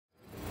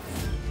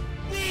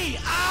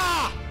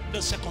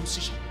the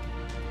circumcision.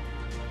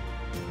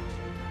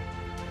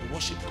 We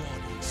worship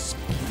God in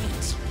spirit.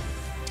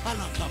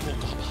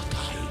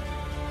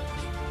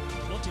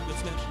 Not in the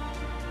flesh.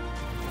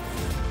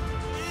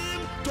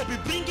 To be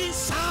bringing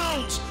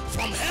sounds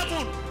from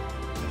heaven,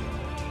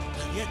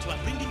 and yet we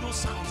are bringing those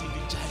sounds in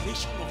the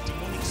gyration of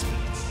demonic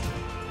spirits.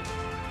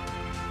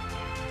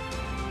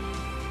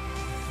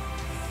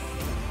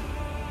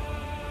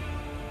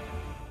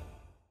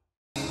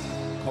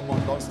 Come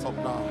on, don't stop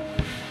now.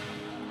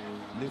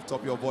 Lift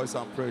up your voice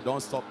and pray.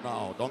 Don't stop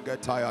now. Don't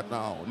get tired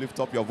now. Lift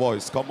up your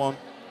voice. Come on.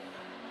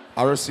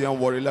 RC and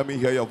Warri, let me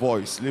hear your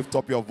voice. Lift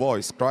up your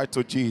voice. Cry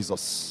to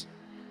Jesus.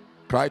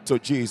 Cry to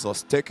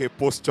Jesus. Take a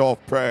posture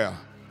of prayer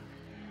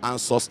and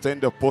sustain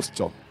the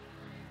posture.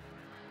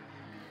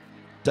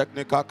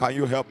 Technical, can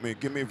you help me?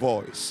 Give me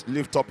voice.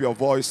 Lift up your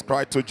voice.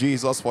 Cry to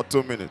Jesus for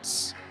 2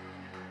 minutes.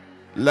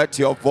 Let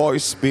your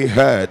voice be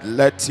heard.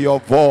 Let your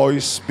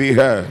voice be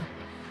heard.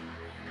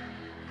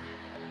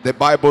 The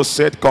Bible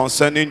said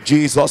concerning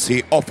Jesus,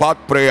 he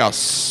offered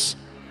prayers.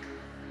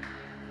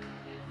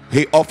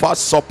 He offered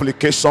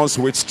supplications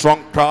with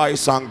strong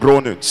cries and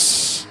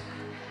groanings.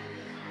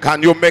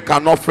 Can you make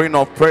an offering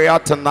of prayer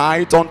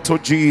tonight unto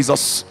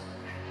Jesus?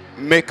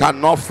 Make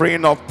an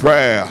offering of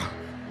prayer.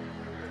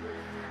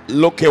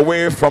 Look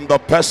away from the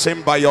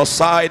person by your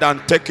side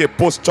and take a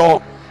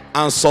posture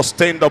and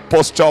sustain the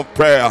posture of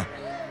prayer.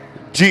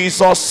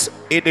 Jesus,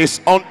 it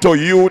is unto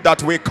you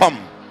that we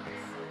come.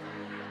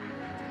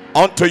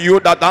 Unto you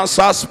that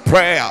answers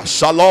prayer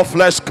shall all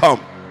flesh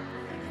come.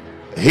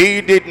 He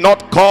did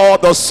not call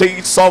the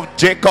seeds of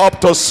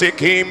Jacob to seek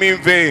him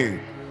in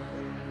vain.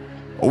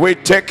 We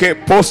take a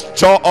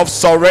posture of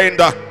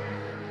surrender.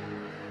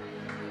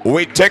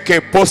 We take a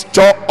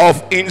posture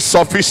of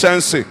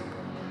insufficiency.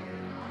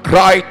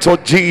 Cry to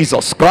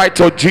Jesus. Cry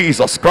to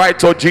Jesus. Cry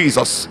to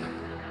Jesus.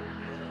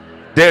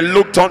 They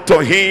looked unto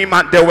him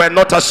and they were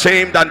not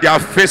ashamed, and their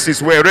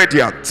faces were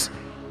radiant.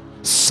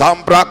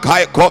 Sambra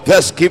kai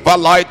koveski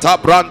valaita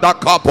branda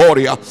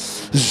kaporia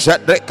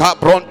zedeka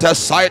bronte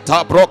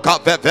saita broka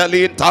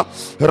vevelinta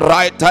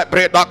raita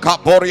breda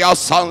kaporia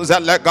sanze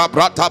lega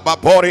brata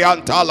baporia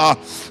antala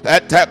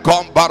ete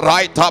komba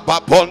raita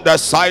baponde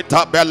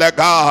saita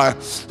belega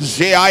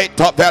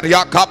ziaita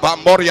veria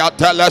kabamoria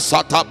tele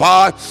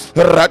sataba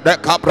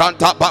redeka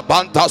branta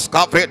babanta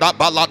skavida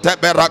balate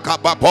beraka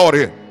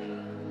bapori.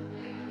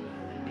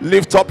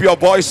 Lift up your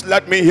voice.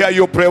 Let me hear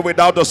you pray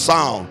without the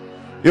sound.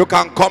 You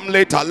can come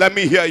later. Let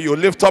me hear you.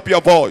 Lift up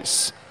your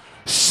voice.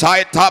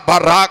 Saita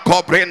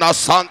barako brina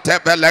sante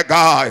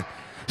belegai.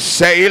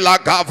 Seila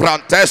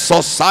gavrante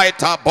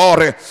societa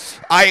bore.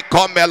 I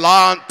come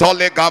elanto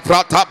le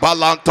gavrata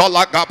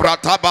balantola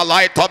gavrata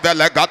balaito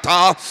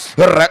belegata.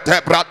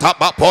 Rete brata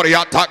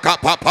baporiata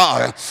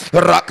kapapa.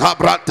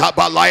 Rakabranta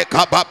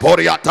balaika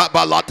baporiata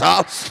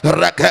balata.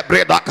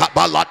 Rekebrida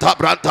kabalata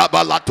branta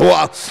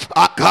balatua.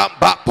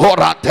 Akamba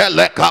pora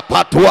tele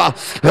kapatua.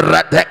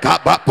 Redeka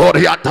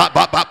baporiata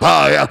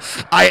babapaya.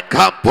 I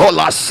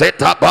campola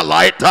seta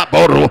balaita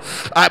boru.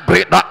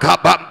 Abrida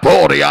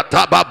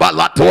kabamporiata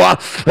babalatua.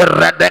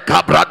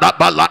 Redeka brada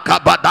balaka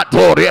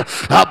badatori.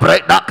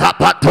 Abreda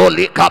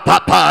kapatoli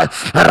kapapa.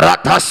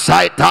 Rata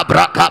saita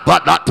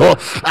brakapadato.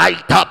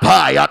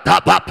 Aitapaya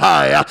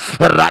tapapaya.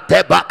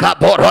 Ratebaka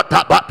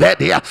borota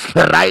bapedia.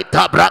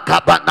 Raita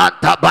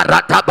brakabananta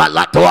barata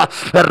balatua.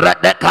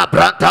 Redeka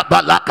branta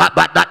balaka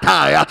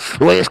badataya.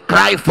 We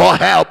cry for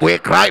help. We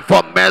cry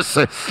for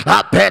mercy.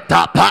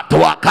 Apeta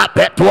patua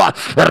kapetua.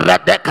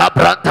 Redeka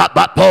branta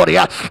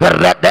baporia.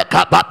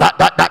 Redeka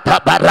babatata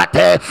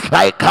barate.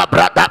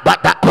 Aikabrata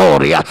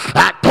batakoria.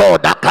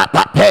 Atoda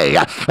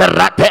kapapeya.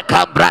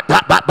 Rateka brata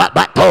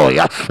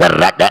babatoya.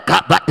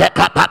 Redeka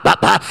bateka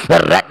papa.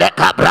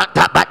 Redeka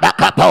branta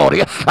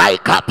batakaporia.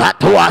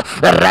 Aikapatua.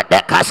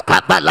 Redeka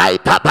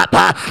skabalaita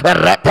papa.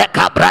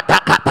 Redeka brata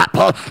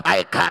kapapo.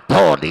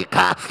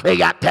 Aikatolika.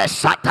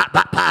 Yatesata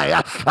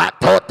papaya.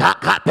 Atota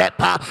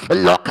kapepa.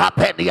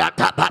 Lokapenia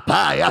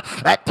tapapaya.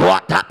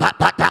 Etuata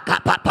papata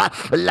kapapa.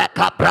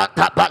 Leka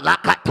branta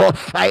balakato.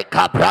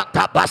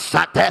 Aikabranta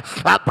basate.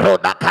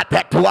 Abroda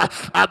kapetua.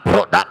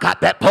 Abroda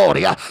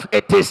kapeporia.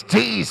 It is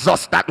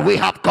Jesus that we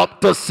have come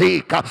to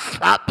seek.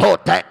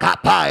 Apote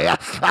kapaya.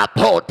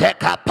 Apote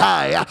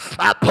kapaya.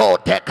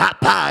 Apote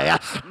kapaya.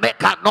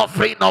 Make an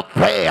offering of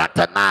prayer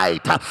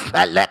tonight.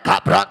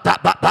 Leka branta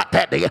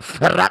papatedi.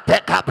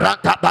 Rateka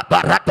branta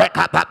papa.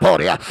 Rateka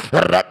paporia.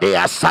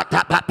 Redia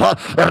sata papo.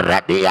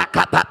 Redia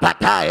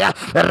kapapataya.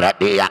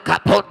 Redia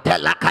kapunte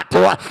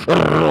lakatua.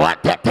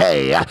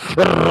 Ruatetea.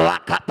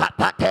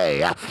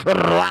 Ruakapapatea.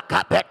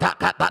 Ruakapeta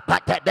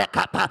kapapate de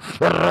kapa.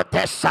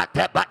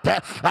 Rutesate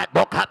bate.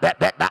 Boka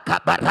bebe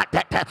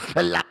nakabaratete.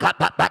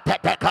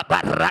 Lakapapate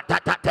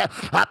kabaratata.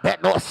 Sate,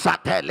 Abeno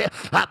Satele,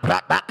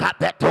 Abrada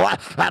Capetua,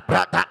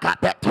 Abrada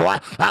Capetua,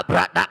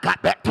 Abrada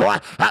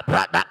Capetua,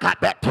 Abrada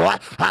Capetua,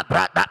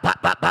 Abrada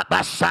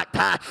Papa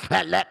Sata,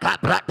 Eleka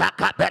Brada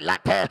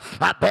Capelate,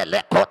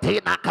 Abele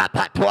Cotina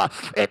Capatua.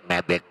 It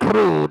may be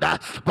crude,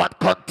 but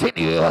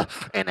continue.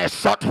 In a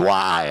short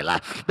while,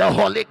 the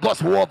Holy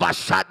Ghost will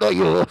overshadow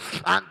you,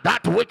 and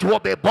that which will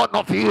be born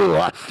of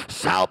you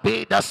shall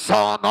be the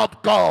Son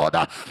of God.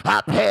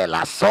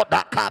 Apela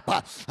soda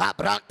capa,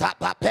 abranta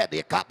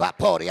papedi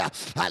capaporia,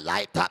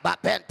 alaita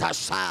bapenta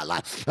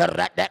sala,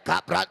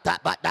 redeca branta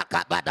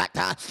badaka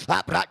badata,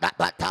 abrada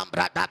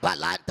batambra da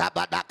balanta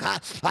badaka,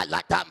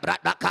 alatambra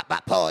da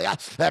capapoia,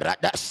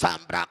 rede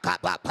sambra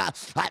capapa,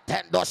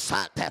 attendo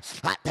sate,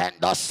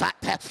 attendo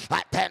sate,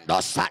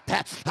 attendo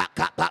sate,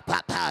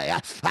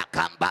 acapapapaya,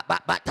 acamba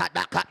babata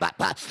da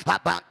capapa,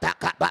 abanta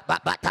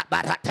capapata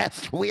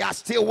barate. We are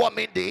still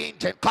warming the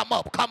engine. Come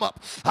up, come up.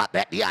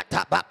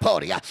 Abediata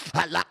baporia,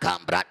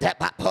 alacambra te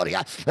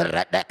baporia,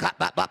 redeca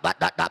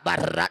babata da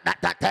barata,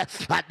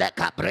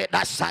 adeca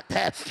breda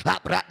sate,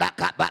 abrada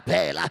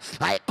capapela,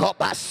 I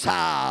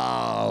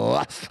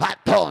cobasao,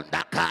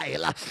 atonda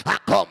kaila,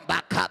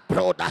 acomba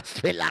caproda,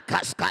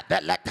 ilacasca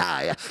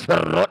veletai,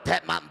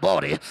 rote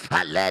mambori,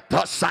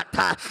 aleto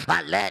sata,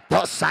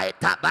 aleto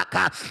saita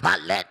baca,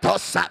 aleto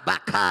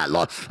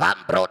sabacalo,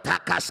 ambrota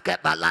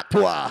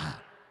casquevalatua.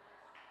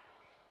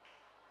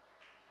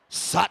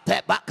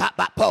 Sate baka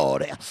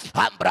bapore,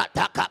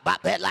 ambrata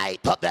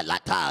kababelaito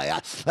velataya,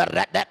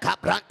 redeka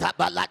branta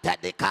balata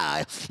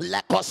dikai,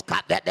 lekos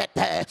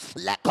kavedete,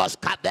 lekos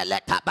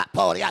kaveleta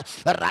baporia,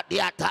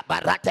 radiata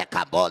barate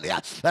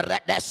kabolia,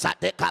 redesa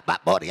de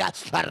kababoria,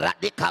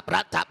 radika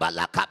branta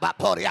balaka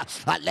baporia,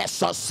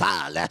 aleso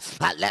sale,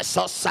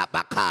 aleso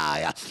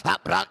sabakaya,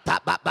 abranta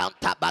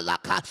babanta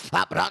balaka,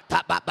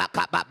 abranta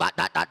babaka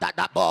babada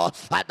da bo,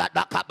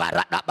 adada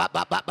kabarada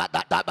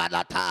babada da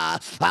balata,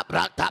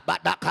 abranta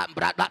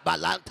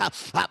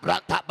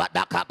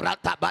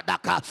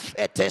badaka.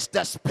 It is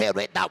the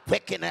spirit that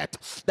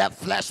quickeneth, the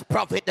flesh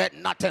profited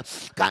nothing.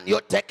 Can you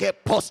take a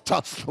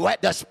posture where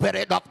the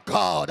spirit of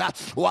God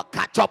will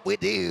catch up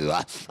with you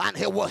and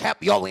he will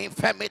help your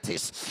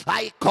infirmities?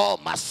 I call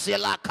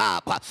Masila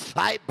Kappa,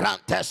 I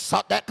brante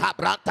Sodeka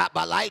Branta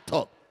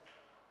Balaito.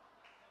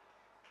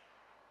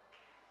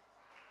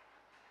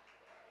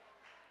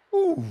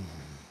 Ooh.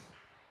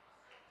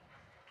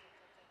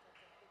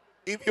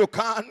 If you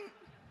can,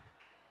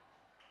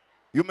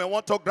 you may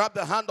want to grab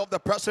the hand of the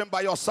person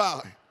by your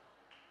side.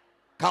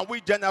 Can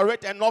we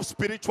generate enough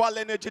spiritual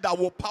energy that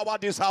will power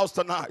this house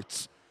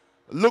tonight?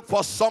 Look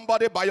for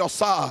somebody by your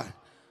side.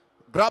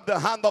 Grab the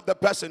hand of the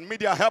person.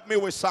 Media, help me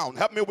with sound.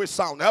 Help me with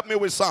sound. Help me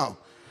with sound.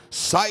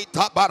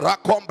 Saita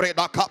barakombre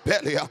da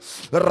capelia,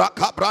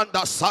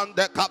 rakabranda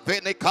sande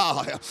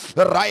kavenika,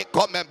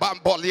 raikome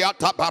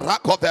bamboliata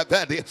barako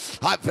vevedi,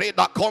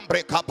 avrida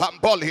kombre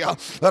kabambolia,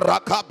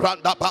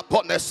 rakabranda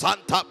babone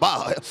santa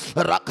ba,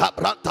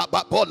 rakabranda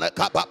babone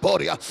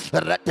kababoria,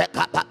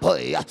 reteka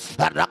baboya,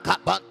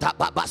 rakabanta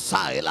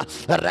babasaila,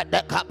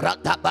 reteka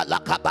branda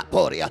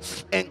balakababoria.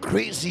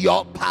 Increase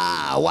your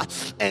power,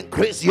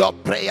 increase your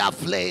prayer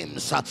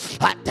flames.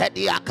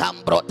 Atedia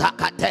kambrota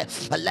kate,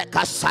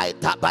 leka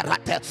saita.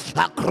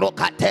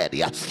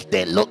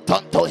 They looked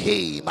unto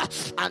him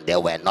and they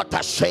were not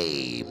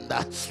ashamed.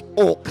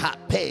 O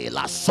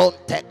capela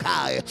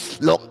sontekai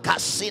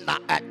loncasina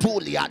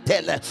atulia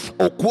tele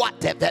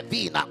uquate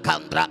vevina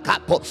candra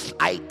capo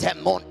aite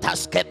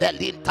montas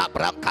kevelinta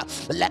branca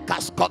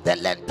lecas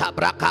covelenta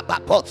braca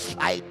papo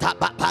aita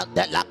papa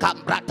de la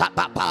cambrata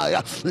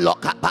papaya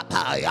loca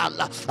papaya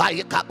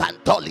aika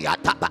pantolia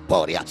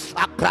tapaporia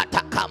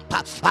akrata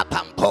campa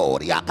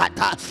apamporia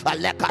kata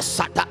aleca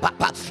sata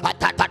papa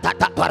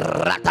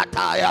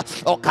ratataya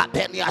o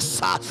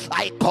capeniasa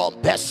I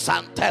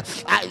compesante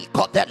I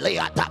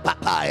coveliata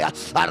papaya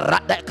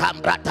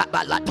radecambrata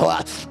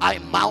balatoa. I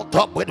mount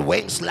up with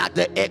wings like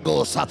the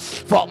eagles,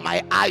 for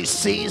my eye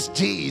sees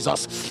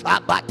Jesus.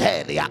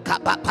 Abateria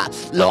kapapa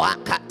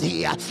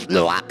loakatia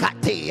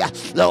loakatia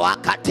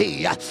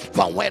loakatia.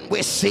 For when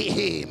we see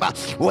him,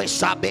 we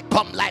shall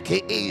become like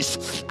he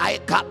is. I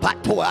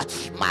kapatua,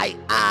 my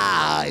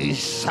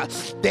eyes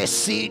they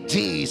see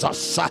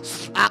Jesus.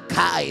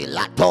 Akai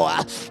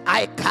latoa,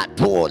 I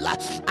katula,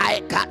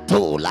 I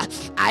katula,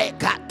 I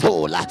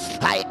katula,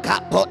 I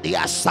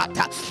kapodia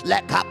sata,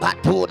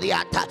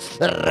 lekapatuliata,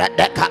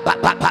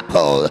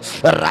 redekapapapo,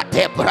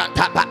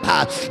 ratebranta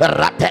papa,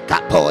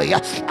 ratekapoya,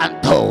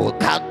 anto,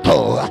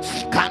 canto,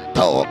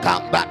 canto,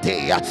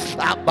 cambatia,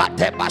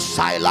 abate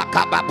basaila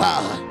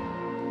kababa.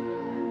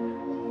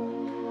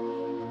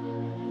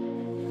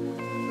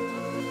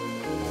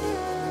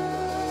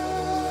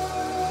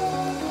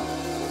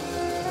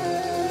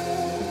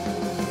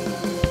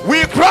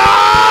 We cry.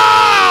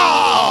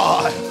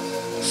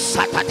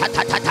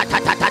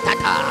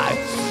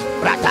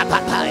 Brata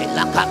papai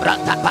la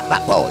cabranta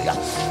Akapapapoya,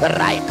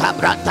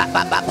 Raikabrata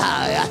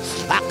Babaya,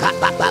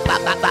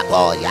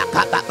 Akapapapapoya,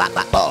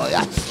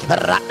 Akapapapoya,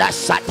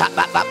 Radasata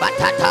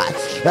Babatata,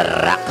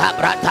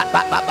 Rakabrata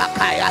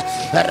Babakaya,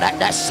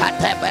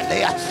 Radasata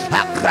Belia,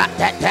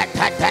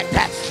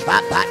 Akratata,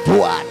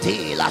 Apatua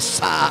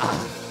Tilasa.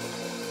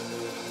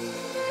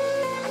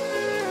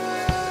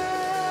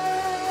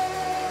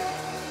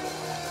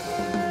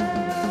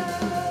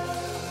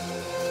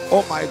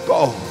 Oh my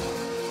God.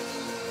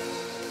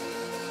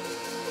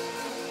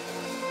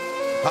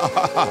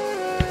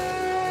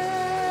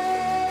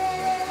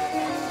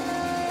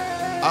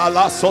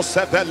 Allah so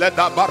sevele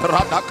da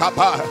barada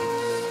kaba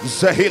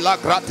zehila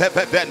grate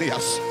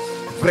bebenias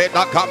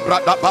freda cambra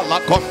da bala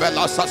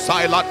convela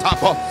saila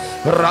tapo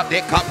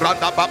radika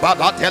branda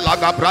babala tela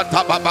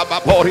gabrata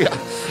bababoria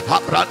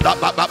abranda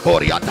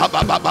bababoria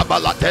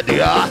tabababala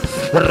tedia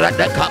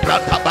radika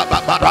branda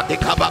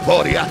babaradika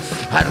baboria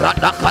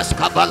radakas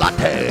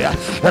kabalate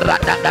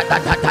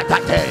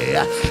radadadadadadate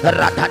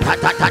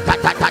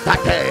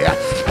radadadadadadate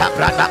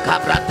abranda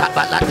kabrata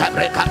balata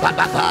breka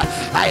bababa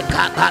ai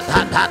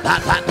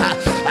kapapapapapa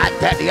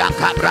atedia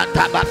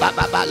kabrata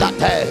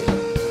bababalate.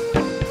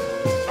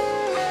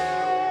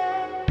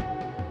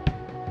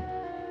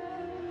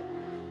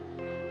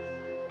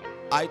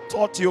 I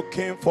thought you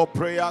came for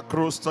prayer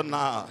cruise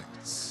tonight.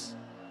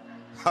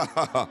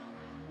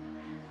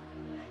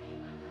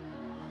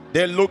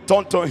 They looked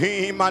unto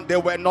him and they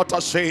were not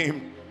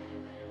ashamed,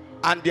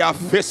 and their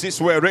faces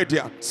were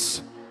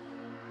radiant.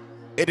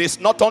 It is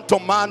not unto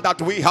man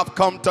that we have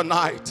come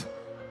tonight.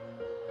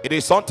 It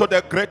is unto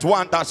the great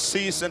one that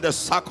sees in the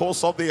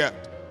circles of the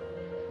earth.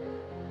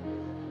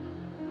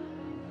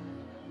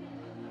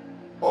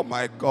 Oh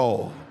my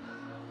God.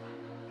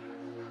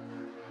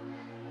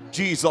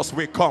 Jesus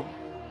will come.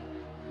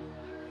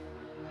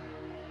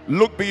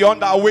 Look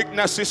beyond our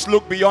weaknesses,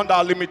 look beyond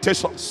our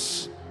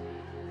limitations.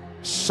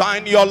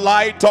 Shine your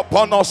light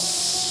upon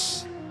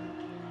us.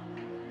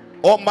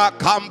 O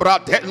macambra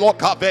de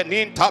loca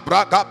veninta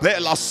braga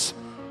belas.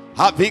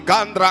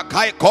 Avigandra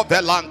kai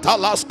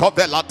covelantalas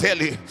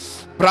covelateli.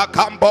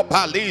 Bracambo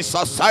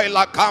palisa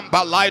saila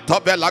camba light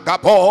of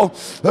velagabo.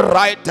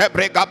 Right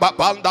brega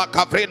babanda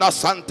cavrina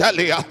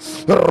santelia.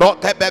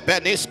 Rote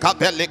bebenis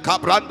caveli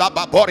cabranda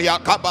baboria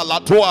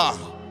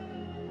cabalatua.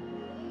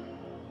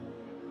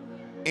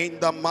 In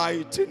the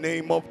mighty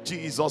name of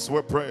Jesus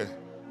we pray.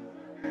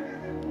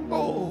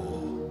 Oh,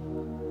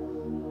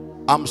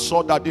 I'm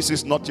sure that this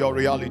is not your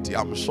reality.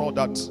 I'm sure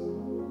that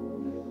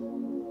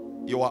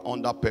you are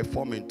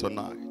underperforming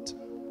tonight,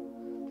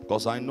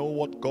 because I know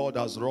what God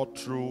has wrought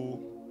through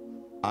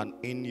and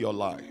in your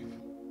life.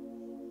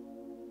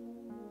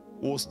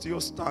 We'll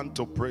still stand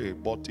to pray,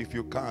 but if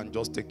you can,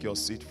 just take your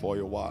seat for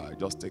a while.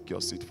 Just take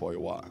your seat for a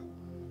while.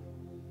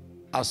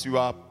 As you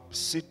are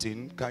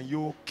sitting, can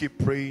you keep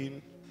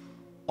praying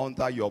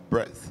under your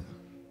breath?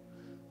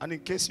 And in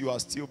case you are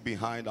still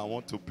behind, I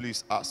want to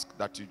please ask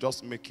that you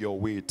just make your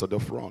way to the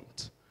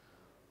front.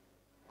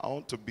 I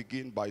want to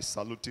begin by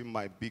saluting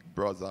my big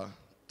brother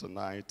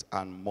tonight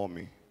and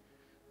mommy.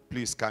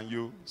 Please, can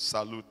you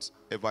salute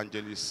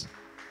Evangelist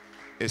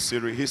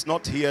Esiri? He's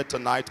not here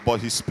tonight, but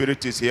his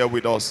spirit is here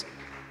with us.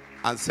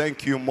 And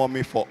thank you,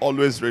 mommy, for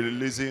always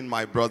releasing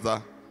my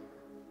brother,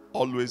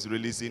 always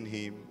releasing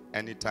him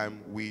anytime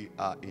we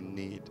are in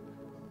need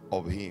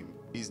of him.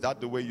 Is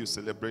that the way you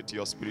celebrate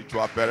your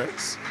spiritual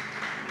parents?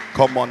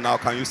 Come on now,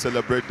 can you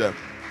celebrate them?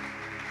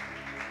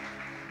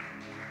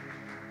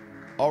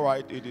 All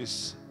right, it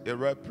is a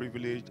rare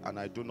privilege, and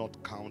I do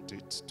not count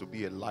it to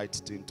be a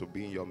light thing to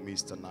be in your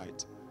midst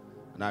tonight.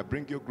 And I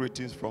bring you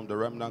greetings from the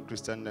Remnant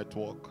Christian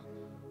Network,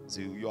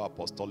 your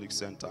Apostolic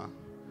Center,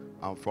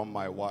 and from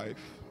my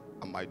wife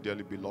and my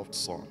dearly beloved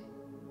son.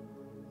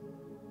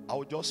 I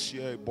will just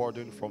share a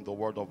burden from the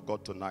Word of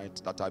God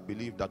tonight that I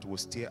believe that will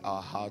steer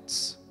our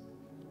hearts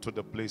to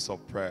the place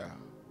of prayer.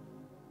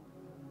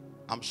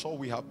 I'm sure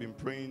we have been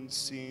praying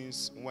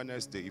since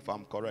Wednesday, if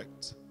I'm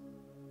correct.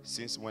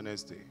 Since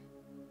Wednesday.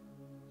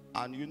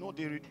 And you know,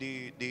 the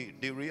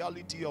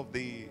reality of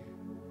the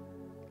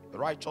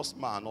righteous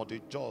man or the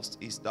just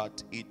is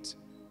that it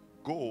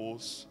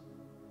goes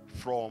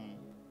from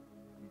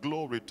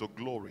glory to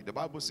glory. The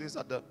Bible says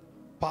that the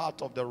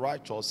path of the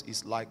righteous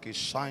is like a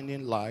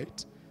shining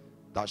light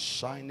that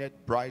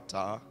shineth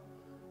brighter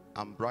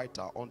and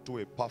brighter unto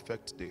a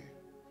perfect day.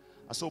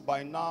 And so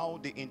by now,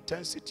 the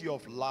intensity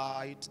of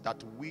light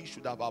that we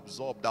should have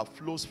absorbed, that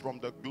flows from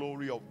the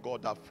glory of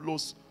God, that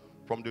flows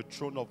from the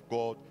throne of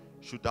God,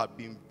 should have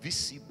been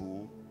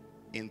visible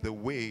in the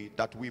way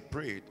that we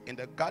prayed. In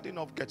the Garden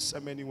of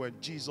Gethsemane, when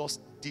Jesus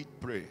did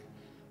pray,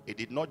 it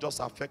did not just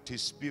affect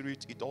his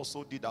spirit, it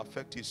also did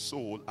affect his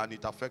soul, and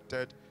it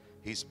affected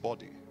his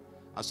body.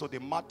 And so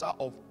the matter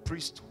of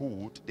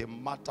priesthood, the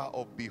matter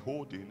of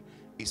beholding,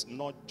 is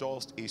not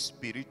just a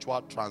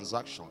spiritual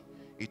transaction.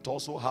 It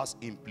also has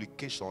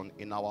implication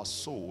in our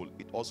soul.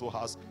 It also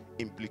has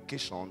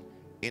implication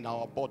in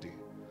our body.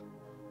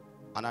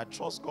 And I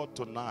trust God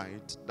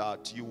tonight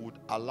that you would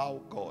allow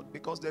God,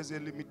 because there's a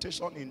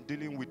limitation in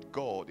dealing with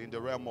God in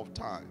the realm of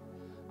time.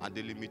 And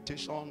the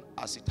limitation,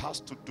 as it has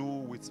to do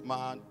with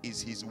man,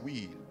 is his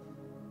will.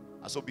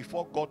 And so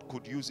before God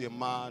could use a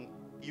man,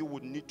 you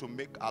would need to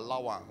make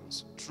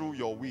allowance through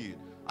your will.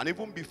 And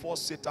even before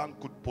Satan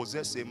could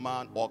possess a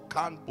man or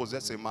can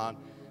possess a man,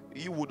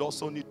 you would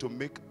also need to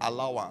make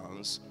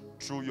allowance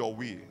through your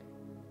will.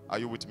 Are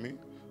you with me?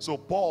 So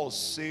Paul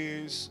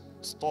says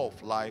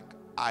stuff like,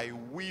 I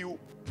will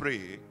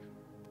pray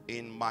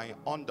in my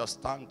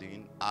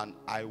understanding, and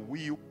I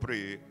will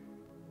pray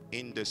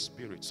in the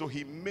spirit. So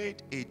he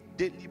made a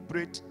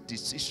deliberate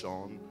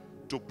decision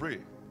to pray.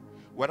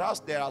 Whereas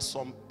there are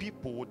some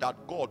people that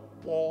God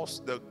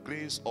pours the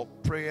grace of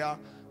prayer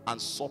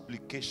and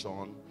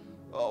supplication,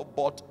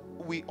 but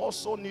we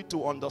also need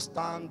to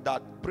understand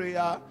that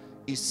prayer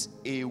is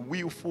a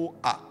willful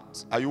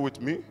act. Are you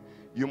with me?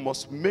 You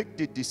must make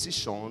the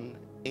decision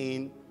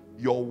in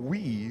your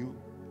will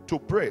to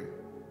pray.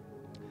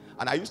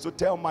 And I used to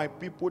tell my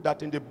people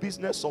that in the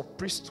business of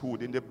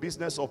priesthood, in the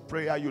business of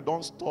prayer, you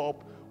don't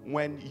stop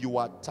when you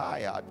are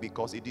tired,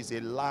 because it is a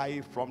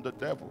lie from the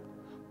devil.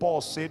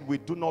 Paul said, we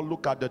do not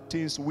look at the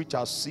things which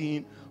are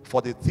seen,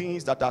 for the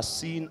things that are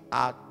seen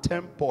are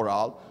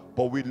temporal,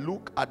 but we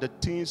look at the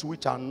things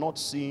which are not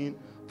seen,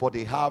 for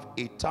they have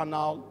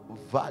eternal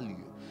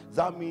value.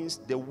 That means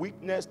the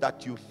weakness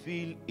that you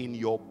feel in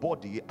your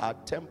body are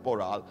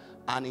temporal,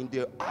 and in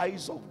the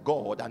eyes of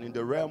God and in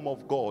the realm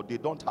of God, they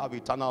don't have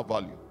eternal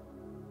value.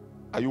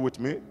 Are you with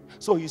me?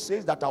 So he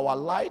says that our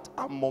light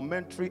and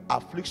momentary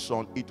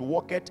affliction, it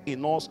worketh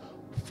in us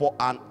for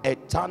an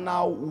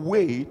eternal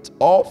weight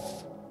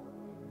of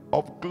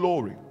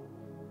glory.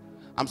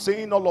 I'm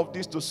saying all of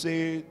this to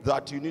say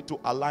that you need to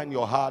align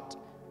your heart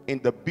in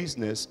the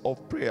business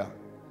of prayer.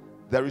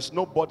 There is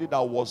nobody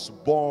that was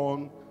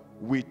born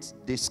with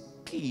the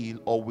skill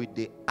or with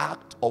the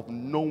act of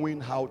knowing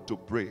how to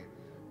pray.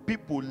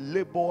 People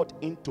labored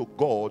into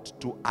God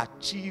to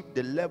achieve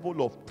the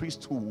level of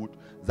priesthood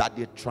that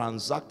they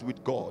transact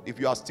with God. If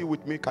you are still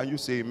with me, can you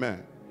say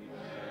amen?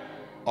 Amen.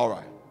 All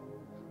right.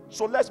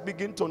 So let's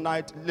begin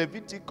tonight.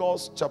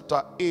 Leviticus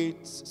chapter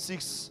 8,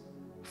 6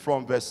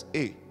 from verse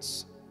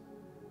 8.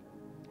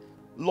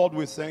 Lord,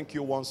 we thank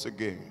you once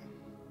again.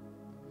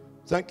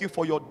 Thank you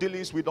for your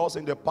dealings with us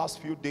in the past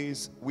few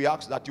days. We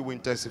ask that you will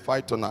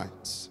intensify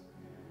tonight.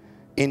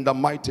 In the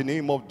mighty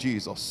name of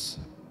Jesus.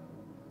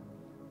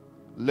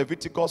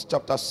 Leviticus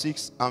chapter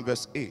 6 and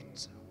verse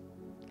 8.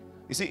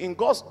 You see, in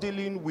God's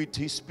dealing with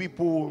his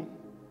people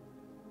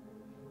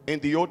in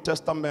the Old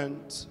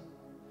Testament,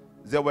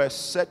 there were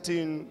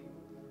certain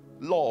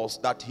laws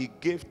that he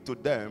gave to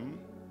them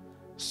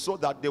so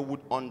that they would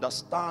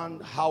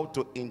understand how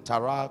to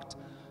interact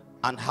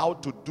and how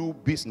to do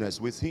business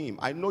with him.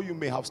 I know you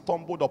may have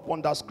stumbled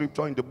upon that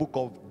scripture in the book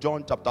of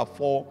John chapter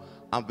 4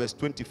 and verse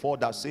 24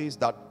 that says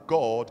that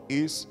God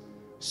is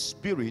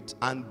spirit,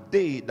 and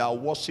they that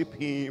worship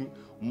him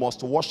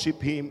must worship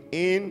him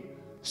in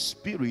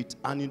spirit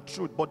and in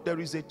truth. But there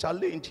is a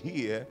challenge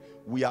here.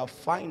 We are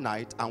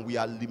finite and we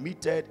are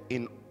limited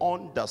in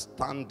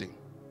understanding.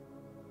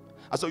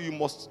 And so you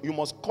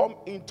must come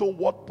into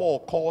what Paul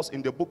calls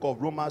in the book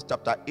of Romans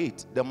chapter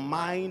 8, the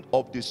mind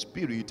of the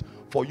spirit,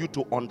 for you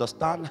to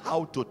understand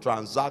how to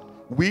transact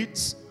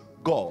with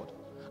God.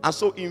 And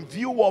so in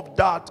view of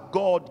that,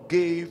 God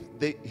gave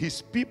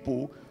his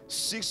people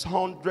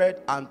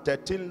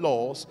 613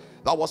 laws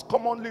that was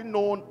commonly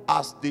known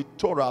as the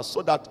Torah,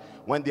 so that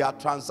when they are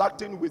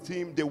transacting with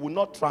him, they will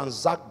not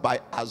transact by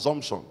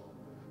assumption.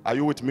 Are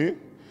you with me?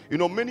 You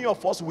know, many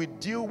of us, we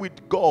deal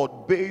with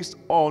God based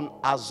on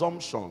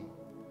assumption.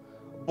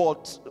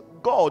 But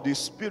God is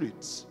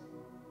spirit.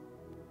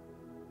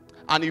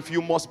 And if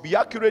you must be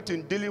accurate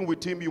in dealing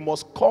with him, you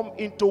must come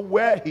into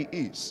where he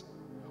is.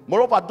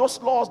 Moreover,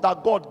 those laws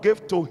that God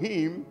gave to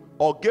him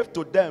or gave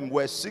to them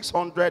were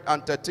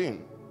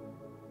 613.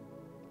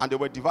 And they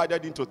were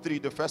divided into three.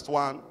 The first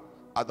one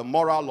are the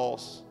moral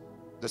laws.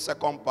 The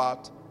second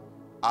part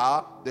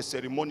are the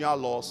ceremonial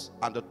laws.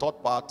 And the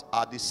third part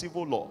are the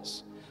civil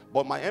laws.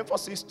 But my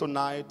emphasis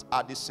tonight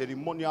are the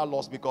ceremonial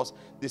laws, because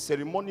the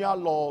ceremonial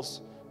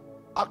laws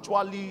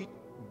actually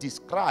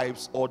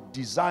describes or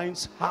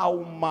designs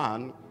how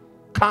man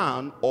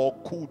can or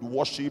could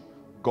worship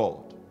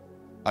God.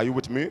 Are you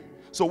with me?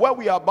 So what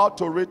we are about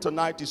to read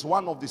tonight is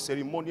one of the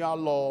ceremonial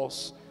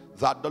laws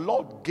that the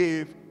Lord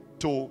gave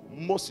to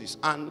Moses.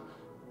 And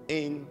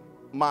in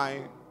my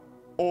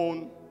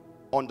own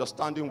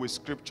understanding with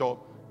scripture,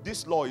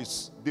 this law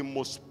is the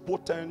most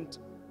potent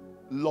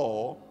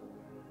law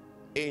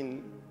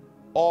in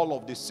all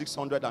of the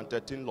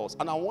 613 laws.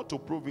 And I want to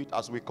prove it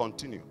as we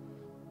continue.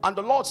 And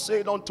the Lord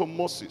said unto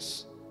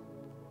Moses,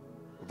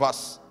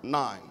 verse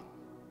 9,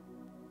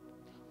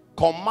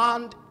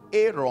 command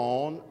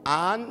Aaron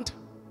and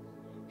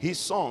his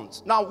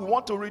sons. Now we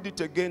want to read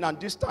it again, and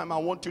this time I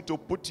want you to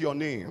put your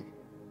name,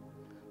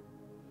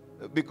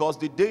 because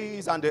the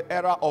days and the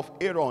era of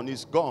Aaron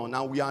is gone,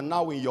 and we are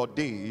now in your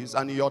days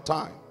and in your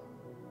time.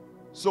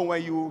 So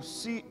when you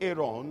see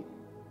Aaron,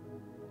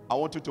 I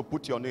want you to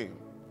put your name.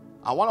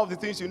 And one of the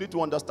things you need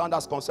to understand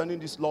as concerning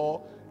this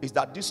law is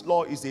that this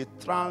law is a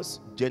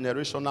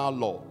transgenerational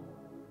law.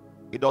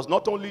 It does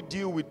not only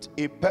deal with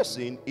a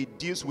person, it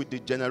deals with the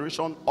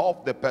generation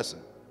of the person.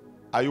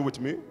 Are you with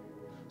me?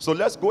 So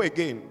let's go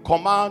again.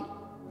 Command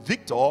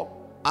Victor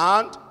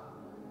and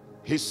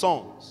his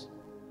sons.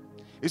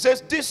 It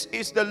says, this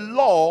is the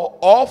law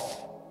of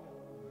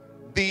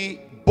the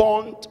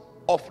burnt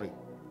offering.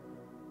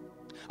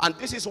 And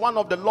this is one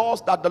of the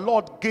laws that the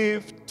Lord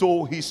gave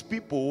to his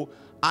people,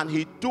 and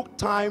he took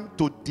time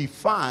to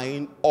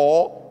define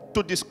or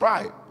to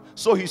describe.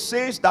 So he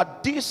says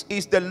that this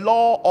is the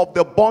law of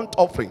the burnt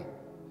offering.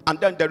 And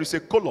then there is a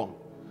colon.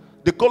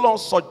 The colon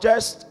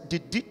suggests the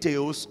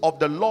details of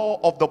the law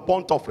of the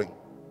burnt offering.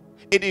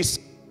 It is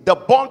the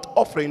burnt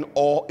offering,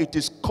 or it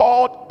is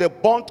called the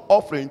burnt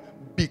offering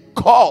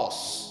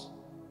because.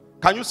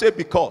 Can you say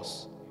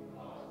because?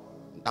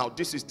 Now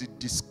this is the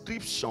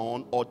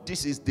description, or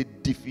this is the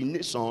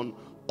definition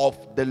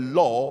of the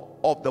law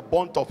of the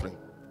burnt offering.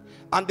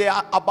 And there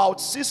are about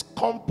 6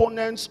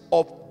 components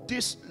of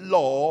this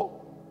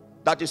law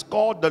that is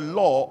called the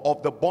law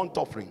of the burnt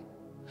offering.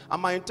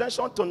 And my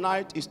intention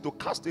tonight is to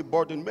cast a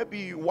burden,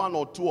 maybe 1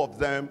 or 2 of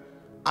them,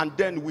 and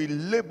then we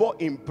labor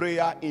in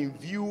prayer in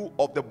view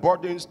of the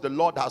burdens the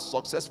Lord has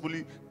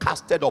successfully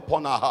casted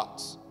upon our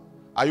hearts.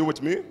 Are you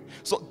with me?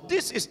 So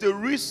this is the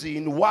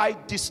reason why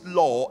this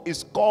law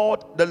is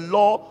called the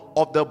law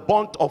of the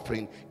burnt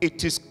offering.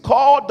 It is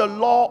called the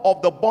law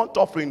of the burnt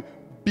offering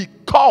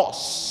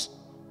because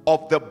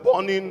of the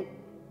burning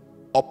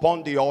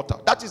upon the altar.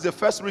 That is the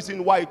first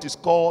reason why it is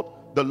called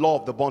the law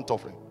of the burnt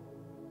offering.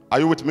 Are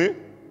you with me?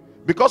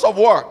 Because of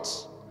what?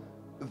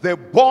 The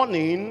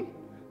burning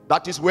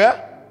that is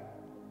where?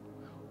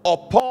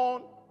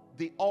 Upon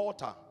the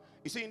altar.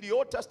 You see, in the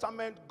Old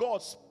Testament,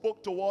 God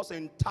spoke to us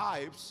in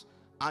types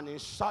and in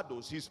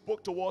shadows. He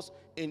spoke to us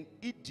in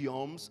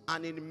idioms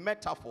and in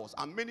metaphors,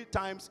 and many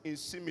times in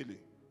simile.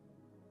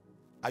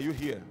 Are you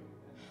here?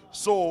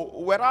 So,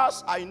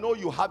 whereas I know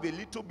you have a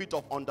little bit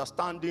of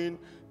understanding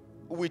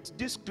with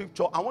this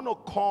scripture, I want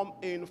to come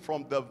in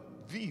from the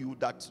view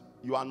that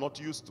you are not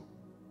used to.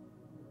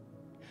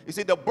 You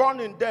see, the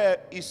burning there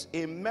is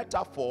a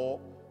metaphor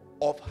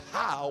of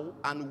how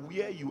and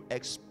where you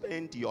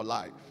expend your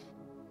life.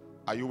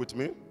 Are you with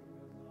me?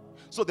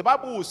 So the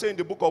Bible will say in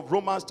the book of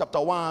Romans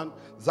chapter 1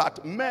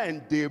 that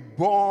men, they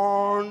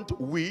burned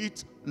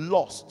with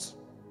lust.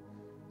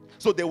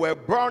 So they were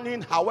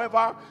burning,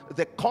 however,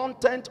 the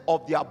content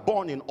of their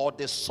burning, or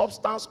the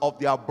substance of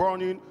their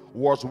burning,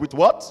 was with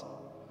what?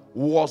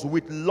 Was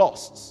with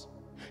lust.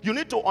 You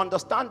need to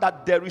understand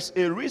that there is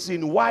a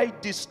reason why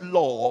this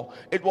law,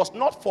 it was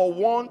not for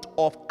want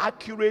of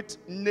accurate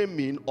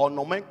naming or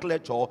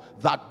nomenclature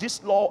that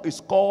this law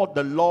is called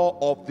the law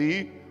of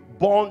the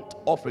burnt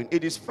offering.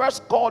 It is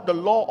first called the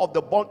law of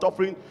the burnt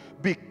offering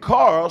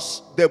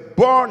because the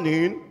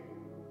burning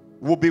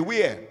will be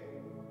where?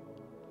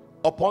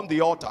 Upon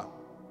the altar.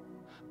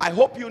 I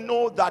hope you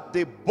know that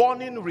the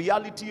burning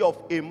reality of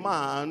a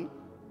man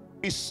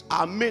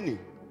are many.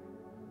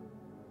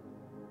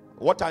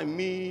 What I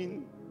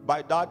mean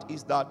by that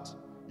is that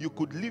you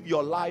could live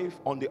your life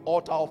on the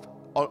altar of,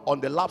 on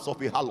the laps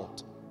of a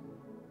harlot.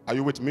 Are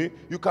you with me?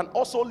 You can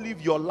also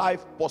live your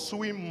life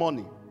pursuing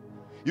money.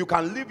 You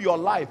can live your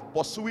life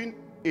pursuing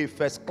a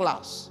first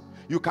class.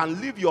 You can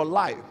live your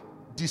life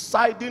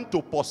deciding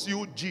to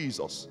pursue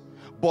Jesus.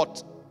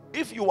 But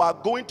if you are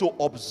going to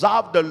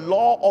observe the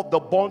law of the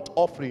burnt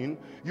offering,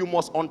 you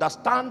must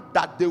understand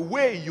that the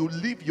way you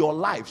live your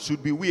life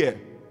should be where?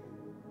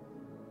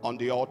 On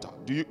the altar.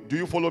 Do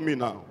you follow me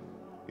now?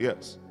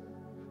 Yes.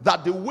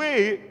 That the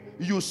way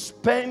you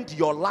spend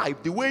your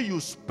life, the way you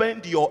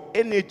spend your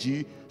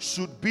energy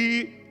should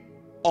be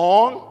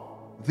on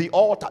the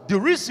altar. The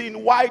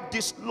reason why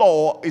this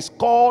law is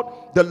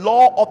called the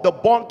law of the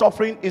burnt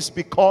offering is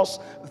because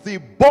the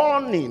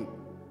burning,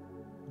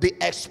 the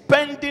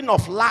expending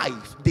of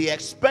life, the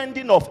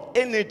expending of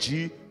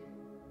energy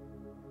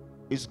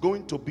is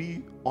going to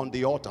be on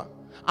the altar.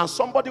 And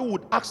somebody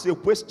would ask a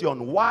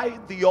question, why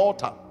the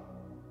altar?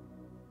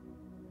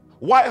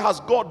 Why has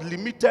God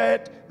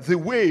limited the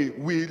way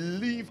we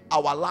live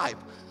our life?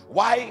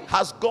 Why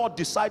has God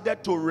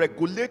decided to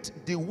regulate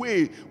the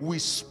way we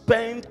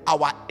spend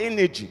our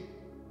energy?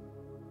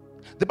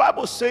 The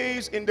Bible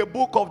says in the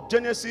book of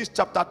Genesis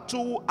chapter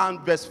 2 and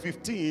verse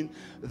 15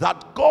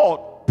 that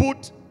God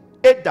put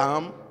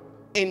Adam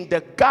in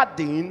the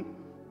garden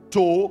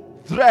to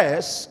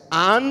dress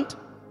and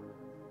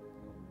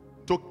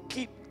to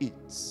keep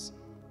it.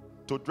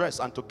 To dress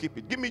and to keep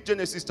it. Give me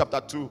Genesis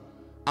chapter 2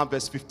 and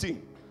verse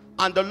 15.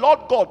 And the Lord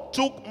God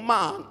took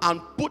man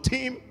and put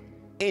him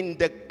in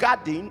the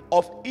garden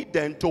of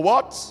Eden to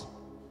what?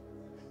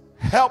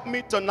 Help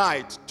me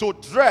tonight. To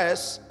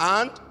dress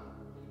and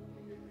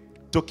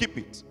to keep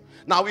it.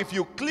 Now if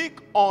you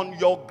click on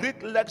your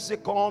Greek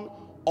lexicon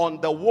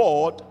on the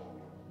word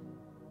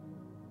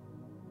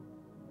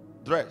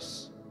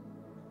dress,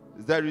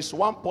 there is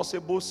one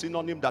possible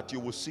synonym that you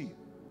will see,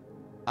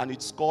 and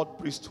it's called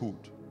priesthood.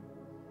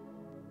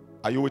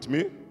 Are you with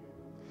me?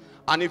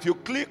 And if you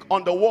click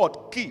on the word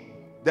keep,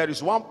 there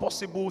is one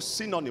possible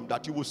synonym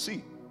that you will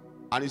see,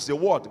 and it's the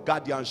word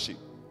guardianship.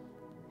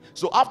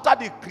 So after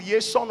the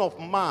creation of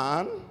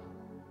man,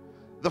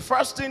 the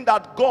first thing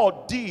that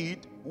God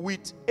did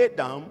with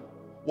Adam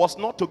was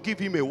not to give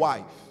him a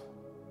wife.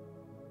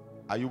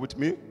 Are you with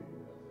me?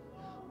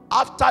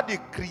 After the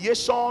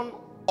creation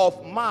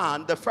of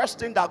man, the first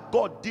thing that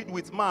God did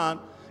with man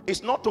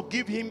is not to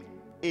give him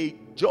a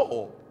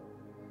job.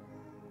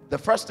 The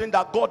first thing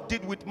that God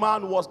did with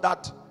man was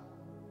that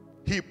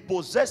he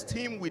possessed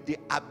him with the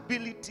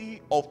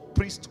ability of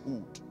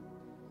priesthood.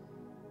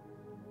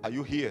 Are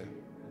you here?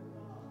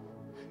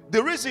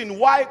 The reason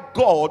why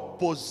God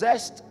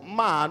possessed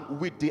man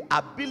with the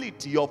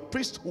ability of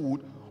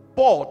priesthood,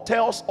 Paul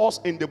tells us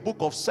in the book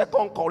of 2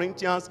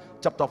 Corinthians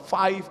chapter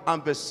 5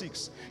 and verse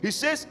 6. He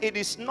says, it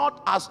is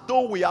not as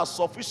though we are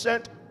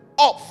sufficient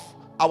of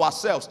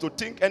ourselves to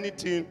think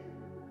anything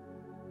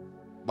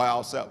by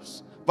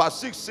ourselves. Verse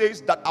 6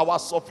 says that our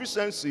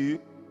sufficiency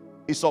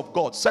is of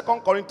God. 2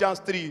 Corinthians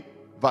 3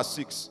 verse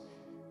 6.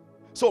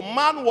 So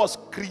man was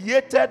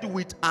created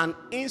with an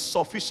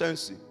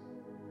insufficiency.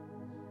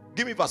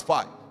 Give me verse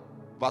 5.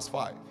 Verse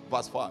 5.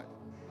 Verse 5.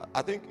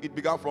 I think it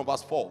began from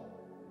verse 4.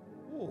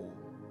 Oh.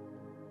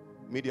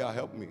 Media,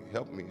 help me.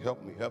 Help me.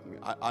 Help me. Help me.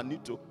 I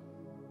need to.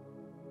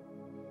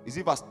 Is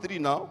it verse 3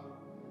 now?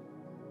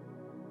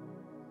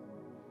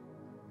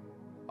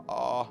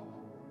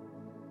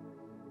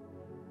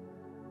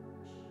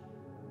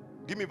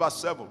 Give me verse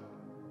 7.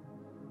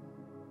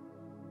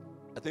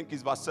 I think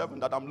it's verse 7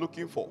 that I'm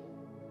looking for.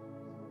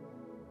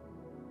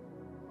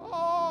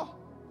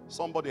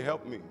 Somebody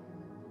help me.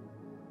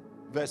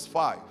 Verse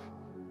 5.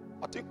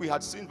 I think we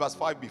had seen verse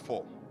 5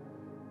 before.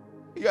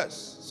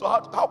 Yes. So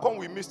how come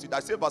we missed it? I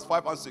say verse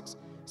 5 and 6. It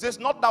says,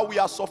 not that we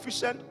are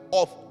sufficient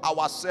of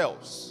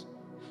ourselves.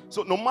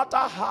 So no matter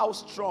how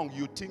strong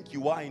you think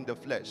you are in the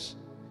flesh,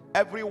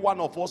 every one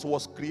of us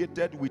was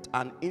created with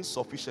an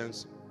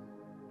insufficiency.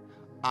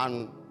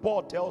 And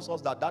Paul tells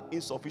us that that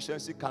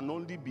insufficiency can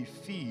only be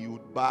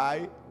filled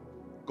by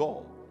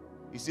God.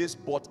 He says,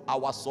 but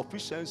our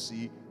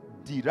sufficiency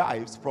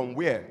derives from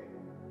where?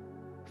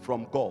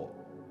 From God.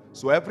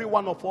 So every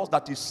one of us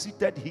that is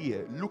seated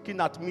here looking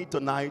at me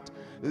tonight,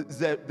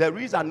 there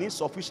is an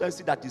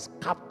insufficiency that is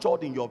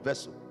captured in your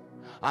vessel.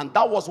 And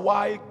that was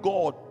why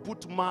God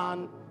put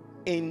man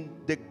in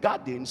the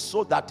garden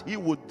so that he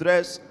would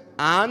dress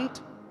and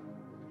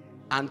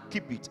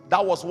keep it.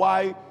 That was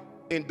why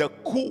in the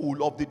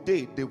cool of the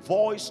day, the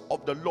voice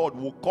of the Lord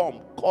will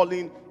come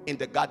calling in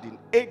the garden,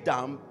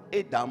 Adam,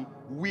 Adam,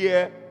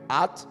 where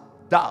art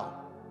thou?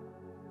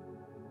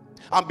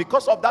 And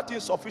because of that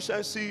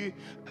insufficiency,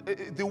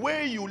 the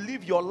way you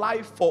live your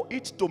life for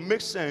it to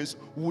make sense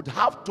would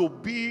have to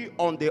be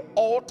on the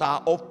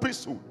altar of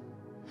priesthood.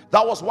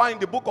 That was why in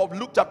the book of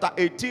Luke chapter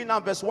 18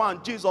 and verse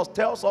 1, Jesus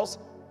tells us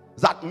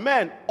that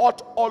men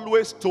ought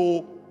always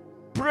to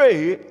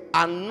pray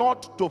and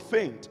not to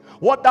faint.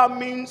 What that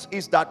means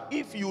is that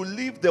if you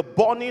leave the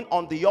burning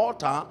on the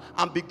altar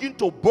and begin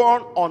to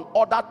burn on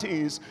other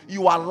things,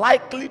 you are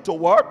likely to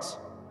what?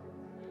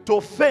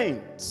 To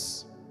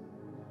faint.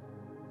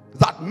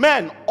 That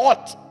men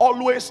ought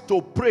always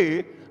to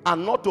pray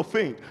and not to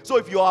faint. So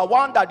if you are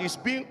one that is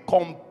being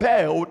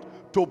compelled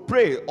to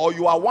pray, or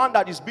you are one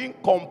that is being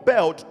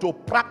compelled to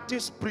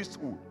practice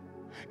priesthood,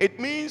 it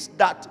means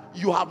that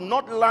you have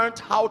not learned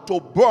how to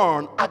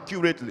burn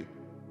accurately.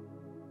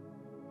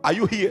 Are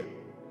you here?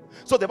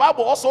 So the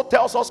Bible also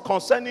tells us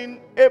concerning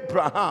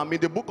Abraham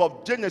in the book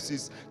of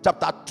Genesis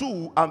chapter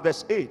 2 and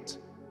verse 8.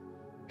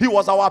 He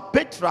was our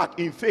patriarch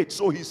in faith,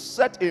 so he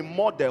set a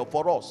model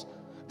for us,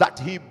 that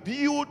he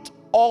built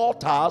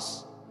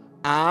altars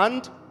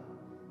and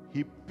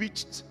he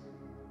pitched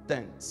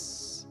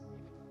tents.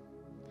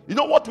 You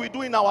know what we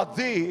do in our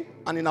day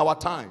and in our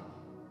time?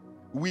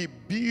 We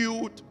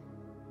build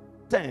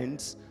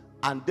tents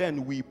and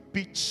then we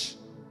pitch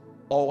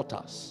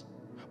altars.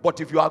 But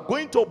if you are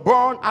going to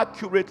burn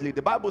accurately,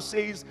 the Bible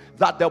says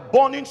that the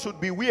burning should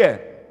be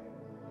where?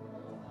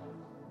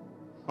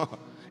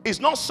 It's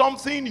not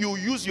something you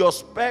use your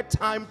spare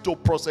time to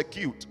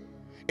prosecute.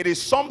 It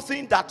is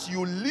something that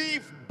you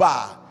live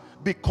by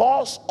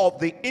because of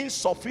the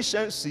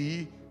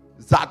insufficiency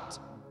that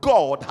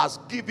God has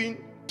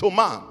given to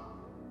man.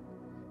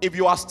 If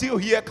you are still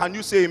here, can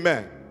you say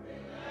amen?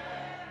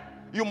 Amen.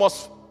 You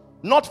must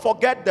not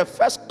forget the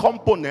first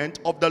component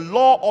of the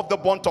law of the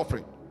burnt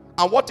offering.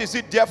 And what is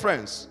it, dear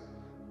friends?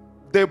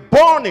 The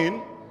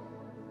burning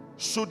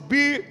should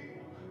be,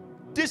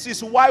 this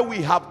is why we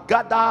have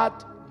gathered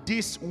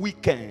this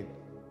weekend,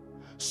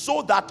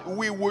 so that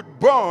we would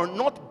burn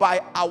not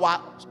by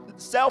our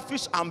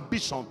selfish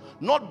ambition,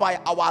 not by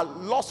our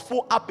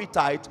lustful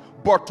appetite,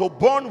 but to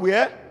burn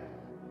where?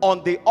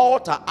 On the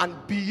altar. And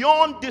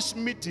beyond this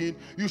meeting,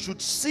 you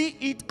should see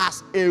it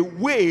as a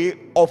way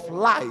of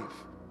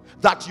life.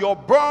 That your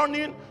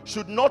burning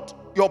should not,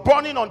 your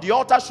burning on the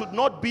altar should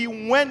not be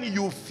when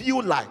you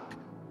feel like.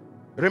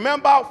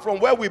 Remember from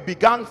where we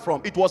began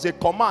from, it was a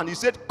command. He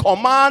said,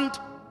 command.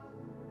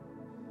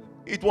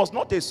 It was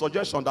not a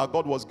suggestion that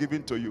God was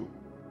giving to you.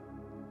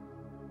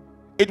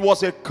 It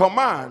was a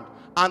command,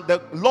 and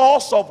the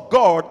laws of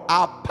God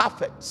are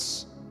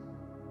perfect.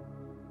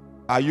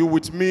 Are you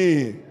with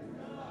me?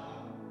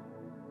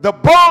 The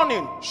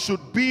burning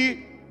should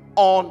be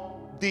on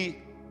the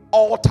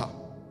altar.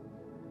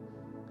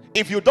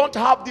 If you don't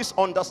have this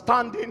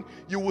understanding,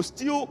 you will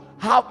still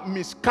have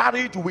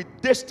miscarriage with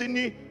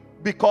destiny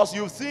because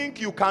you think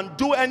you can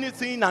do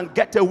anything and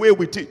get away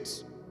with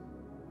it.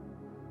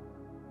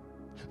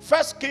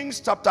 1 Kings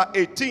chapter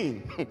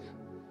 18.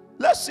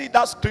 Let's see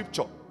that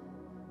scripture.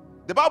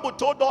 The Bible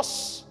told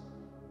us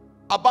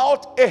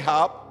about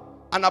Ahab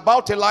and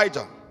about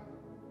Elijah.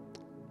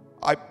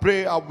 I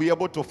pray I'll be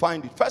able to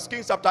find it. 1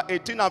 Kings chapter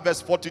 18 and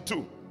verse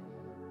 42.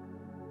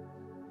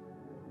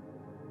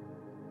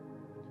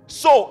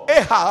 So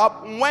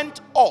Ahab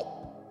went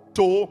up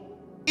to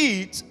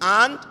eat,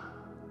 and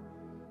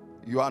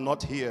you are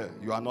not here,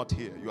 you are not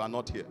here, you are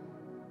not here.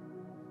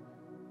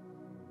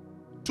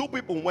 Two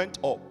people went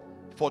up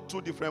for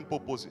two different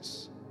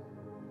purposes.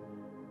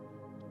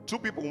 Two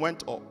people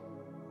went up.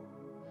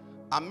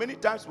 And many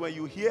times when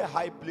you hear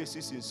high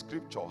places in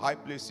scripture, high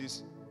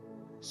places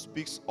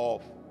speaks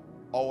of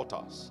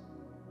altars.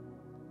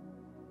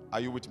 Are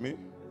you with me?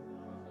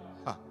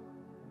 Huh.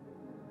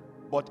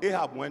 But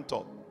Ahab went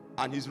up,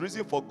 and his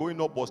reason for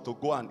going up was to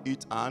go and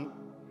eat, and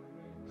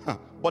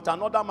but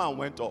another man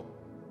went up.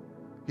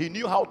 He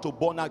knew how to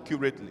burn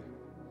accurately.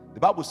 The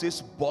Bible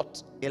says,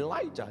 but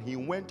Elijah, he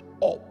went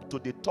up to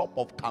the top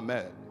of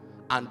Carmel,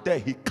 and there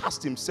he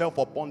cast himself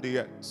upon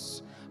the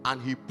earth,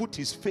 and he put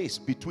his face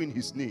between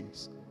his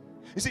knees.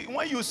 You see,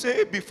 when you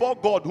say, before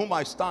God whom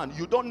I stand,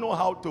 you don't know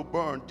how to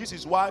burn. This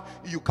is why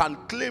you can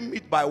claim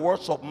it by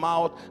words of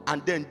mouth,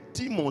 and then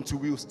demons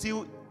will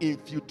still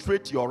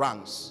infiltrate your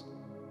ranks.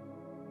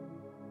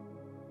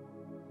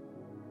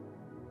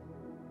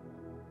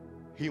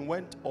 He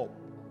went up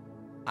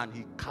and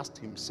he cast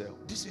himself.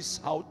 This is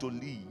how to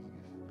live,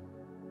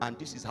 and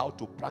this is how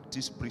to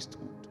practice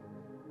priesthood.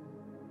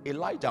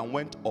 Elijah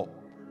went up.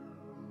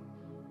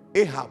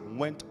 Ahab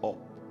went up.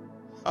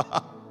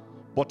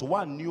 But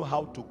one knew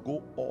how to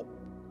go up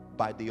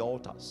by the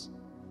altars.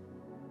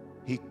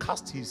 He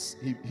cast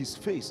his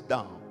face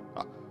down.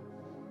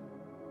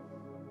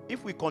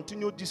 If we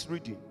continue this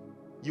reading,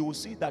 you will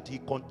see that he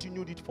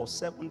continued it for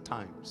 7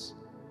 times.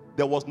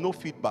 There was no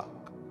feedback.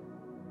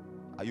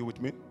 Are you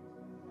with me?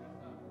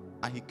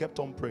 And he kept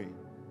on praying.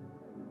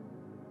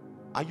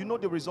 And you know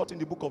the result in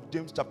the book of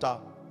James chapter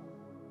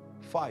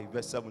 5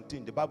 verse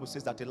 17. The Bible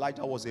says that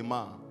Elijah was a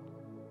man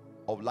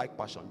of like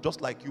passion, just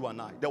like you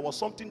and I. There was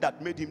something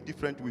that made him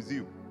different with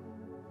you.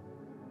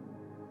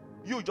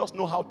 You just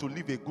know how to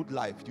live a good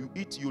life. You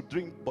eat, you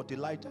drink, but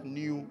Elijah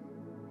knew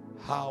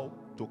how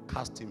to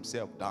cast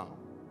himself down.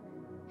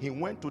 He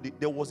went to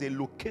there was a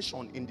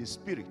location in the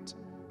spirit.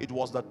 It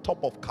was the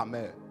top of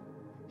Carmel.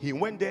 He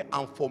went there,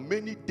 and for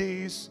many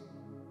days,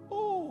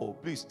 oh,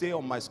 please stay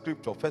on my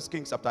scripture, 1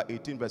 Kings chapter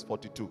 18 verse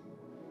 42.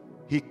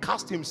 He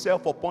cast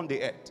himself upon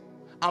the earth.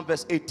 And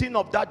verse 18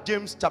 of that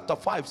James chapter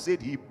 5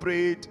 said he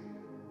prayed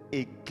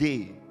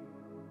again.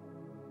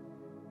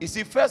 You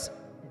see, first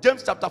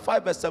James chapter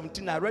 5 verse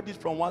 17, I read it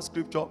from one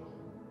scripture,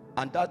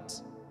 and that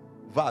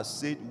verse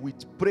said,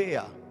 with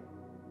prayer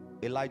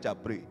Elijah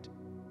prayed.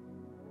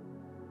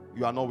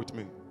 You are not with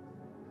me.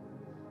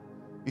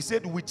 He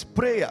said with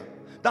prayer.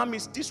 That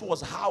means this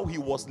was how he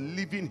was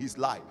living his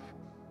life.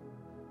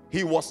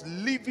 He was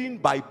living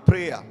by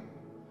prayer.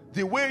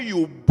 The way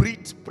you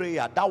breathe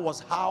prayer, that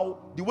was how,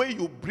 the way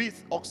you breathe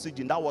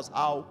oxygen, that was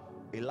how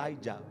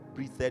Elijah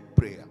breathed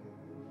prayer.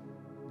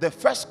 The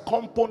first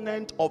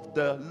component of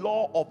the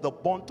law of the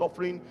burnt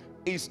offering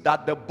is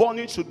that the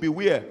burning should be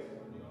where?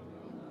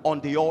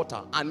 On the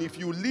altar. And if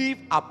you live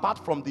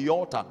apart from the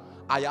altar,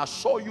 I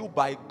assure you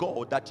by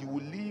God that you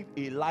will live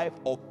a life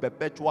of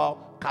perpetual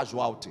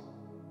casualty.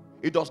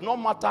 It does not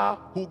matter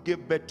who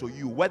gave birth to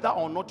you, whether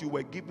or not you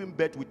were given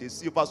birth with a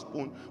silver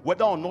spoon,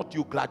 whether or not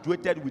you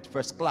graduated with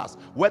first class,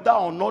 whether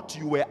or not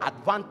you were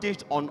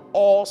advantaged on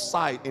all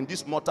sides in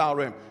this mortal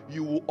realm,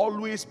 you will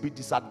always be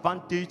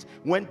disadvantaged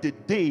when the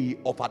day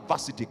of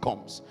adversity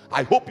comes.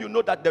 I hope you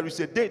know that there is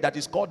a day that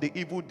is called the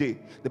evil day.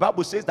 The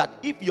Bible says that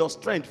if your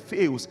strength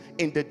fails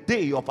in the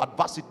day of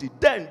adversity,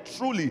 then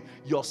truly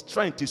your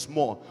strength is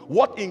small.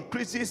 What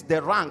increases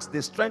the ranks,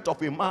 the strength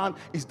of a man,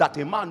 is that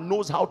a man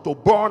knows how to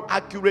burn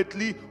accurately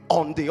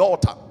on the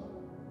altar.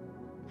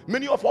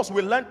 Many of us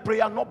will learn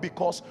prayer not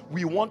because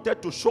we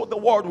wanted to show the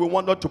world we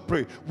wanted to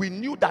pray. We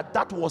knew that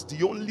that was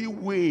the only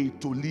way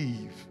to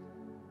live.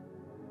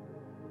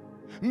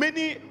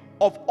 Many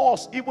of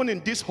us, even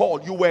in this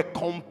hall, you were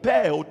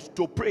compelled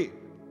to pray.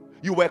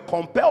 You were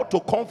compelled to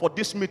come for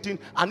this meeting,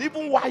 and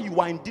even while you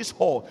are in this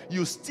hall,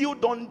 you still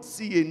don't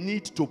see a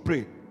need to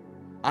pray.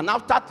 And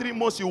after 3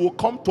 months, you will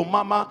come to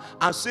mama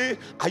and say,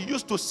 I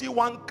used to see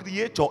one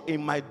creature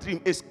in my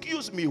dream.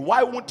 Excuse me,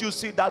 why won't you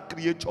see that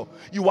creature?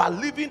 You are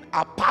living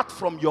apart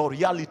from your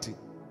reality.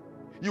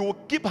 You will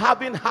keep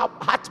having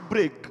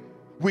heartbreak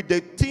with the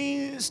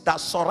things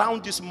that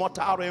surround this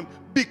mortal realm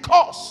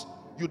because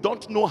you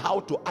don't know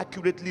how to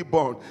accurately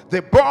burn.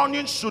 The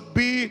burning should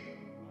be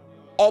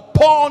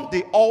upon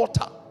the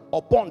altar.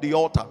 Upon the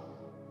altar.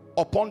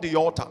 Upon the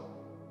altar.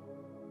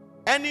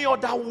 Any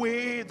other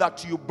way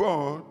that you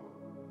burn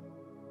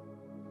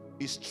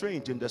is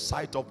strange in the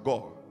sight of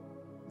God,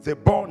 the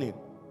burning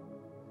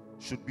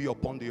should be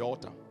upon the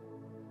altar.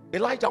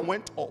 Elijah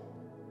went up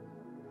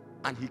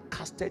and he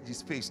casted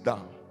his face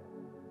down.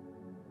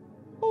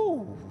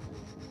 Oh,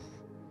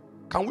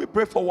 can we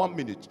pray for 1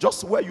 minute?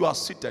 Just where you are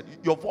seated.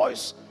 Your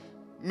voice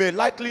may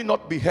likely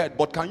not be heard,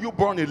 but can you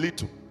burn a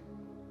little?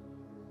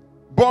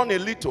 Burn a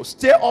little.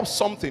 Stir up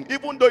something,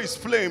 even though it's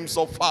flames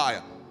of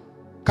fire.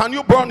 Can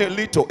you burn a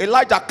little?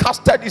 Elijah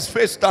casted his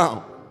face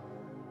down.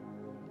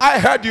 I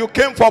heard you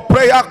came for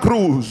prayer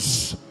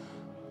cruise.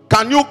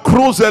 Can you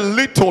cruise a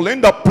little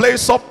in the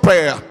place of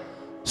prayer?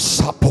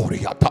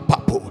 Saporia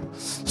tapapur,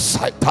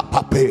 saita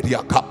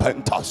paperia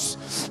capentas,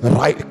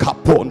 right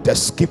capon de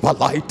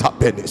skipalaita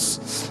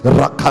penis,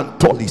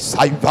 rakantoli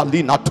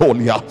saivalina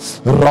tolia,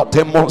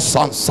 rotemon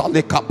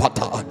sansalika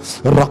pata,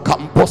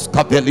 rakampos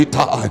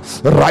cavelita,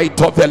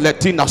 right of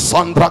veletina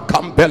sandra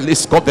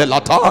cambelisco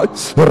velata,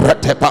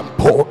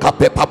 retepampo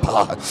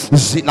capepapa,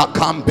 zina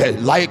cambe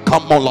laika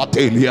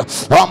molatelia,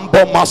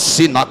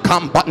 ambomasina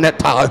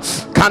campaneta.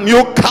 Can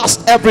you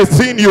cast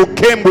everything you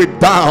came with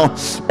down?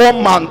 O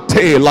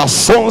mante la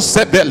son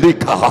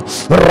sebelika,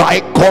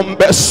 rai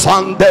combe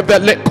sande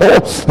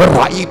veleko,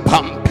 rai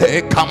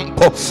pampe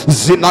campo,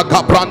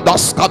 zinaga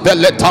brandas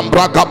cavele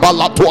tambra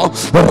gabalatua,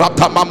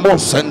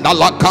 ratamamosenda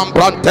la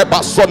cambrante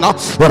basona,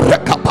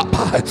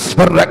 recapapa,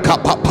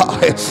 recapapa,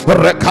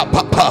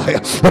 recapapa,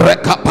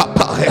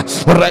 recapapa,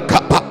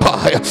 recapapa,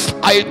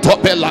 I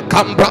tobela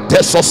cambra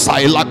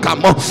tesosaila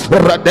camo,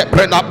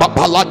 redeprena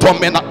babalato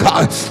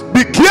menaka.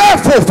 Be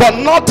careful for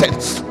nothing,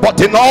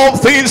 but in all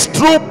things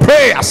through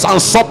prayers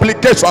and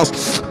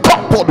supplications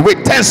coupled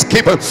with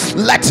thanksgiving,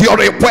 let your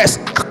request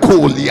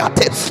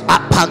akuliate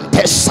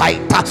apante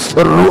saita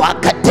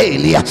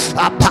ruakatelia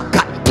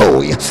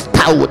apakantoya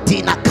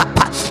tautina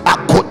kapa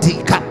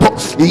akoti kapo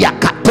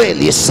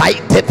yakateli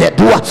saite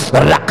vedua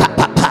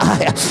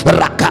rakapapaya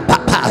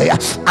rakapapaya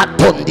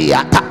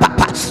atondia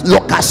tapapa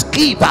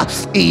lokaskiva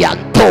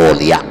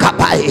iantolia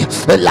kapai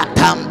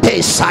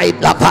latampe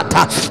side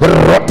lavata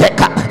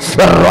roteka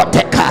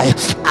rotekai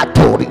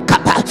atori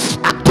kapa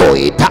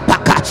atoi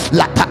tapaka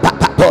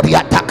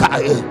latapapatoria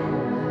takai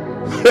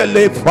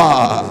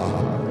Elefa.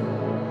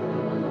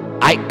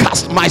 I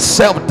cast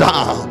myself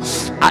down.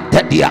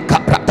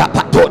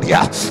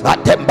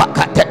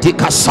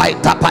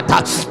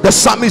 The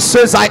psalmist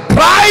says, I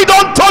cried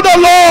unto the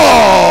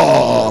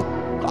Lord.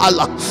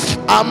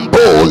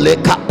 Ambole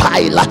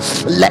kapaila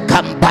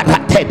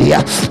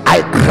lekambaratedia.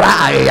 I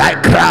cry.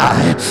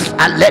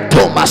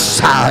 Aleto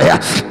Messiah,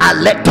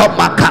 Aleto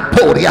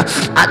Makaporia,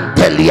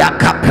 Antelia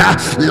Capra,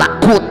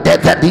 Lakunde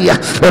Vedia,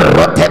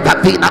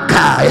 Rotevavina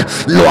Kai,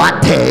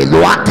 Luate,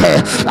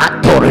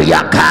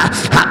 Atoriaka,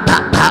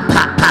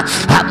 Hapapapapa,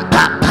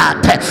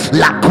 Hampapate,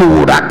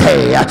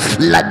 Lakuratea,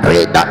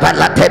 Ladreda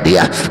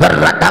Balatedia,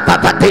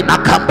 Radavatina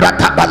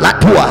Cambrata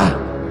Balatua.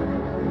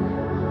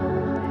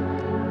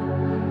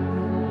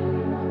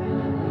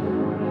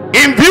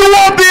 In view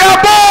of the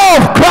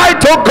above, cry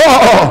to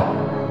God.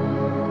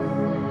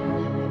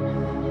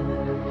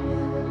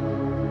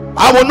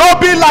 I will not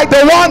be like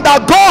the one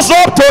that goes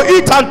up to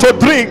eat and to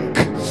drink.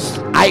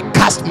 I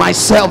cast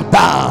myself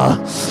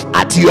down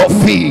at your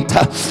feet.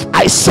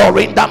 I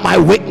surrender my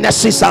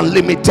weaknesses and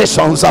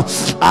limitations.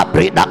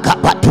 Abrida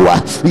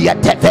kapatua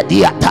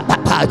yetevedia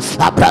tapapa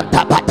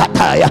abranta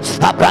batataya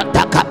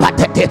abranta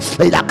kapatete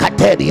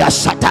lakateria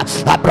sata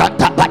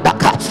abranta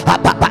badaka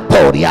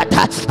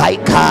apapaporiata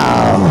aika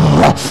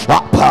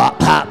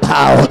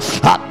apapapao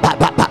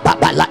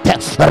apapapapalate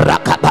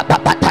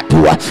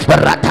rakapapapatatua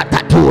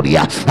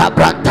ratataturia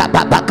abranta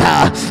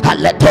babaka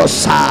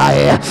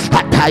aletosai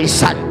atai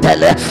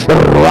santele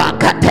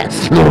ruakate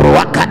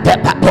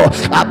papo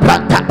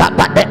abranta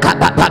babadeka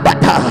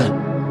babata.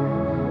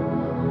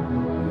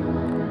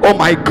 Oh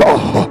my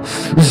God,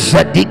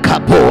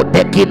 Zedikapo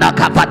dekina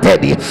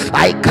kavateni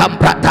I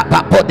kambrata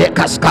papo de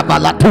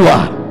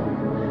kaskavalatua.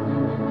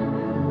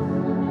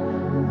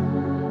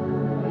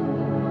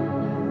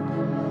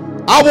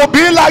 I will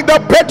be like the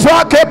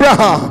patriarch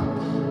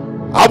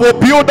Abraham. I will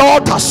build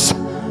altars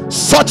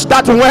such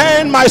that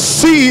when my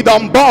seed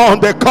unborn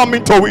they come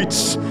into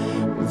it,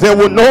 they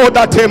will know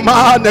that a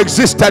man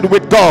existed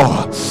with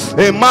God,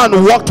 a man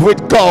walked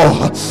with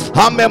God.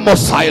 Ame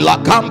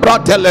mosaila kambra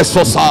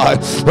telesosai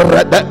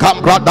rede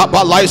kambra da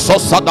balai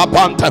sosada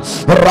pante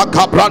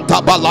rakabranta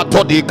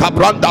balato di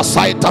kabranda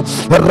saita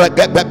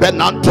regebe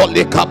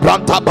nantoli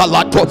kabranta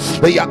balato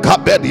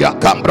yakabedia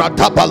kambra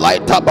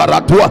tabalaita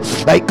baratua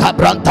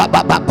kabranta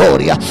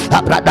babakoria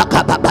abrada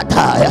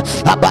kababataya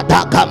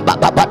abada kamba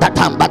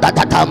babatamba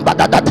datamba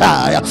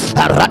dataya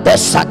arade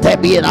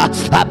satebina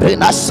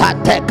abrina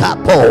sate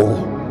kapo.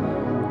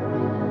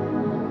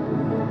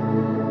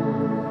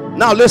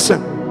 Now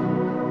listen.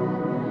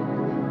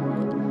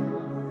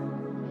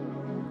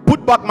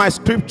 Put back my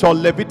scripture,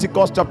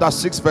 Leviticus chapter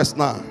 6 verse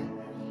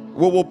 9.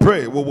 We will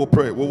pray.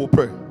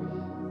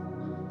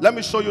 Let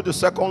me show you the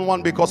second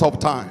one because of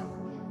time.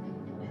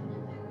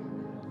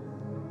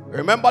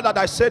 Remember that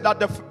I said that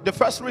the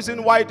first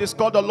reason why it is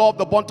called the law of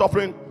the burnt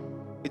offering,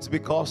 it's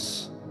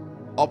because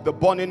of the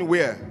burning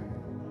where?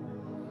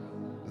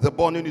 the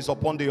burning is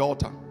upon the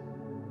altar.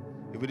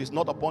 If it is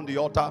not upon the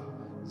altar,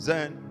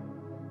 then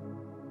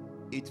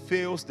it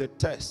fails the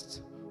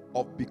test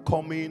of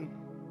becoming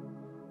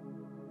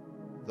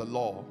the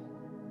law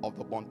of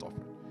the burnt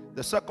offering.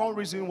 The second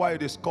reason why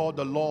it is called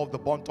the law of the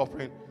burnt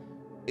offering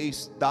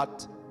is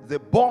that the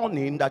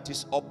burning that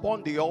is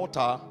upon the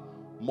altar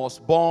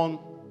must burn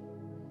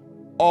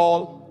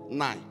all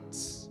night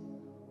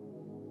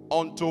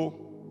unto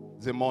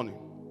the morning.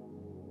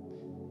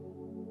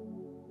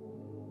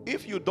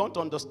 If you don't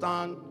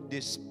understand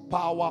this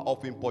power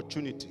of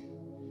importunity,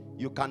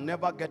 you can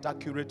never get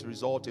accurate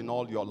result in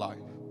all your life.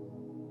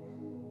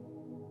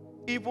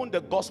 Even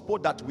the gospel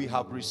that we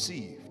have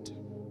received,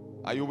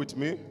 are you with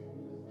me?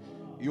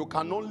 You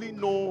can only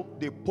know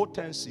the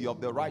potency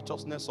of the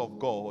righteousness of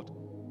God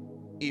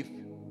if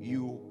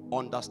you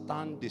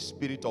understand the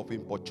spirit of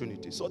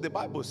importunity. So the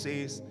Bible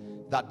says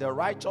that the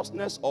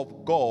righteousness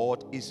of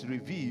God is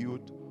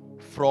revealed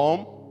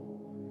from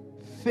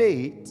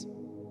faith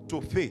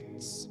to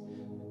faith.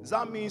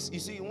 That means, you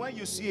see, when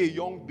you see a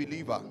young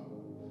believer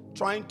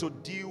trying to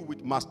deal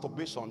with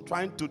masturbation,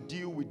 trying to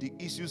deal with the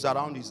issues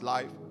around his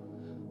life,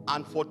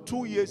 and for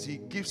 2 years he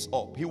gives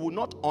up, he will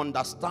not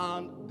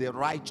understand the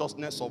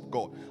righteousness of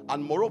God.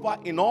 And moreover,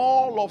 in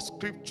all of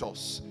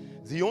scriptures,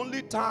 the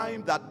only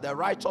time that the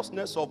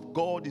righteousness of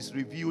God is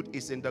revealed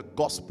is in the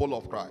gospel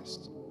of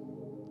Christ.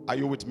 Are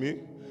you with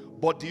me?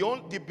 But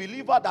the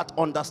believer that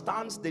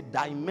understands the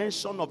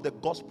dimension of the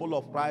gospel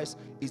of Christ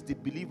is the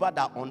believer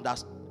that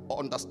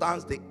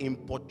understands the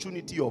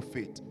importunity of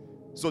faith.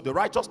 So the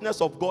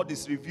righteousness of God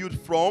is revealed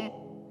from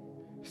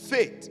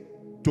faith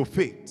to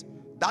faith.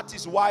 That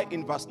is why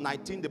in verse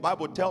 19 the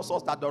Bible tells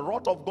us that the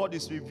wrath of God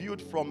is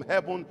revealed from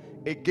heaven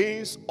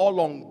against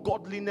all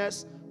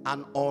ungodliness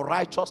and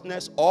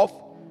unrighteousness of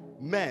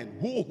men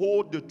who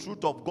hold the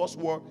truth of God's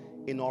word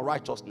in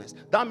unrighteousness.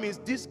 That means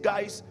these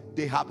guys,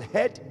 they have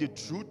heard the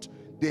truth,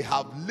 they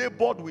have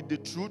labored with the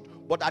truth,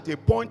 but at a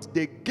point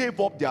they gave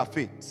up their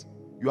faith.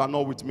 You are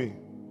not with me.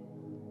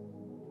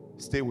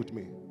 Stay with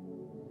me.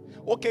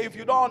 Okay, if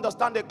you don't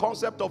understand the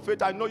concept of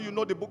faith, I know you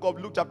know the book of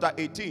Luke chapter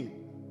 18.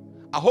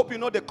 I hope you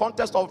know the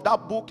context of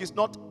that book is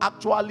not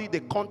actually the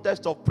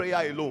context of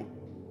prayer alone.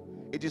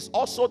 It is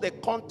also the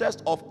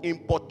context of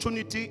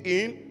importunity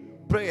in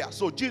prayer.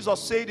 So Jesus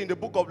said in the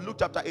book of Luke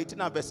chapter 18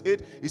 and verse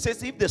 8, he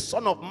says, if the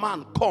Son of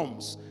Man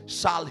comes,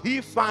 shall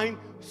he find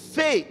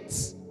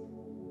faith?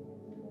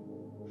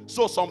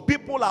 So some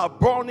people are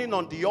burning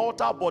on the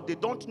altar, but they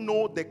don't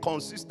know the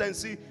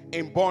consistency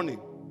in burning.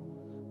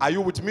 Are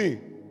you with me?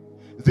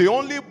 They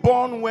only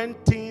burn when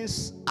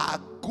things are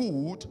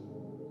good,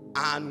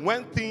 and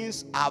when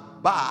things are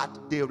bad,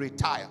 they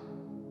retire.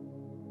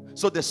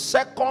 So the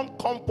second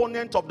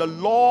component of the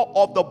law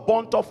of the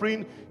burnt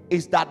offering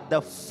is that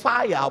the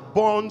fire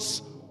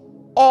burns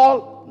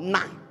all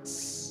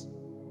nights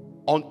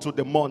unto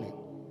the morning.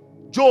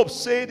 Job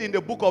said in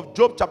the book of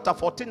Job chapter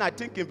 14, I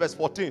think in verse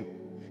 14,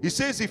 he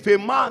says, if a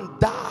man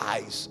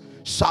dies,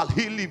 shall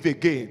he live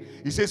again?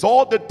 He says,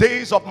 all the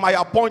days of my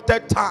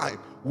appointed time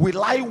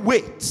will I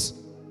wait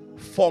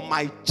for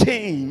my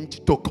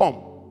change to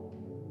come.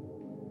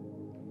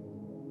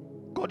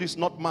 God is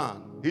not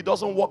man. He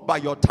doesn't work by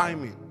your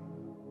timing.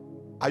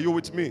 Are you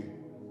with me?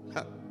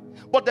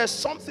 But there's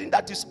something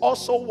that is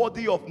also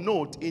worthy of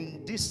note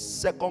in this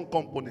second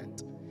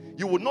component.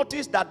 You will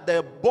notice that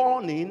the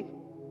burning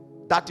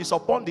that is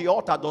upon the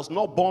altar does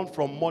not burn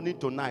from morning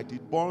to night.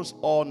 It burns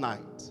all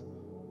night.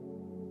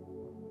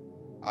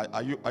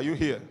 Are you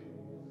here?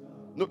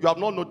 No, you have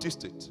not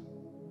noticed it.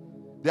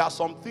 There are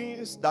some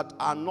things that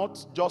are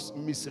not just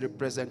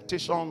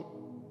misrepresentation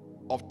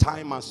of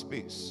time and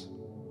space,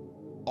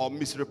 or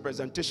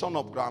misrepresentation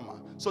of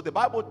grammar. So the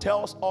Bible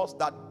tells us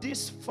that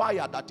this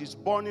fire that is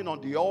burning on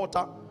the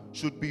altar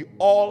should be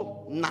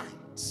all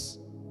night.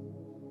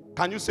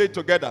 Can you say it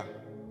together?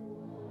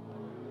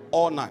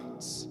 All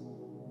night.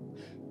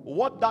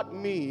 What that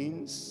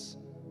means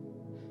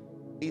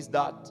is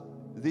that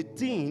the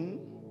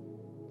thing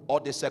or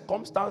the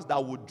circumstance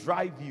that would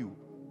drive you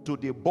to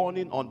the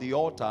burning on the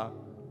altar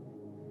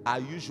are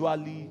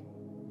usually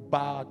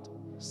bad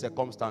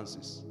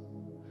circumstances.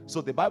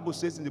 So the Bible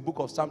says in the book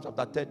of Psalms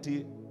chapter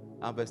 30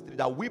 and verse 3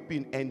 that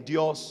weeping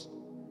endures.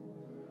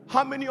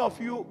 How many of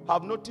you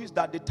have noticed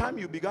that the time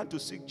you began to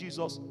seek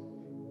Jesus,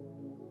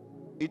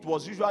 it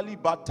was usually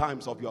bad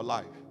times of your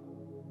life?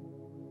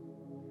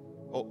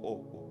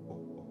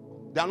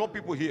 There are no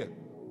people here.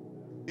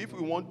 If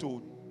we want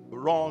to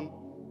run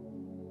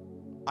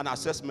an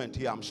assessment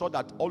here, I'm sure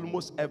that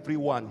almost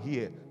everyone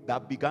here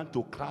that began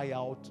to cry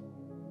out,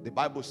 the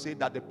Bible said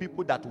that the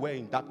people that were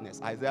in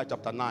darkness, Isaiah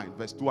chapter 9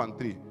 verse 2 and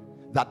 3,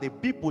 that the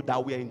people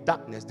that were in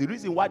darkness, the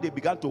reason why they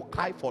began to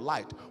cry for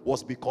light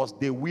was because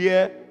they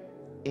were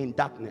in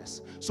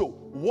darkness. So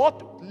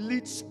what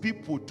leads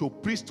people to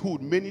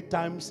priesthood many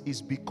times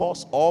is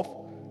because of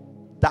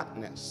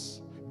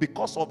darkness,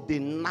 because of the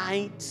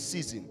night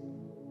season.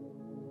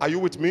 Are you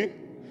with me?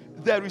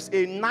 There is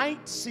a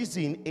night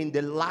season in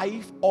the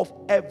life of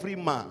every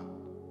man,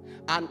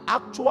 And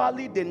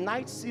actually, the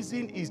night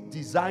season is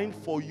designed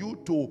for you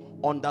to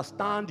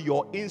understand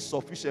your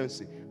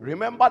insufficiency.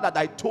 Remember that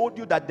I told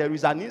you that there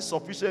is an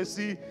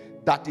insufficiency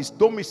that is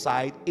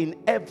domiciled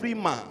in every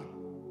man.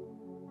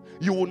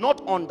 You will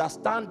not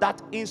understand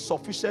that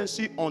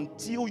insufficiency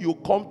until you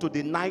come to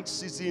the night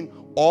season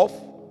of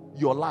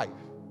your life.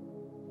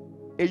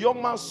 A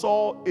young man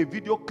saw a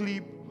video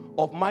clip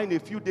of mine a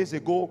few days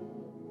ago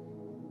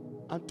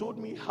and told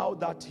me how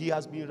that he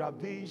has been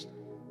ravaged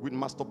with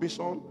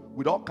masturbation,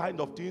 with all kinds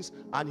of things,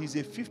 and he's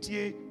a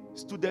 50-year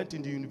student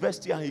in the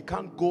university and he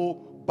can't go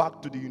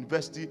back to the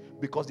university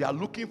because they are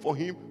looking for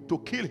him to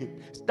kill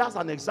him. That's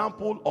an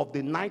example of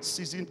the night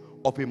season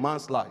of a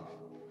man's life.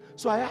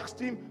 So I asked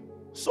him,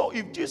 so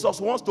if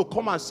Jesus wants to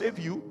come and save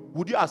you,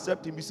 would you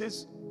accept him? He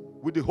says,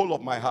 with the whole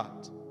of my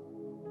heart.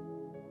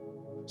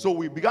 So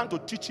we began to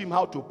teach him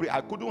how to pray.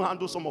 I couldn't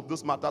handle some of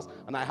those matters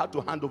and I had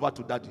to hand over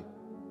to Daddy.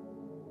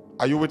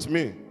 Are you with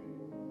me?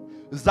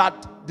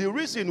 That the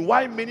reason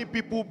why many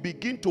people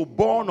begin to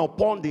burn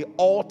upon the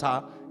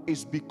altar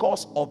is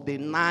because of the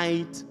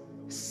night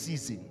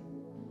season.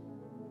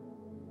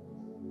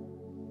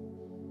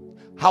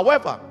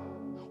 However,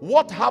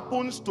 what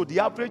happens to the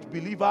average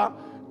believer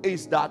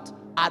is that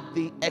at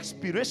the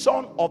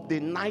expiration of the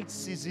night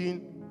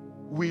season,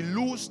 we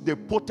lose the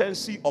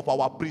potency of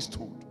our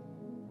priesthood.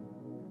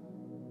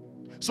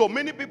 So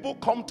many people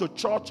come to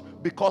church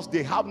because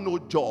they have no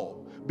job,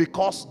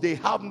 because they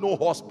have no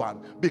husband,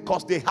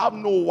 because they have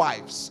no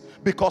wives,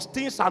 because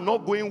things are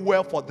not going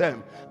well for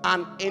them.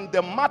 And in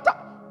the matter,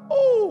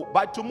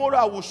 by tomorrow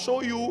I will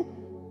show you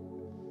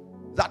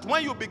that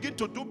when you begin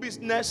to do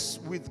business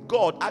with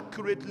God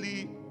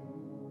accurately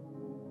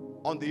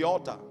on the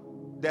altar,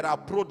 there are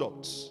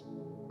products.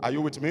 Are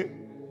you with me?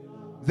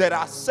 There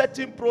are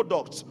certain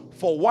products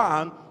for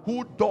one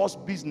who does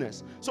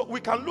business. So we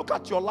can look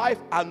at your life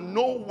and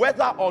know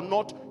whether or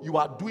not you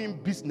are doing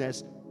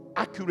business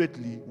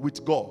accurately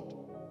with God.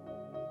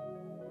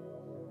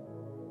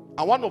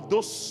 And one of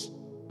those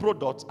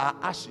products are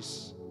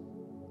ashes.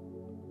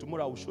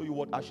 Tomorrow I will show you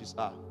what ashes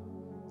are.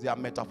 They are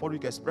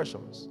metaphoric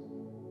expressions.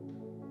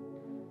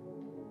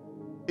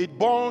 It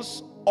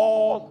burns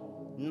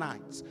all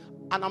night.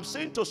 And I'm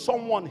saying to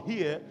someone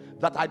here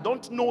that I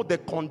don't know the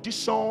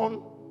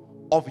condition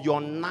of your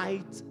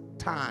night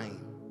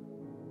time.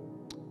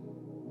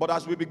 But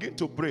as we begin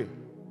to pray,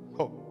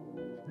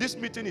 this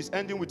meeting is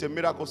ending with a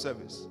miracle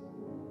service.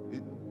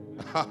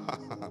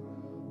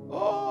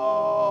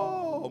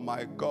 Oh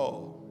my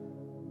God.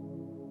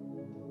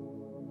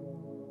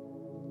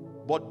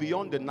 But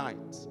beyond the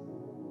night,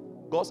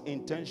 God's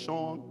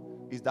intention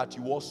is that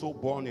you also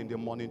burn in the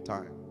morning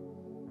time.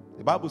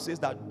 The Bible says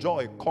that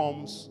joy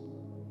comes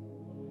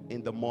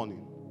in the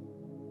morning.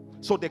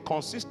 So the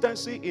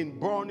consistency in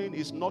burning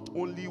is not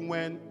only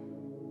when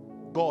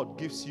God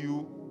gives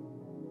you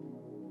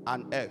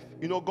an F.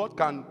 You know, God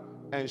can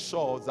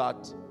ensure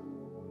that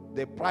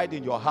the pride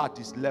in your heart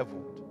is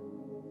leveled.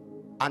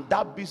 And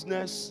that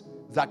business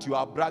that you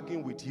are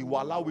bragging with, He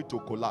will allow it to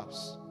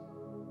collapse.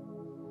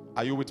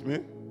 Are you with me?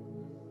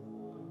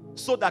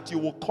 So that you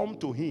will come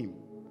to Him.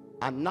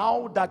 And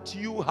now that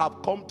you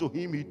have come to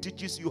Him, He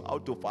teaches you how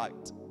to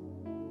fight.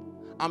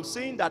 I'm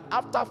saying that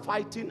after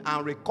fighting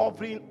and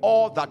recovering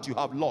all that you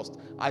have lost,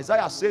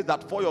 Isaiah says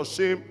that for your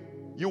shame,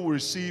 you will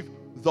receive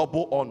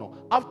double honor.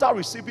 After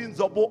receiving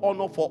double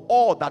honor for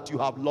all that you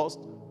have lost,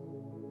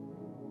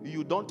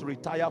 you don't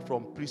retire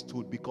from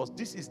priesthood, because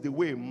this is the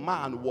way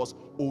man was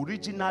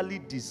originally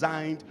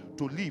designed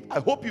to live. I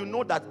hope you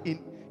know that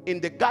in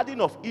the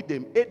Garden of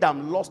Eden,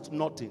 Adam lost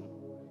nothing,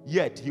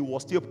 yet he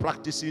was still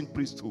practicing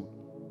priesthood.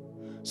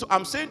 So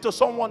I'm saying to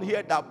someone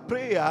here that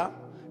prayer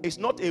is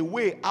not a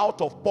way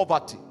out of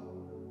poverty.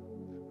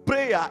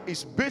 Prayer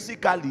is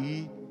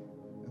basically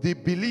the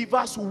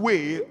believer's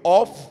way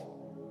of,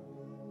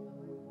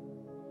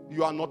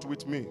 you are not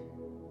with me.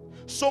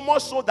 So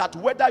much so that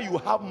whether you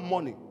have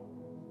money,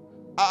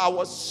 I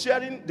was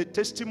sharing the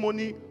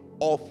testimony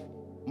of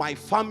my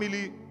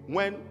family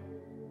when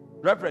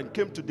Reverend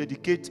came to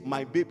dedicate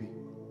my baby.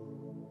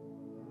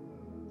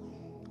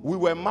 We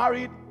were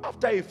married.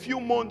 After a few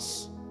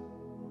months,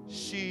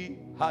 she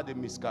had a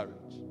miscarriage.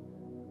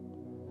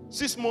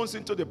 6 months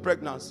into the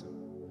pregnancy.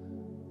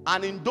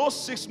 And in those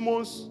 6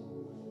 months,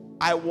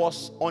 I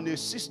was on a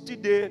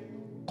 60-day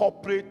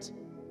corporate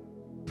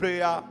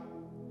prayer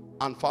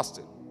and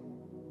fasting.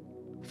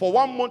 For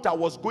 1 month, I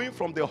was going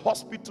from the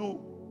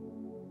hospital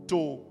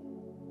to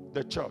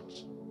the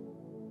church.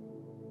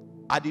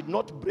 I did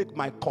not break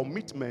my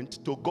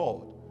commitment to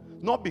God.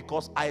 Not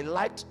because I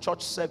liked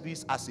church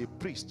service as a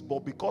priest,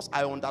 but because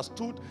I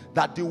understood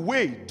that the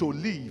way to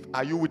live,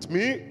 are you with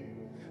me?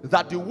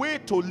 That the way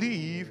to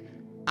live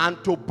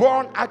and to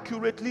burn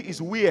accurately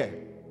is where?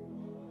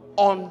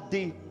 On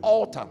the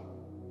altar.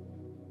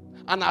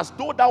 And as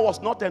though that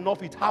was not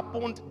enough, it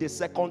happened the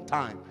second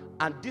time.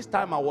 And this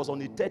time I was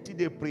on a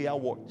 30-day prayer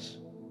watch.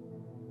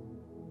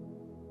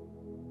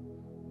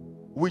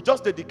 We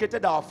just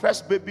dedicated our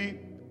first baby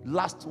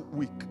last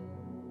week.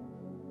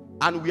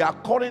 And we are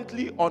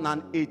currently on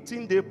an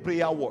 18-day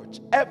prayer watch.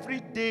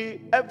 Every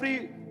day,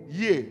 every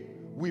year,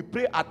 we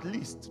pray at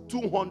least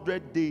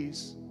 200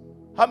 days.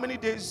 How many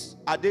days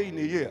are there in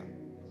a year?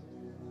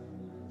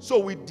 So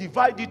we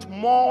divide it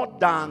more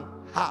than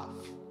half.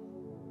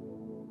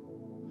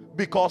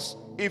 Because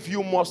if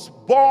you must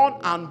burn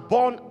and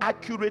burn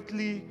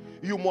accurately,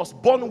 you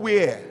must burn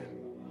where?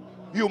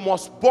 You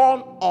must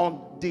burn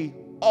on the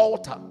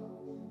altar.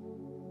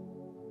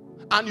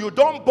 And you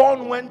don't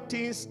burn when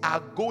things are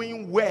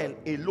going well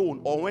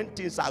alone, or when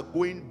things are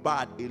going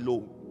bad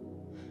alone.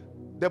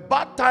 The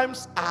bad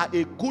times are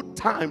a good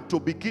time to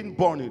begin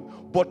burning,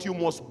 but you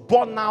must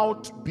burn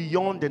out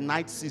beyond the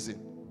night season.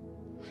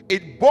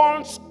 It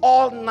burns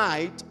all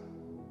night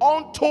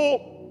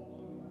until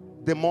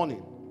the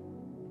morning.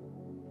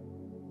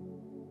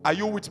 Are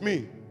you with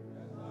me?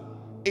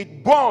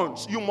 It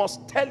burns. You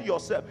must tell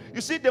yourself.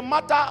 You see, the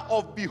matter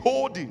of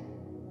beholding.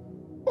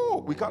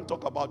 Oh, we can't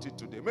talk about it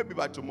today. Maybe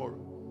by tomorrow.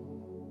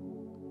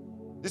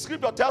 The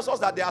scripture tells us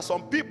that there are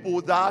some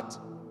people that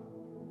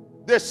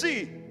they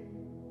see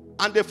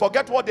and they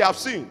forget what they have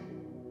seen.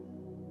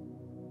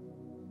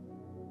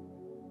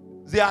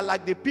 They are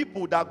like the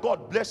people that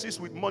God blesses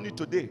with money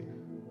today.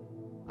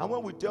 And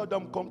when we tell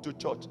them come to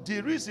church,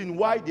 the reason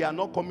why they are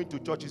not coming to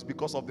church is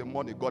because of the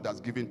money God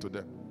has given to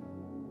them.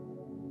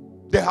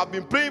 They have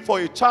been praying for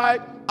a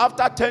child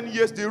after 10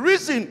 years. The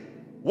reason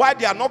why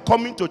they are not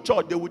coming to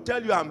church, they will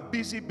tell you, I'm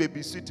busy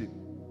babysitting.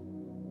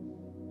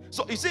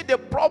 So you see, the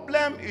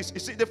problem is,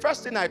 you see, the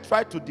first thing I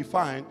try to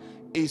define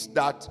is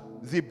that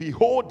the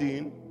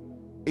beholding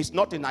is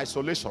not in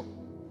isolation.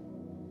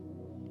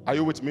 Are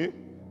you with me?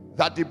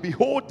 That the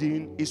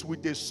beholding is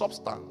with a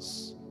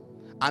substance,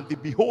 and the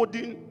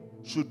beholding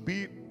should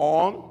be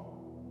on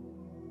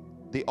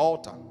the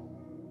altar.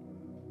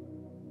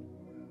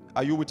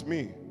 Are you with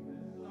me?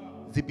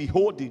 The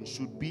beholding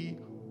should be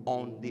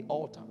on the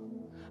altar.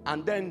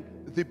 And then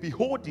the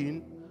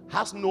beholding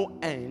has no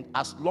end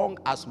as long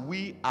as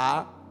we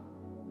are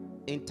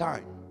in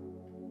time.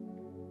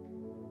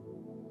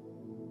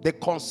 The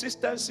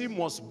consistency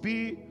must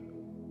be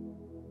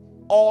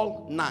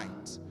all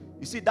night.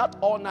 You see, that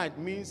all night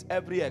means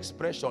every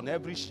expression,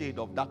 every shade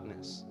of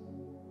darkness.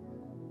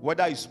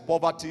 Whether it's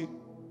poverty,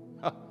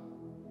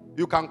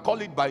 you can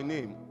call it by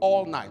name,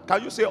 all night.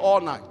 Can you say all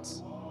night?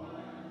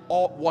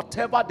 Or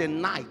whatever the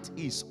night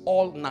is,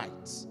 all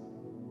night.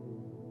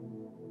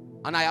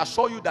 And I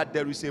assure you that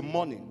there is a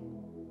morning.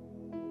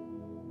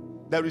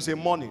 There is a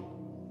morning.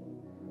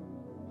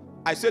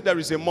 I said there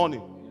is a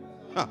morning.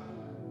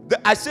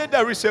 I said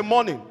there is a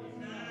morning.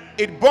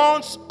 It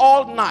burns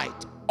all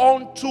night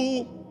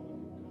unto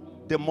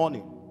the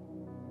morning.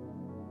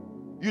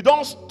 You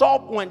don't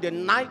stop when the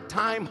night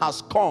time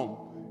has come.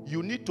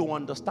 You need to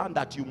understand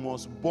that you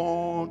must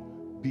burn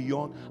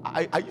beyond.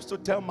 I used to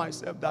tell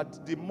myself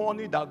that the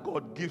money that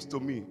God gives to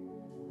me,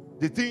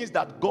 the things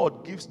that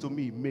God gives to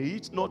me, may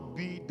it not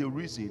be the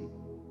reason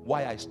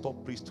why I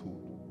stop priesthood.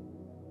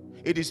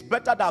 It is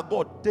better that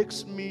God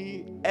takes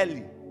me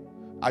early.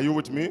 Are you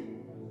with me?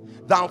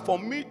 Than for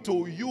me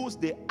to use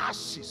the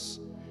ashes.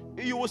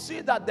 You will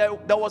see that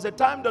there was a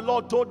time the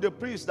Lord told the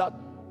priest that,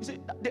 he said,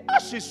 the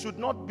ashes should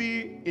not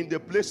be in the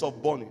place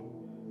of burning.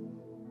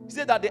 He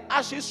said that the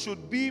ashes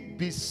should be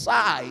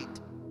beside.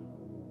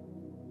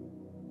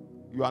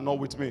 You are not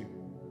with me?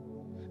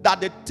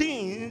 That the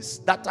things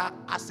that are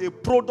as a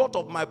product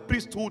of my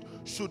priesthood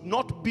should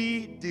not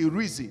be the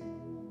reason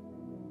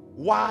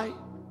why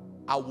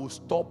I will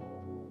stop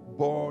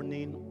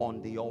burning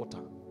on the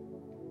altar.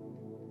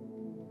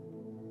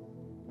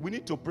 We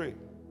need to pray,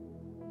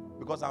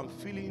 because I'm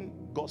feeling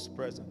God's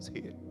presence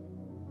here.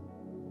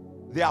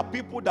 There are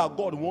people that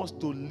God wants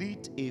to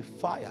lit a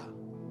fire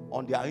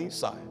on their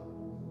inside.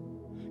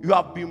 You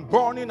have been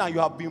burning and you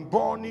have been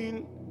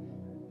burning,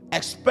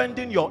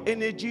 expending your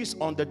energies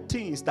on the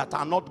things that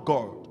are not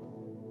God.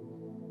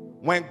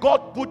 When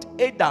God put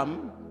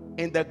Adam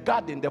in the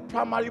garden, the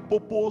primary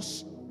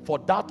purpose for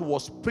that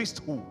was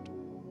priesthood.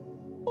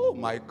 Oh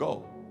my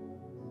God.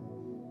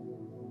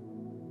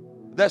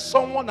 There's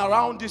someone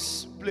around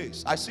this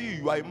place. I see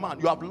you are a man.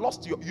 You have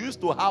lost you used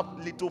to have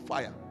little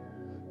fire.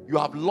 You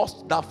have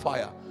lost that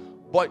fire.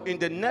 But in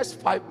the next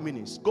 5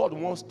 minutes, God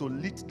wants to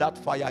lit that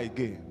fire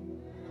again.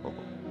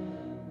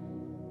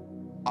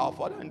 Our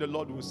Father in the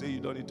Lord will say, you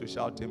don't need to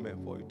shout amen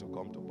for it to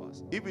come to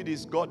pass. If it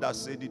is God that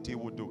said it, He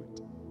will do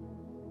it.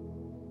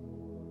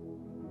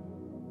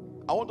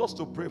 I want us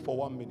to pray for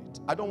 1 minute.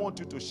 I don't want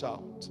you to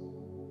shout.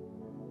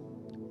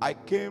 I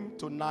came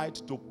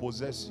tonight to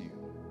possess you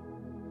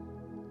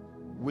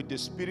with the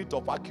spirit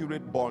of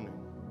accurate burning.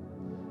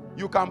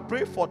 You can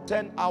pray for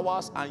 10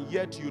 hours and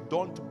yet you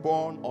don't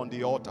burn on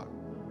the altar.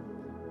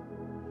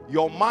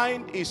 Your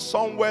mind is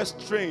somewhere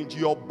strange.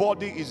 Your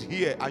body is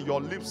here and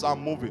your lips are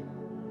moving.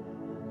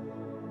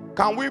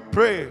 Can we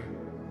pray?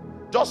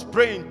 Just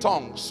pray in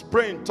tongues.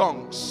 Pray in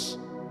tongues.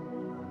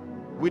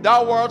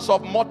 Without words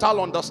of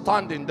mortal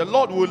understanding, the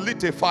Lord will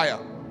lit a fire.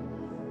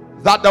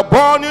 That the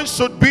burning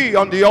should be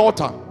on the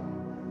altar.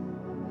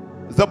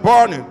 The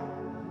burning.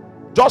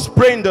 Just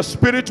pray in the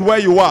spirit where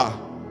you are.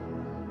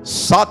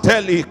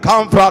 Sateli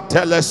kamvra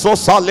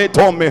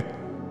telesosaletome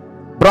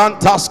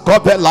Brantas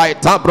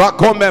Covelaita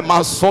Bracome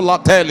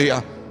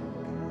Masolatelia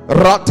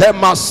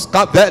Ratemas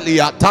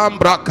Cavelia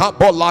Tambra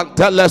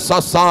Cabolantele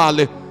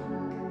Sasali.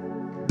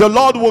 The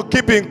Lord will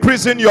keep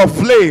increasing your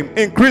flame,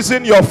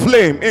 increasing your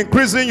flame,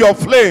 increasing your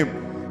flame,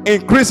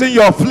 increasing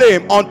your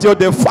flame until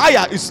the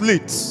fire is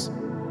lit.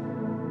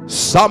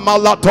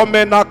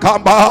 Samalatomena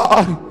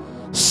Kamba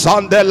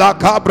Sandela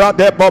Cabra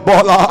de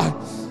Bobola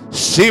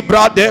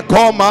Sibra de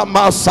Coma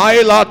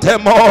Masaila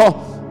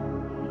Temo.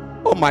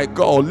 Oh my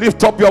God,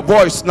 lift up your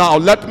voice now.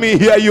 Let me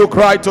hear you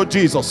cry to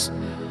Jesus.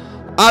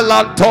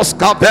 Alantos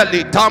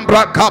Cavelli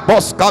Tambra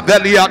Cabos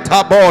Cavelia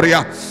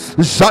Taboria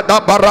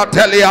Zada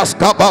Baratelias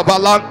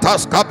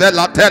Cabavalantas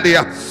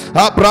Cavelatelia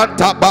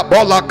Abranta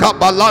Babola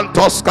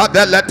Cabalantos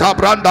Caveleta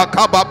Branda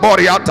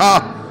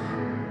Cababoriata.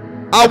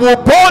 I will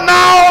burn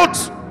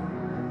out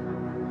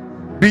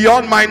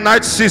beyond my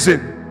night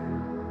season.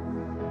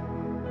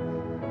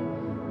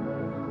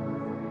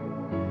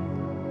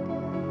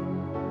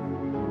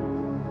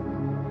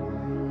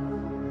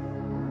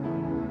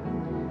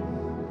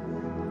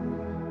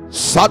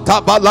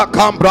 Satabala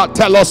Cambra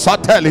Telo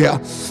Satelia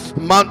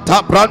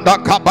Manta Branda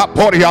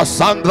Cabaporia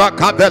Sandra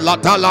Cadela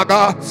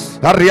Talaga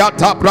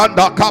Riata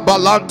Branda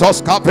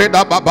Cabalantos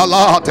Caveda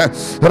Babalate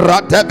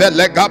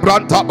Ratevele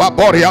Gabranta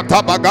Baboria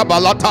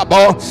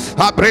Tabagabalatabo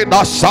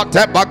Abrida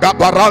Sate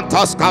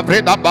Bagabarantas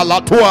Cavreda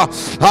Balatua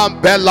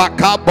Ambella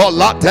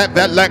Cabolate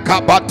Vele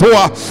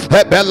Cabatua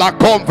Ebella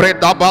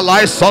Convreda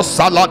Balaiso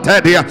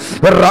Salateria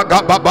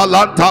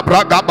Ragababalanta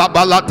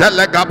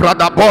Bragababalatele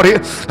Gabrada Bori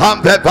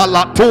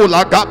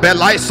Ambevalatula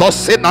Gabelaiso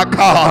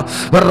Sinaka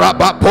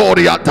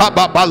Rabaporia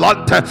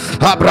Tababalante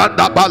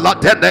Abranda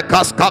Balatene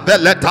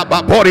Cascaveleta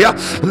Baboria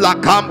La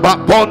Camba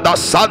Bonda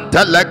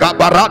Sante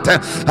Legabarate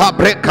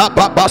Abreka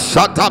Baba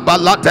Sata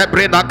Balate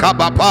Brina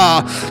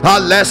Cabapa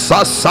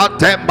Alessa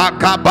Sate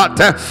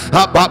Macabate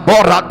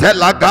Ababora de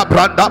la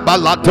Gabranda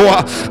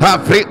Balatua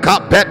Africa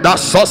Beda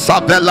Sosa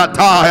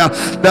Velataya.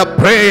 The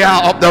prayer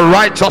of the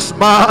righteous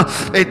man,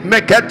 it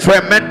maketh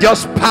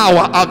tremendous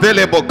power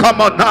available.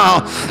 Come on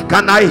now.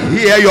 Can I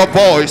hear your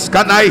voice?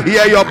 Can I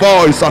hear your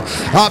voice?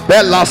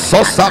 Abella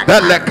Sosa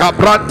Bele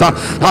Cabranta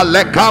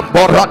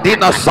Alecambo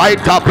Radina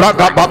Saita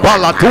Braga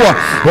Babalatua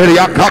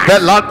Riaka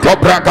Belanto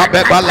Braga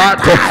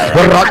Bebalato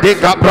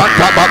Radiga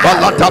Branta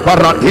Babalata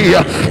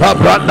Baradia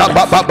Abranda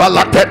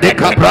Babalate de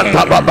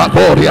Cabranta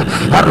Bababoria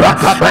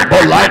Raka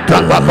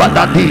Babolaita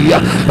Babadadia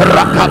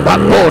Raka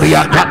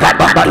Baboria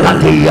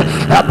Babadadia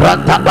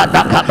Abranta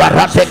Badaka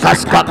Barate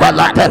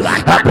Cascabalate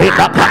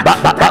Abrida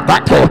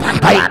Bababato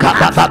Aika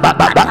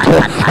Bababato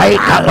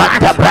Aika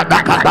Bata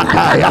Bradaka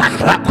Bakaya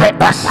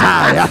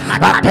Atebasaya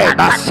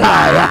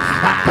Atebasaya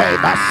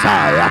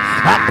Atebasaya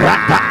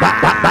Abrata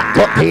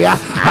Babatotia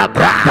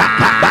Abrata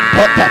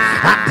Babatote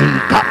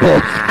Atikapo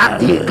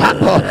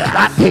Atikapo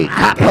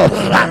Atikapo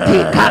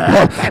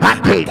Atikapo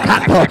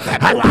Atikapo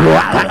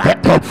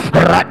Atruakateto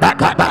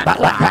Radaka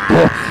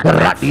Babatato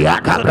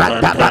Radiaka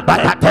Brata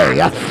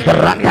Babatatea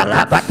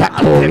Radaka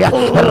Batatoya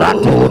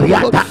Raturia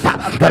Tata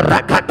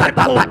Rakata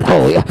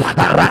Babatoya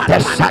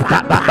Ratesata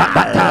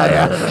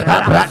Babataya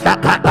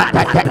Radaka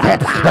Batatete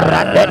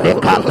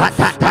Radeka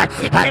Batata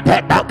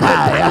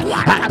Atenakaya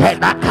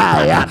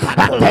Atenakaya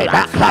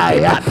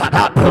Atenakaya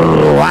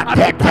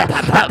Apruatete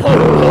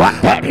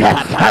Apruatete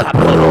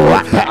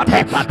Apruatete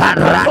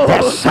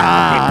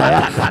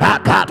Aratesaya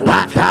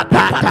Akapata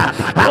Pata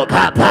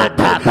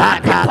Akapata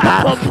Pata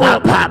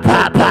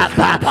Akapata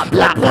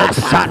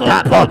Lakasata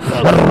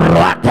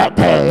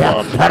Ruatetea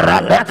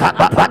Radeka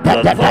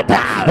Babatete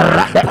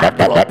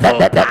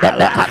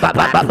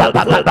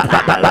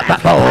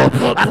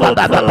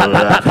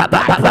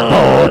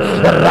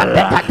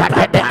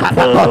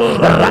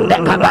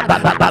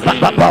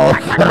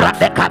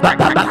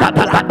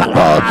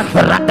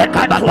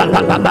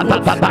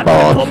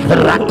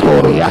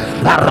Raturia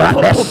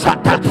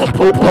Radesata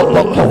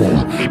Opopopo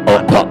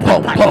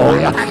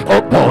Opopopoya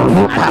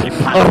Oporupa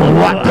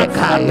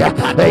Ruatekaya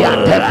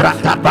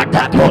Yatebrata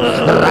Batato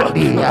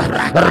Radia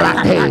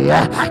Ratea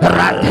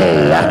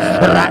Ratea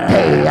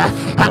Ratea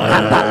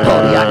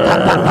Akapatoria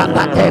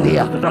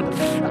Tapapateria.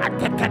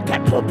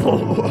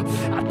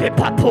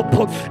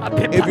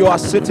 If you are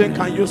sitting,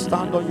 can you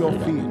stand on your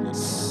feet?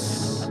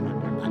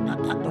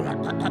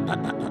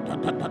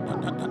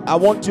 I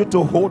want you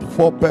to hold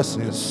 4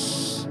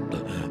 persons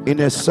in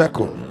a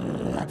circle.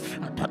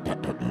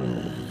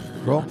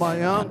 From my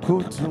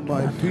ankle to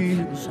my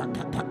feet,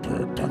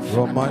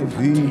 from my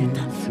feet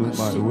to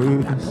my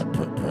waist,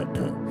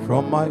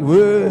 from my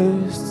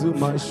waist to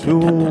my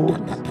shoulders,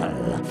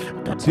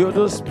 till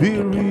the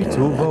spirit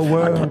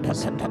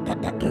overwhelms.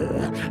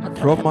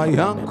 From my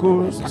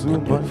ankles to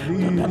my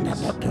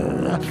knees,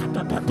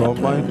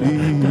 from my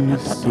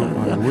knees to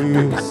my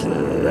waist,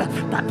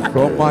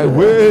 from my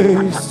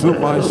waist to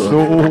my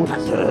shoulders,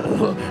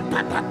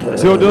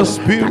 till the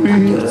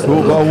spirit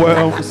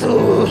overwhelms.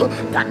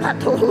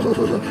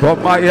 From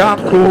my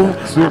ankle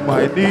to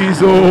my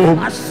knees, oh,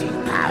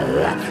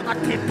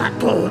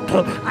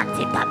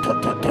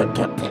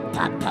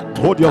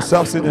 Hold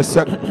yourselves in a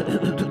second.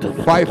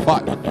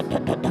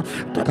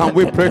 5-5. Can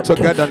we pray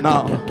together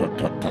now?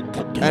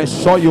 And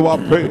show you are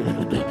praying.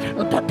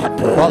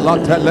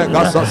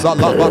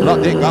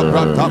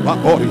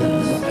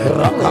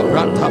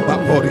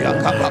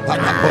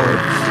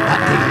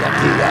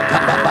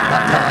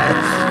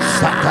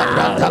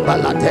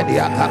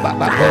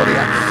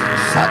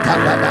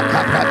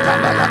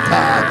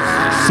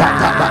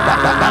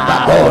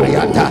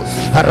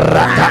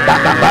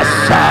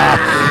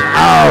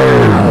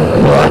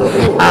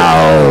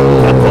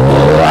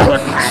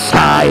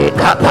 Sai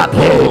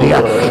kapaperia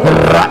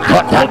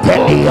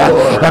rakotatelia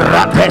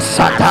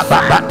rakesata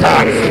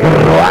babata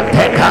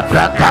ruate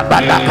kabra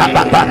kabala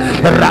kababa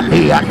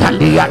radia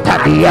tadia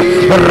tadia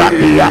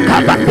radia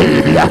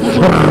kabateria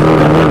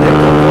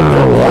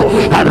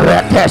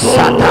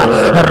rakesata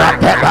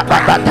rate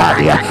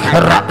babataria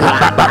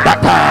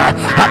rakababata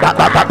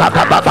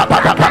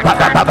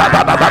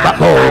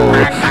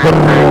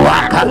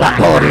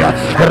ruakabaporia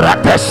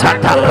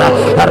rakesata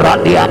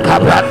radia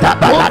kabra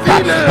balata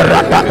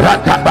rata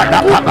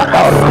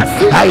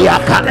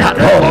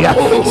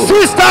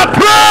sister,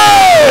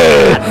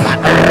 pray.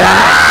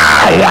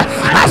 Raya,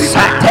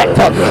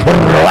 asateto,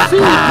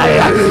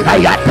 ruakaya,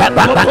 ayata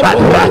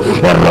babababua,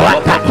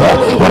 ruakate,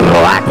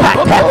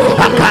 ruakate,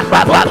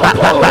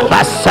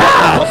 akabababababasa,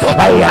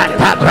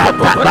 ayata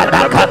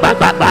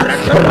bababababababa,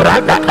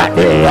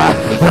 radakadia,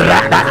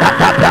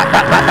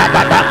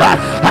 radakatabababababa,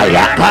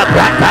 ayaka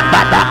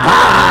bababababa,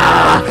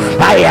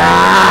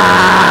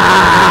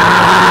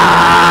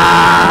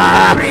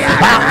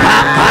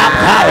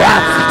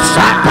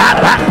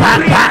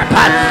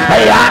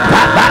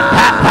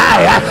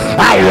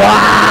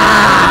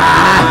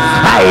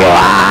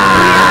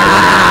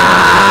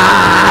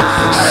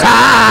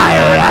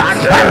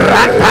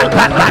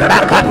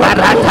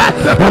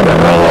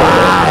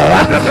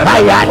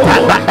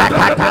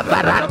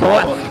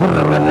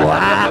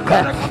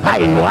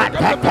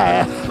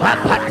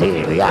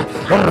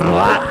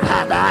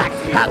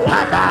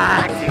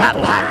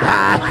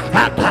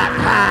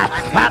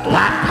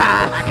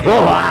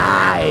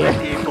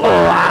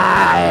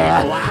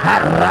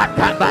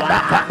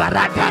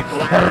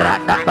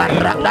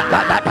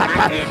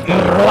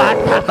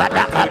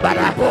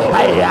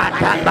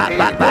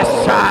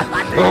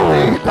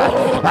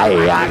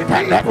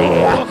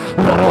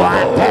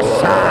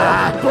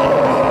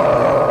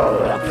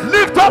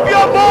 lift up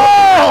your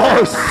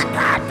voice.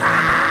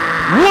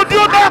 Would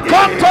you not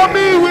come to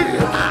me with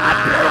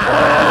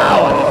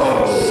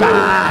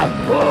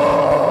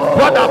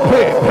brother,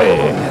 pray, pray.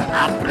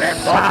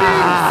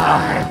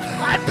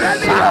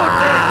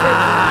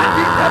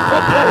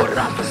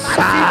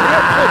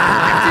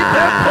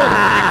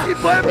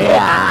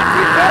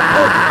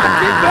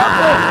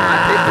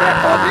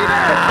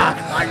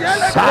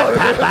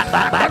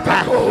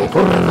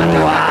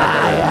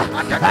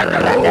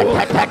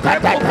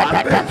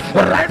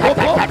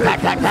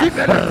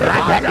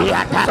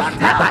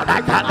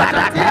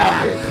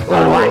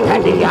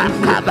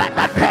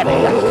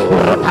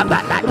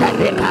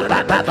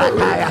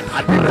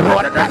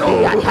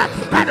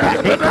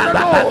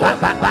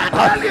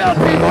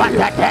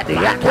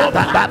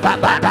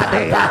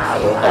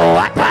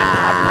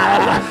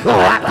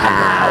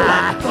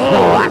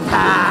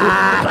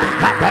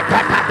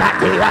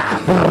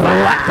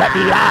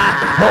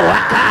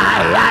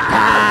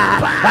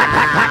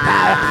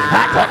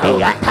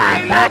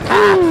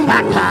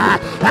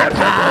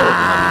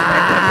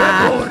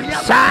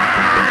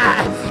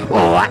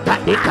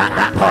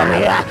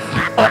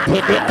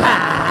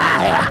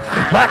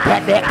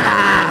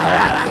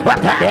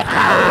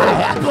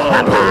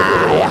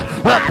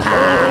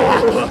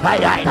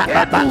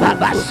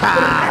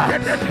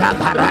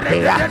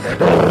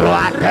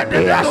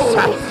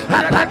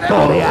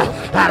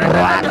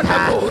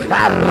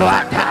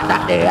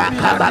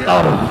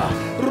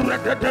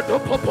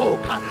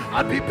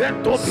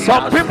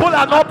 Some people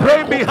are not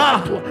praying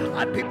behind.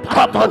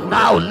 Come on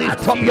now,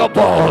 lift up your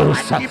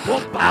voice.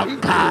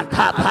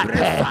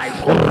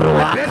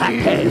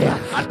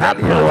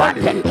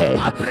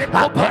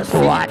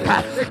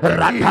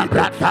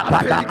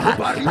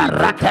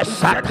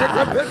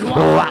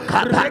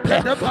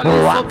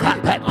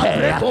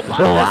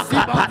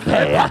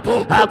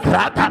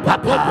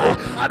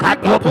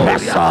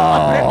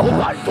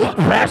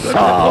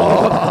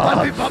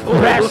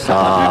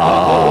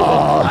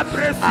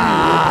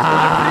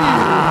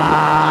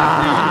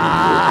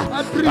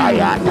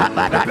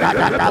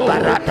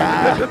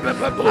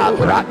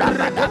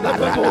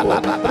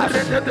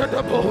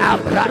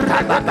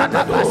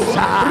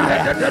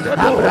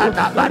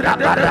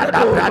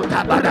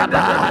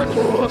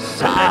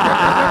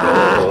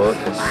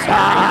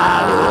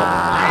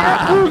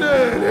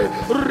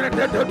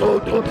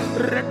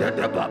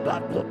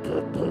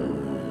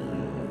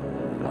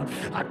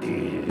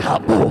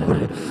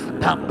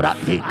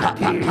 Tambratika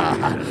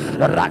Papa,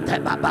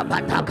 Rateba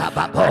Bataka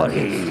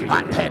Babori,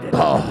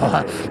 Atempo,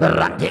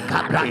 Ratika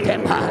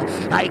Bratepa,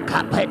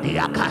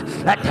 Aikapediaka,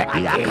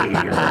 Atediaka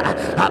Papa,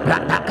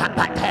 Abrataka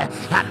Pate,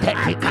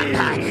 Atetika,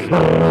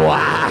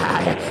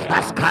 why?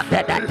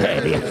 Ascapeda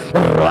Teddy,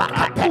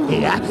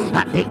 Rakatedia,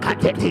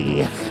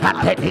 Atikateti,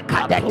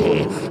 Atedicateti,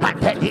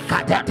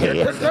 Atedicateti,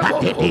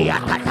 Atedia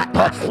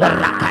Tatato,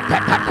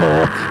 Rakatatato,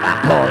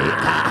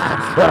 Akoika,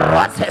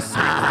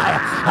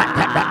 Rosesai,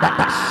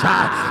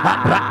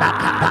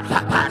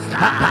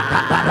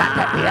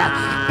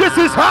 This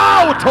is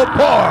how to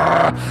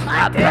pour.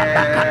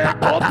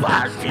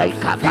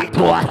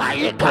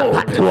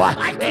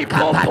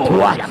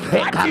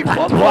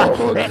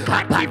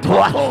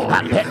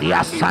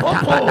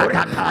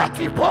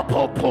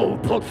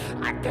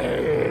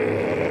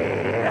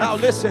 Now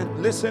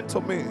listen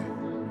to me.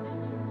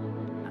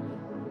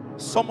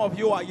 Some of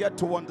you are yet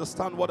to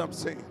understand what I'm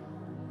saying.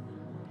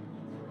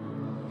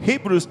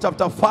 Hebrews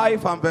chapter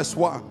 5 and verse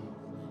 1.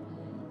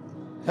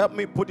 Help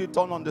me put it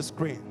on the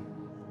screen.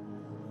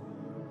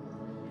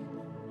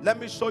 Let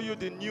me show you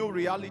the new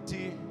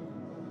reality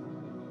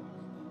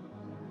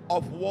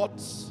of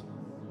what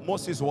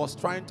Moses was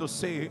trying to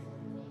say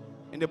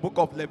in the book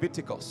of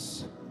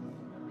Leviticus.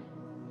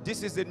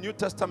 This is the New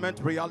Testament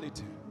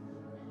reality.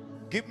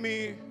 Give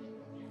me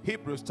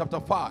Hebrews chapter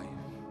 5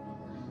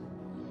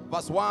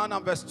 verse 1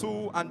 and verse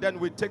 2, and then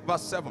we take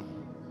verse 7.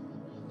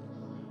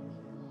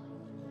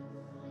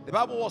 The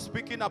Bible was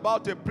speaking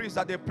about a priest,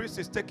 that the priest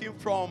is taken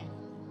from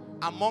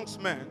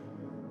amongst men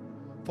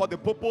for the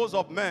purpose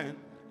of men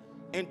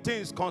in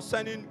things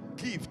concerning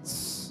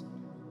gifts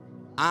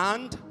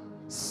and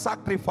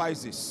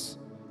sacrifices.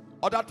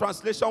 Other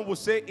translation will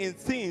say in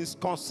things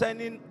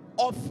concerning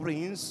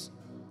offerings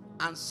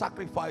and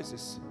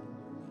sacrifices.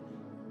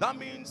 That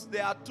means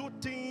there are two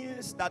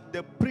things that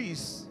the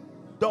priest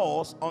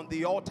does on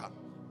the altar.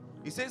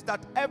 He says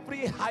that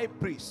every high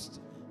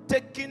priest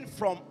taken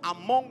from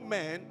among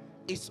men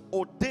is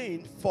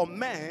ordained for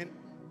men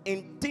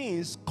in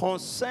things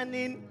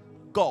concerning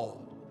God.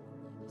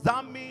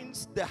 That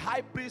means the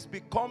high priest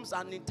becomes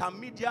an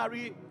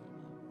intermediary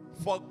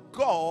for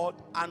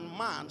God and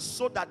man,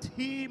 so that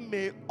he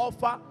may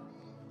offer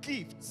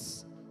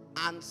gifts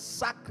and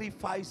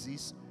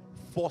sacrifices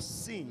for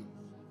sin.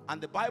 And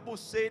the Bible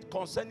said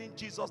concerning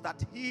Jesus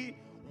that he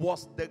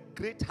was the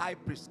great high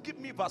priest. Give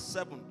me verse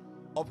 7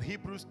 of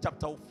Hebrews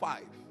chapter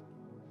 5.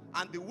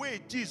 And the way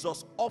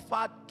Jesus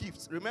offered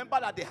gifts. Remember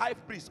that the high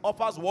priest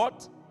offers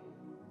what?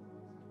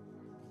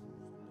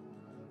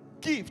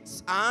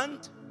 Gifts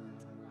and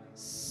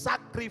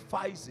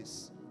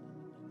sacrifices.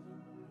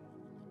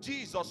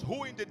 Jesus,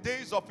 who in the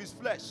days of his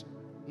flesh,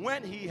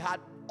 when he had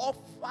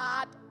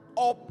offered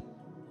up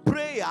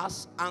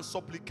prayers and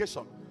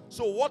supplication.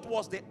 So what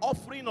was the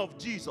offering of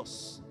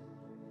Jesus?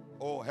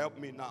 Oh, help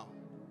me now.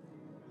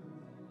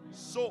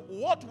 So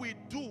what we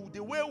do,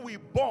 the way we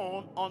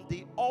burn on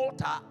the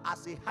altar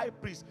as a high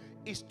priest,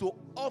 is to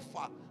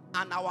offer.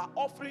 And our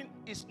offering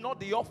is not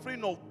the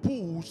offering of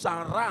bulls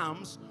and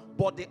rams,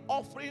 but the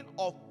offering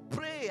of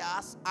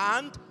prayers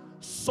and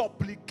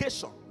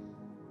supplication.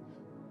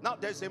 Now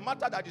there's a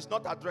matter that is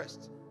not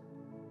addressed,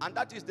 and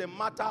that is the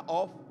matter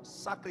of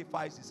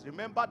sacrifices.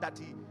 Remember that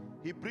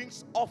he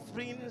brings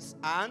offerings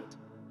and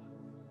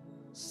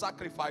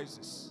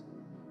sacrifices.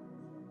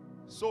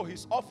 So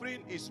his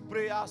offering is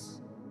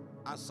prayers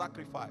and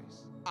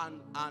sacrifice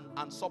and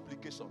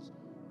supplications,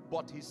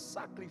 but his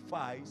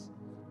sacrifice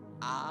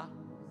are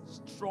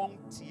strong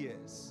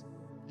tears.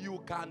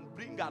 You can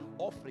bring an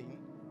offering,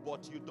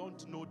 but you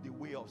don't know the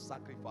way of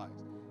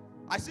sacrifice.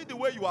 I see the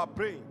way you are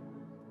praying.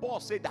 Paul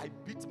said, I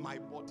beat my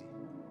body.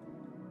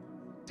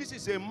 This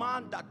is a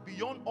man that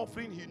beyond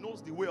offering, he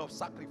knows the way of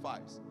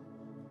sacrifice.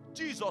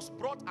 Jesus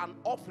brought an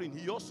offering,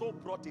 he also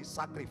brought a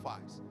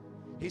sacrifice.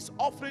 His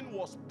offering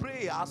was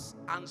prayers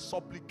and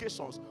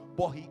supplications,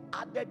 but he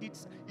added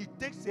it. It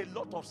takes a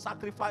lot of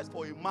sacrifice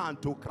for a man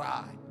to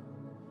cry.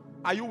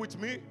 Are you with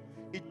me?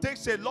 It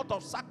takes a lot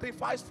of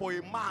sacrifice for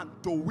a man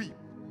to weep.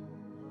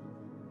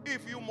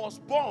 If you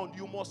must bond,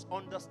 you must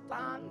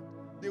understand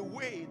the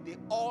way the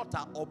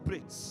altar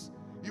operates.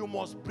 You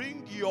must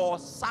bring your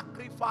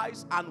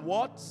sacrifice and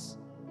what?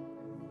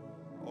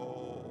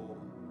 Oh,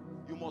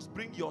 you must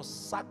bring your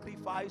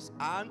sacrifice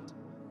and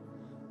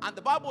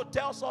the Bible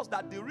tells us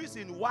that the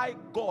reason why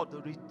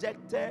God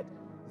rejected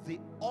the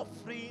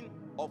offering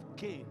of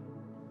Cain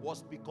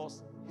was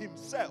because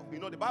himself, you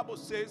know, the Bible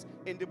says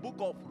in the book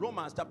of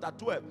Romans chapter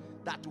 12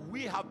 that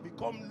we have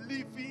become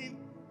living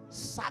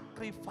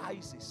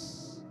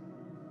sacrifices.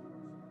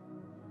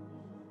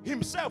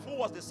 Himself, who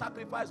was the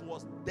sacrifice,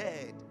 was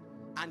dead,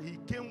 and he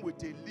came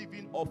with a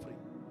living offering.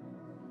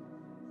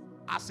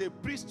 As a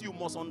priest, you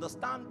must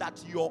understand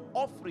that your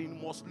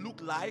offering must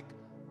look like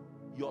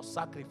your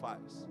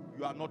sacrifice.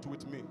 You are not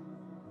with me.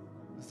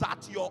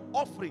 That your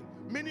offering,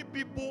 many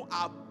people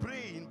are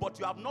praying, but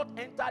you have not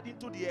entered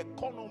into the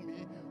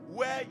economy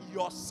where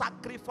your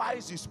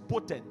sacrifice is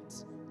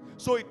potent.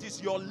 So it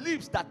is your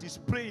lips that is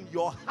praying,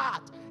 your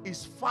heart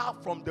is far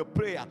from the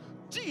prayer.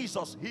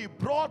 Jesus, he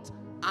brought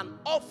an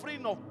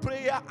offering of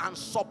prayer and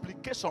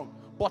supplication.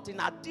 But in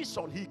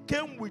addition, he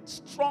came with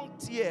strong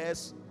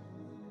tears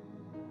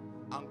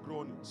and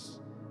groanings,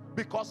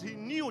 because he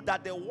knew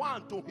that the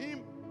one to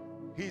him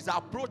he's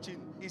approaching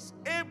is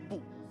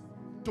able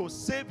to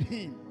save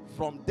him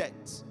from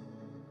death.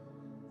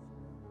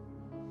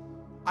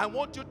 I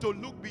want you to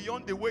look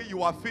beyond the way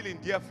you are feeling,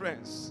 dear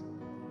friends.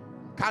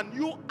 Can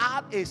you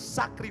add a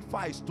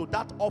sacrifice to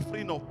that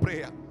offering of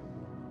prayer?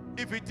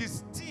 If it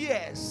is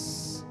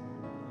tears,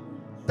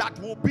 that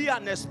will be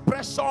an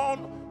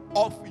expression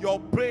of your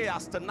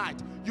prayers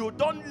tonight. You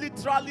don't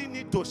literally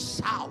need to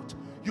shout.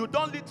 You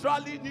don't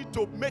literally need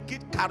to make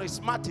it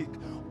charismatic.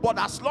 But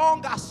as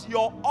long as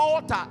your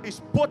altar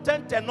is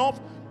potent enough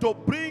to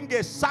bring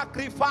a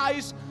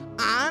sacrifice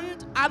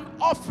and an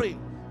offering.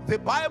 The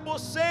Bible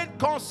said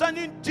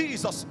concerning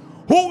Jesus,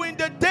 who in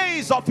the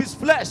days of his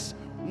flesh,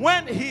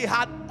 when he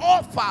had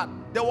offered,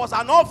 there was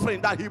an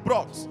offering that he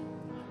brought.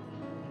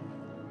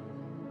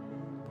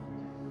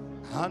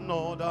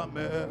 Another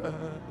man.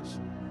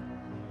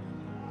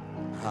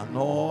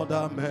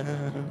 Another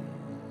man.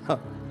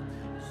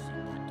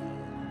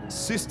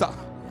 Sister,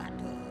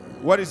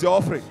 what is your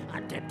offering?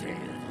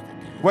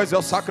 Where's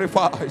your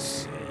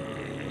sacrifice?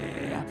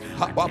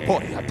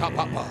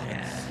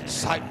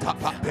 Saita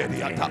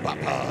paperia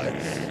tapapa,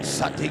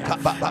 satika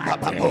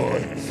papapa,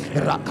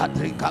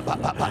 rakatrika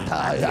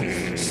papapa,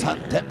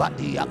 sante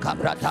badia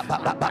cabrata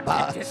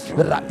papapa,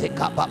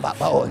 ratika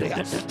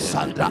papaporia,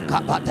 sandra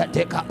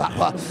capatete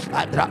capapa,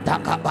 adrata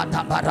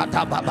capata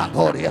barata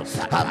papaporia,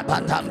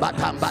 ampatamba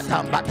tamba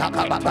tamba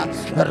takababa,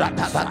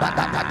 ratabata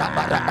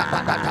barata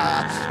barata,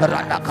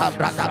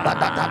 ratakambrata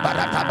barata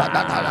barata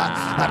barata,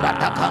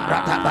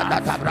 ratakambrata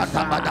barata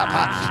barata barata,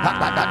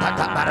 abadata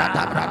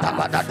barata barata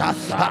barata,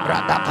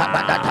 abrata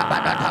Abadata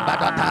badata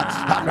badata,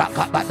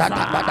 abraka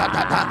badata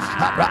badata,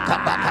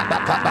 abraka badata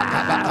badata,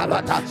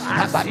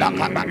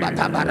 abadaka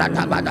badata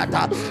badata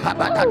badata,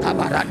 abadata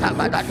badata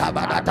badata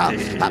badata,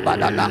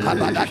 abadaka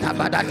badata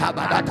badata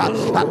badata,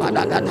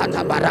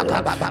 abadaka baraka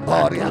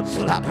bababoria,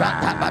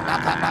 abrata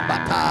badaka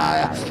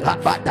babataya,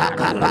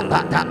 abadaka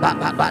badata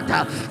babata,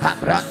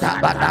 abrata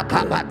badaka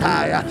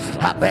bataya,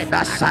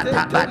 abeda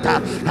santa bata,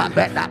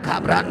 abeda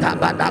kabrata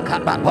badaka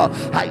babo,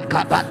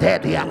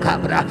 aikabateria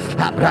kabra,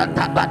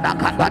 abrata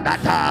badaka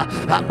badata,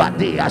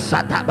 abadia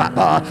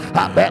satabapo,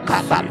 abeka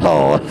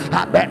bapo,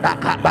 abeka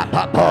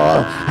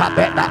bapo,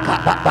 abeka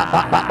bapo,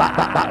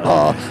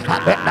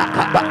 abeka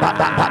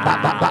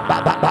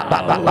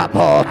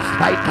bapo,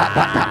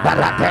 aikabata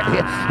barate,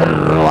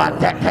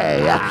 ruatete,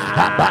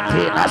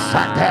 abatina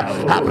sate,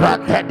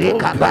 abrate di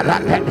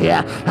kabarate,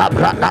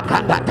 abrata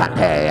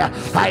kabatate,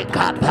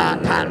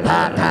 aikabata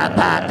bata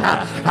bata,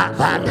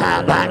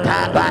 abata bata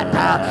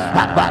bata,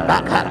 abata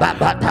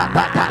kabata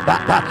bata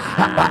bata,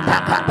 abata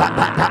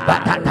kabata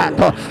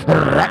bata,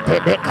 rate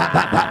de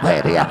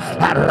kabaperia,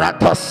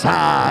 arato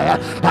saya,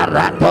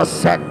 arato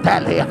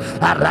sentelia,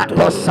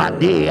 arato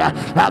sandia,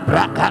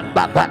 abraka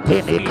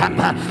babatini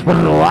kapa,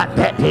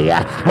 ruate dia,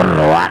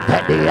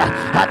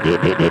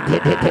 adidi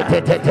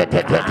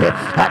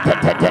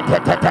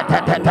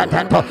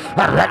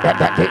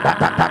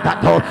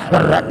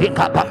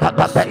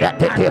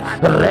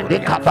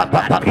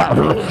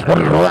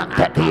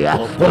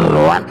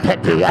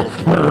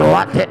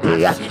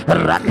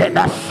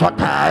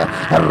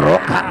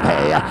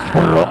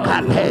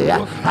Rokapea,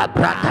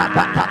 abrata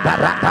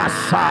barata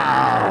sa.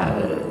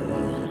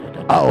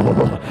 Oh,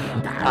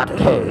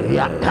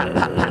 Atoria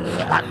Kapapa,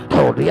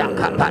 Atoria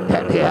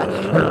Kapatetia,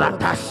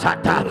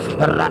 Ratasata,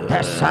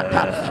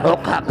 Ratesata,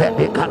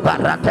 Okabedi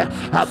Kabarate,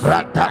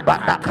 Abrata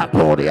Bata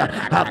Kapuria,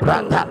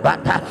 Abrata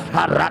Bata,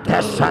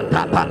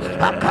 Aratesata,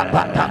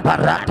 Akabata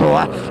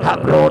Baratua,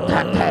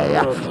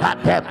 Abrotatea,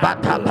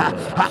 Atebatapa,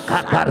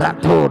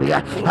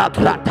 Akabaraturia,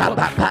 Abrata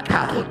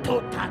Bata,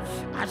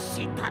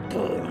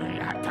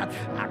 Asitaturia,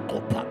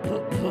 Akopapu.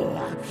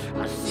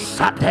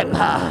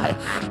 Satepa,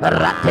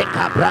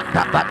 Rateka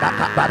Brata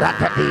Bataka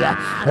Baratia,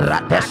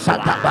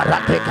 Ratesata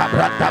Barateka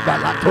Brata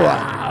Balatua.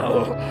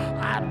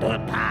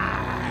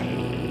 Adotai,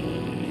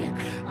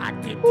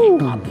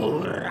 Atitika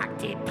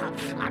Puratita,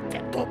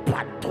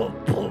 Atetopato,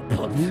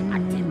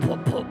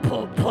 Atipopo,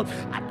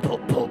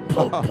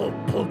 Atopopo,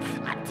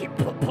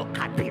 Atipopo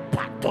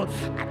Capipato,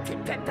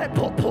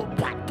 Atitepopo.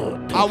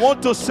 I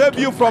want to save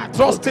you from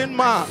trusting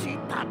man.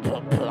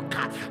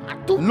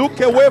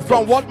 Look away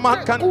from what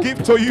man can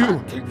give to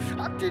you.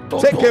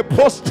 Take a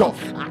posture.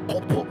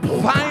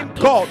 Find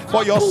God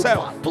for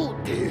yourself.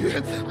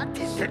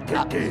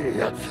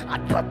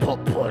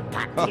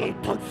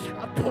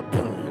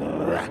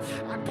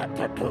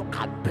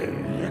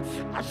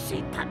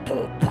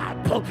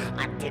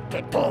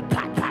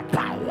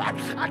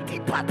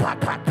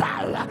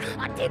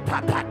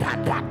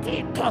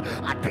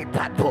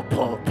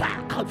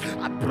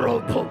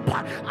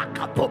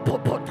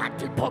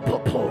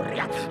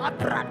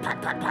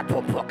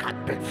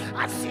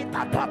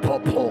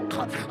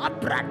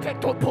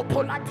 Abrateto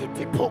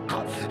Popolatiti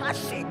Poka,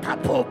 Asita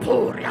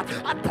Popuria,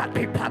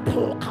 Apapi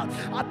Papoka,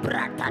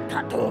 Abrata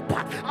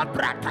Tatopa,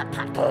 Abrata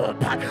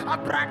Tatopa,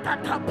 Abrata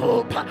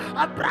Tapopa,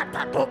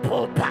 Abrata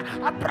Topopa,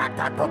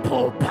 Abrata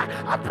Topopa,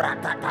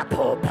 Abrata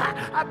Tapopa,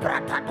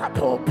 Abrata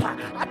Tapopa,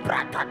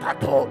 Abrata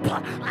Tapopa,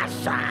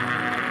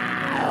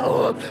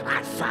 Asao,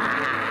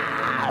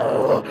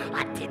 Asao,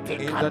 Atiti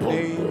In the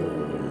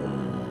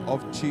name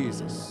of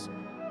Jesus.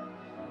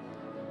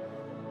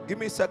 Give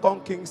me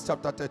 2 Kings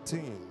chapter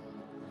 13,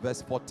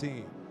 verse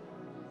 14.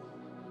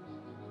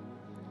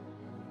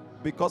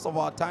 Because of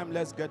our time,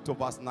 let's get to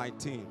verse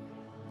 19.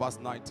 Verse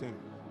 19.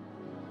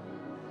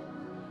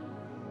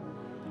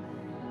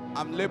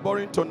 I'm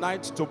laboring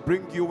tonight to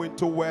bring you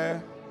into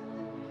where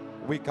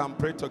we can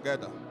pray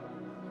together.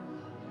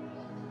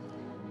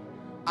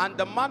 And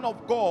the man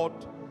of God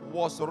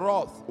was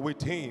wroth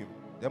with him.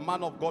 The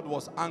man of God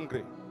was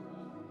angry.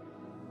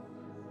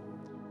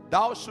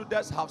 Thou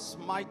shouldest have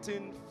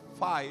smitten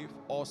 5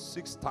 or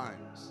 6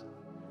 times.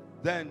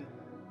 Then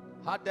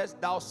hadst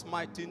thou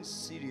smitten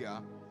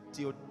Syria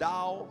till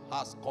thou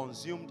hast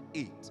consumed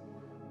it.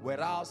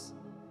 Whereas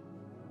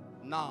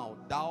now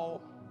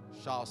thou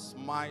shalt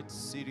smite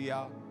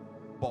Syria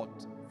but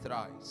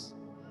thrice.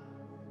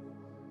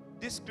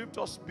 This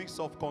scripture speaks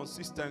of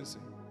consistency.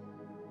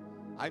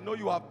 I know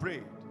you have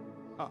prayed.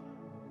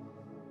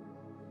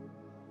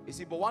 You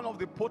see, but one of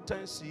the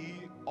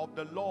potency of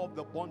the law of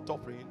the burnt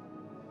offering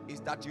is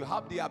that you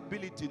have the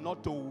ability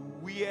not to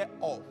wear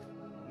off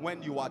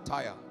when you are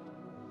tired.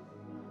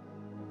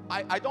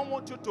 I don't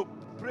want you to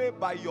pray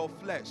by your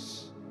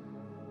flesh.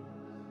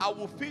 I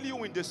will feel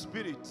you in the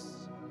spirit.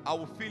 I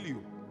will feel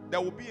you.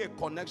 There will be a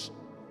connection.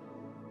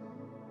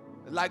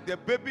 Like the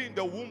baby in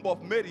the womb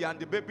of Mary and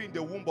the baby in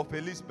the womb of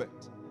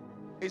Elizabeth.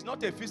 It's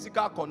not a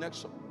physical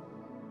connection.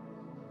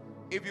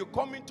 If you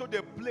come into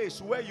the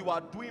place where you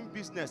are doing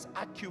business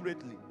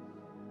accurately,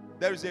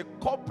 there is a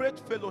corporate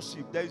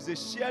fellowship, there is a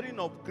sharing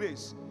of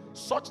grace,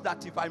 such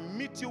that if I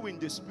meet you in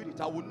the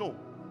spirit, I will know.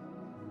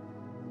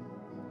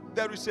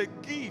 There is a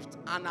gift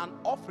and an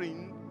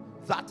offering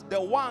that the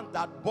one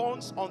that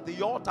burns on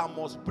the altar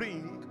must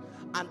bring,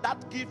 and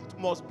that gift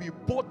must be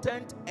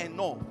potent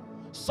enough,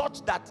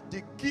 such that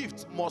the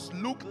gift must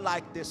look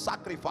like the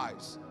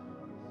sacrifice.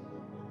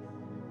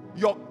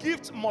 Your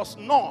gift must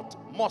not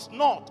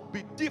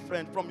be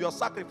different from your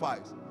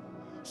sacrifice.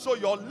 So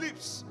your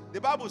lips, the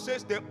Bible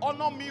says, they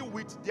honor me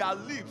with their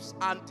lips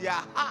and their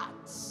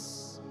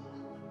hearts.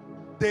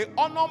 They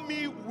honor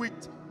me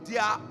with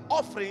their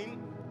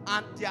offering,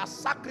 and their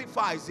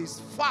sacrifice is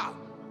far.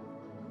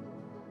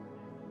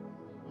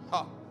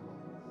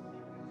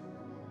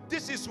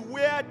 This is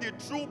where the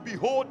true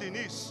beholding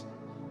is.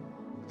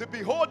 The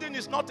beholding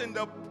is not in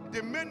the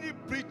many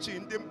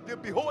preaching. The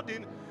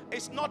beholding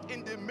is not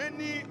in the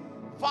many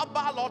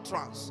verbal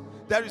utterance.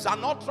 There is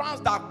an utterance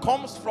that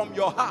comes from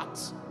your heart.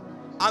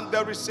 And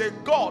there is a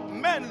God.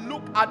 Men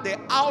look at the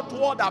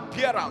outward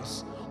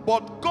appearance,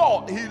 but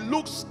God, he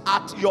looks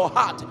at your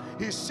heart.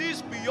 He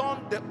sees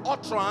beyond the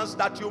utterance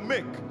that you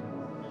make.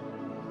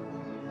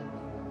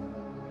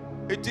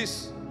 It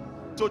is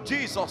to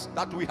Jesus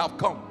that we have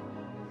come.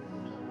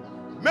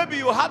 Maybe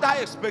you had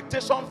high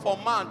expectation for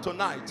man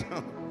tonight.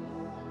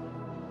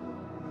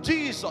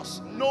 Jesus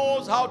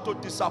knows how to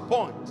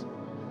disappoint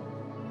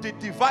the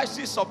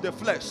devices of the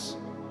flesh.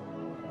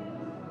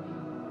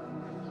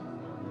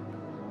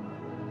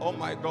 Oh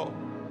my God.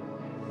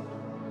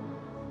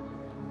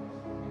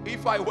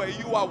 If I were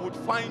you, I would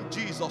find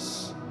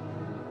Jesus.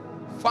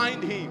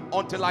 Find him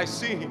until I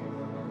see him.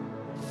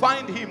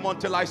 Find him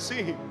until I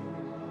see him.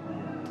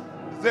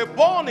 The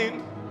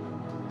burning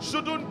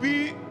shouldn't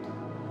be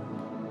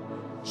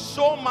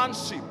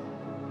showmanship.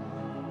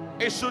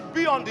 It should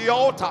be on the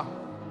altar.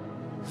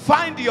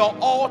 Find your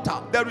altar.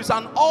 There is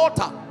an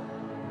altar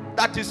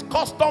that is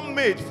custom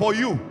made for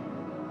you.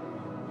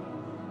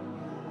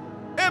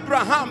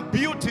 Abraham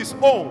built his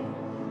own.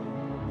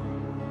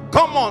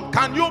 Come on,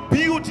 can you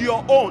build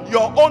your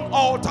own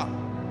altar?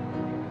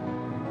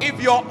 If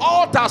your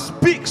altar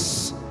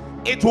speaks,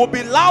 it will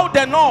be loud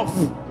enough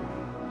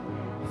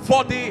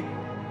for the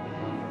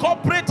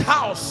corporate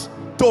house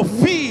to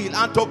feel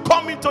and to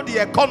come into the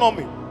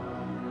economy.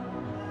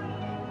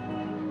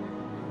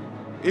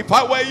 If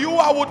I were you,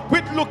 I would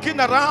quit looking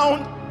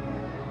around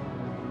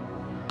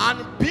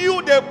and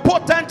build a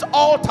potent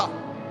altar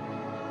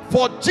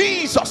for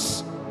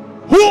Jesus,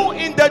 who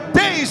in the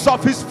days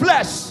of his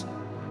flesh,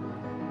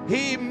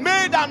 he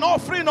made an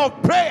offering of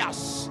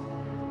prayers.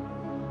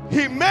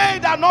 He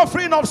made an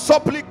offering of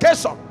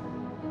supplication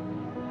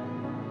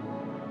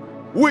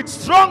with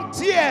strong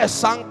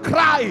tears and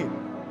crying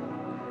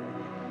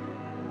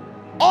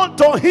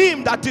unto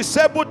him that is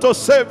able to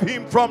save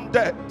him from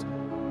death.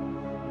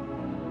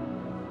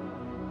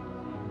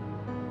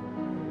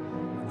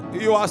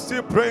 You are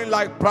still praying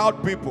like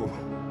proud people.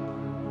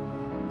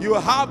 You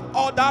have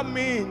other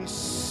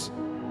means.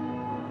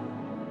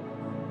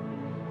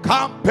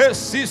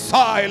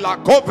 Campesisai la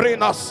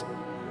cobrinas.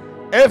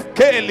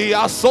 Efkeli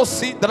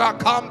asosidra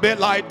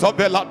cambelai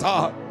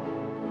tobelata.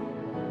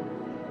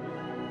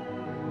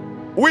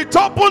 With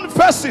open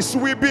faces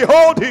we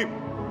behold him.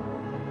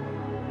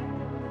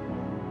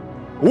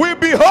 We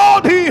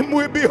behold him,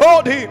 we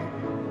behold him.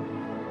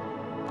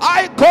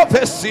 I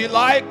confess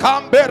like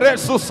Cambere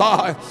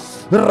Susai.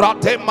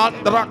 Rate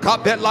mandra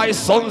kabelai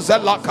sonze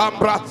la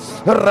cambra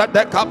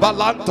rede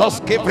kabalantos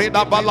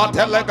kibrida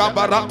balatele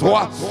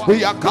gabaratua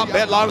ya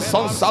kabelan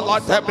sonsa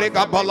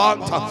tebriga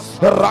balanta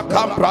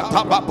rakambra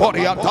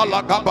tababoria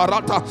tala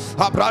gabarata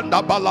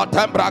abranda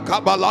balatembra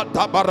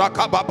kabalanta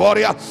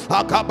barakababoria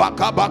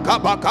akabaka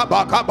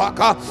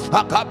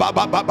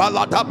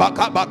akabalata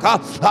bakabaka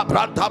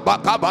abranta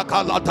bakabaka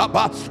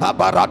lataba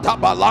abarata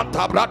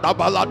balanta brada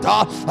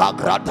balata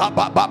agrata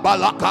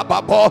babalaka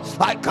babo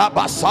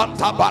akaba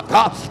santa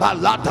baka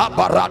alata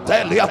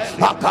baratelia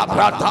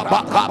akabrata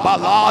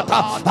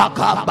bakabalata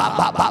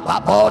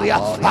akabababoria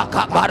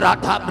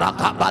akabarata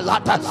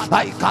brakabalata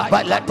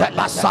aikabalete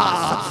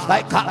basa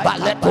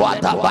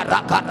aikabaletwata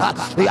barakata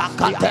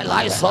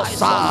yakatela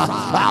isosa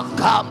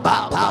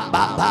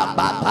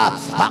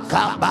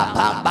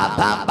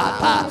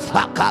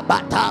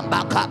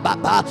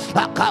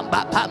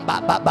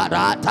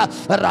akababarata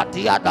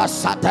ratiada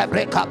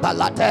satebrika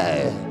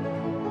balate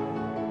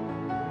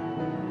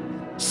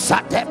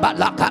Sate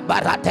balaka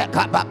barate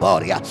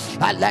kababoria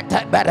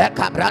alete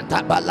bereka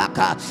branta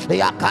balaka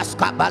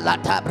yakaska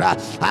balatabra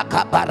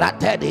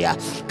akabaratedia.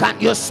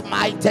 Can you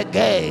smite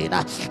again?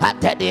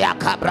 Atedia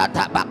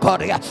kabrata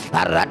bakoria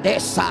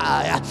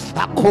aradesa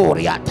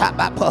akuria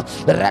tabapo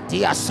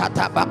ratia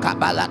satabaka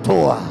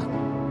balatua.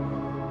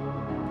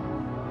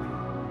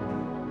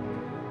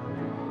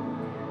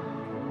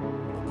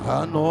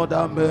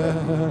 Another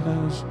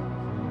mess,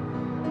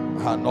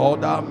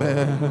 another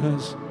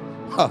mess.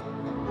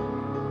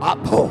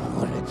 Apor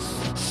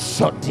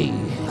Shoti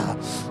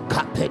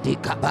Kapedi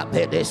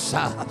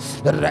Kapapedesa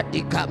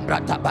Radika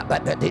Brata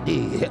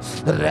Babedi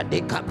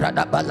Radika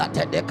Brada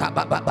Balate de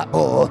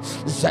Kabababo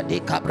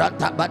Zadika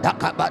Branta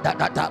Badaka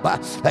Badataba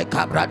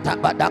Kabrata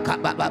Badaka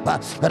Baba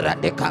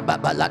Radika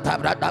Babalata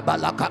Brada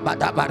Balaka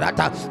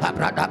Badabarata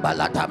Abrada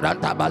Balata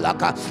Branta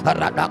Balaka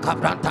Radaka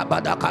Branta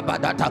Badaka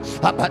Badata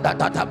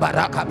Abadata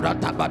Baraka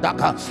Branta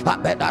Badaka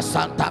Abeda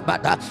Santa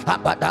Bada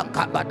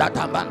Abadanka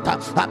Badata Manta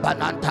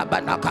Abananta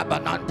Banaka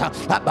Bananta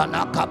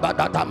Abanaka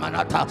Badata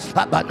Manata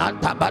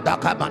Abananta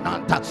Badaka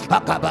Mananta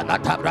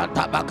Akabanata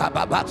Branta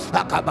Bakababa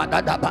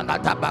Akabadata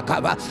Banata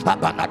Bakaba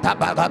Abanata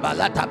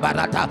Bagabalata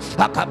Barata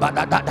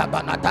Akabadata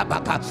Banata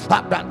Baka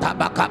Abranta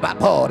Bakaba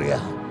Poria.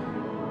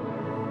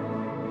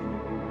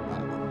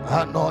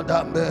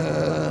 Another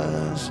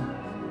mess,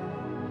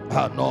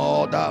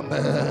 another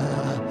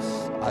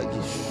mess,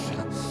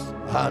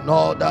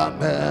 another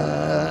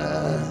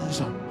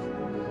mess,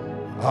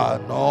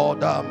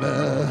 another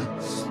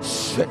mess.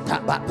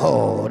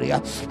 Shetabaporia,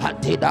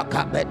 Atida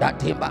Cabeda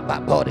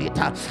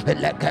Timbaborita,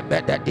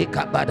 Lekabeda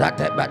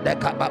Dicabarate,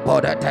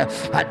 Badecababorate,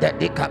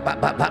 Adedica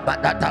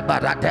Babata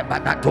Barate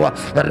Banatua,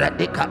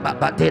 Redica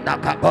Babatina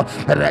Capo,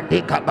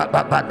 Redica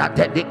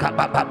Babanate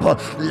Dicabapo,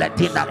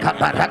 Latina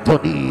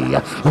Cabaratoni,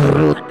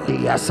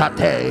 Rudia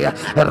Sate,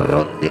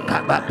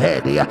 Rundica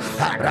Bapedia,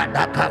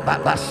 Arada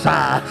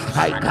Cababasa,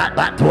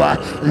 Aikabatua,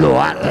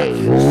 Luate,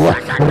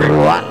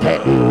 Ruate,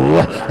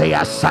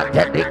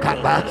 Yasate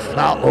Dicaba.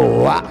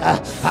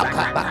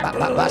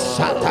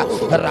 Akababasata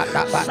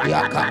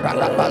Radabadia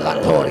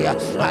Cabradabalatoria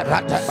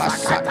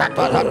Radabasata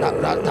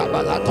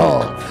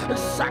Baladabrantabalato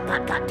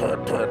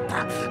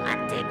Sakatuta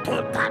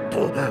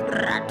Atitutatu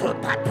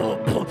Ratutatu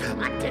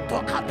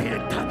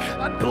Atitokapita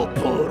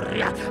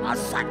Adupuria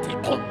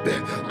Asatikumbe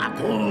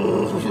Aku.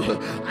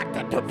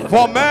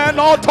 For men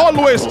ought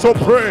always to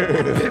pray.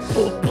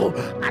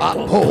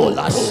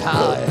 Apola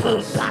Sai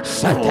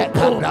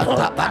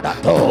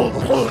Satekabratabato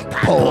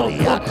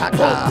Poria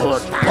Tata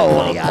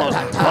Poria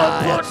Tata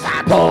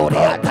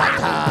Poria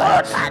Tata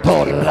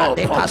Poria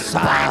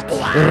Dicasa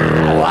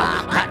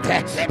Ruakate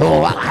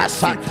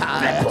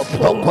Ruakasata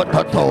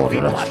Okototor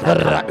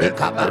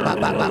Radika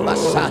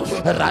Babasa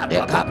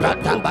Radika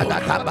Brata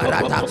Badata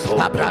Barata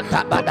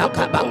Abrata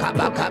Badaka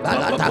Bakabaka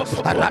Balata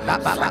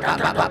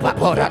Radababa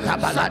Porata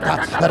Balata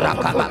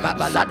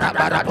Rakababalata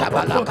Barata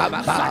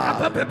Balakaba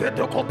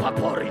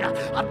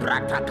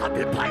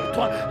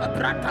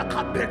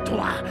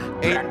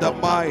in the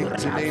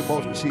mighty name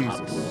of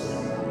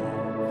Jesus.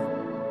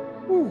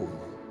 Ooh.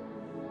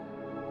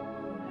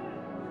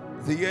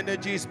 The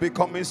energy is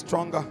becoming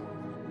stronger.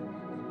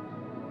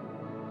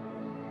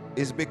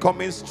 It's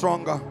becoming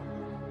stronger.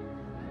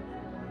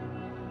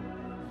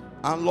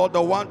 And Lord,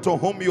 the one to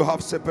whom you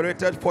have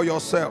separated for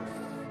yourself,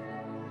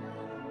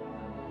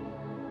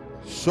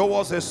 show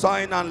us a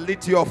sign and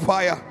lit your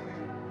fire.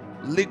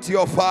 Lit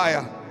your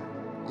fire.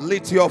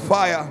 Lit your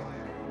fire.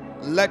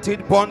 Let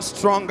it burn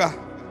stronger.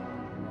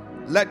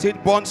 Let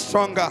it burn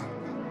stronger.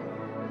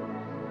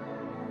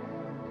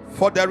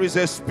 For there is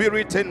a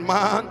spirit in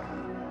man,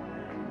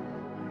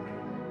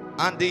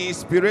 and the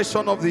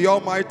inspiration of the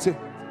Almighty,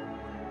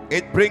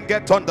 it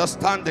bringeth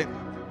understanding.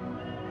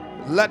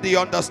 Let the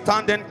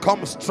understanding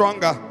come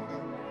stronger.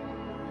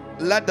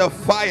 Let the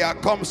fire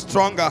come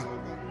stronger.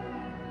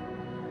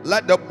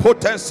 Let the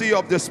potency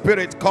of the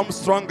Spirit come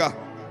stronger.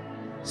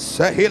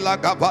 Sehila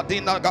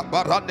gabadina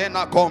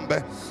gabaranena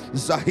kombe.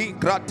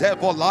 Zahigra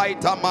tevo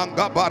laita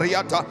manga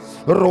bariata.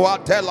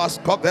 Ruatelas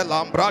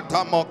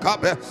kovelambrata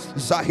mokabe.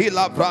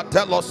 Zahila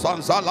vratelo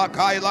sanzala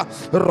kaila.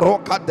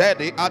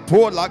 Rokadedi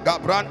atola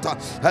gabranta.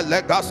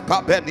 Elegas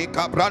kabeni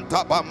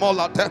gabranta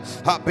bamolate.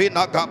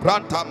 Habina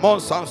gabranta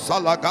monsan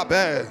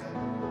salagabe.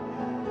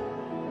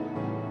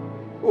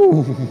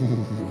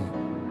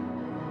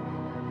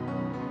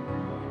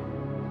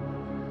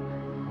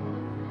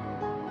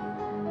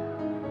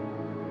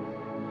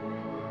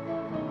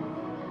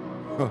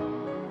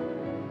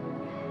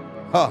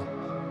 Ha.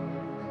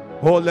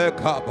 Ole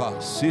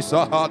kaba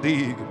sisa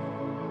hadig.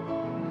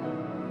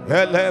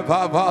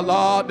 Eleva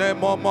vala de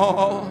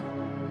momo.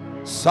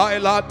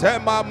 Saila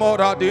tema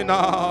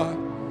moradina.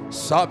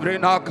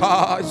 Sabrina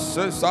kai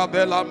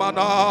sisabela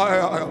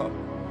manaya.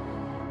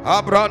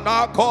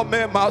 Abrana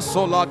come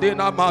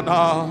masoladina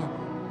mana.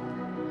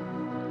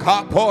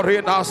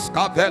 Kaporina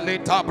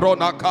skavelita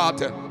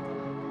bronakate.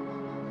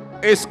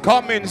 It's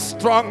coming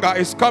stronger.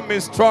 It's coming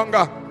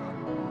stronger.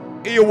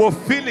 You will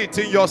feel it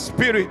in your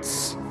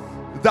spirits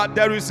that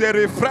there is a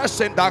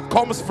refreshing that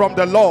comes from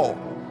the Lord.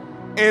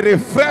 A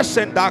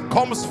refreshing that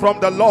comes from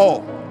the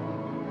Lord.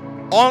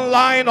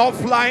 Online,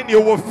 offline,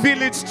 you will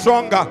feel it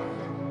stronger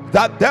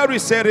that there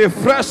is a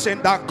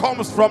refreshing that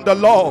comes from the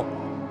Lord.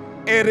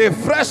 A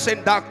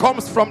refreshing that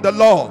comes from the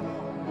Lord.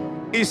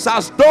 It's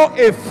as though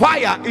a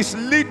fire is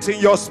lit in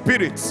your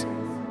spirits.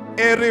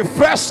 A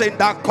refreshing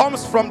that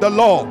comes from the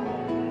Lord.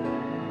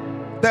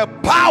 The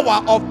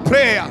power of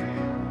prayer.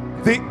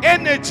 The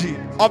energy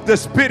of the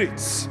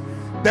spirits,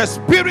 the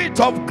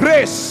spirit of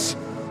grace,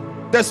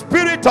 the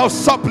spirit of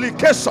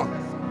supplication,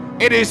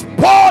 it is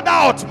poured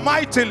out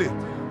mightily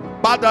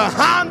by the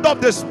hand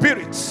of the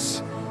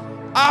spirits.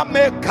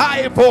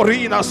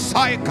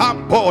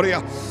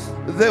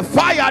 The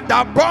fire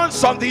that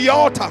burns on the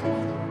altar,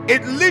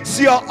 it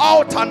lights your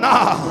altar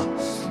now.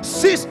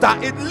 Sister,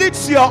 it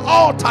lights your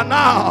altar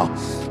now.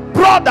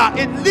 Brother,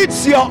 it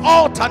lights your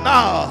altar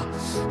now.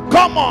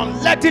 Come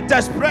on, let it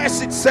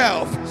express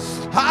itself.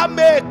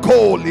 Hame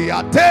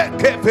kolia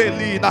teke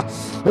velina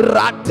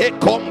rate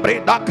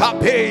combrina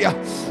kapeya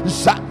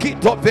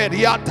zakito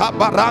veriata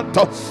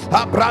baranto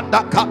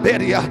abranda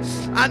kaberia.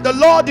 And the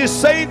Lord is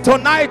saying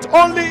tonight,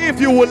 only if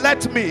you will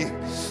let me,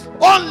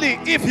 only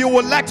if you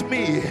will let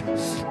me,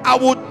 I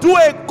will do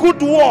a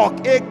good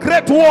work, a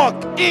great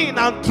work in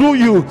and through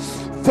you.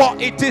 For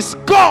it is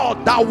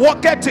God that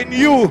worketh in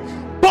you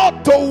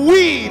both to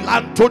will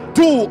and to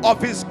do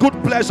of his good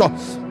pleasure.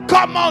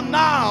 Come on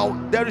now,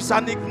 there is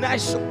an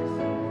ignition.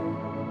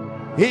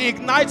 He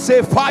ignites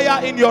a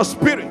fire in your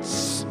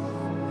spirits.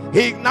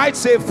 He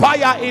ignites a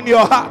fire in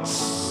your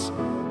hearts.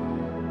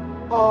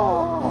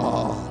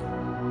 Oh,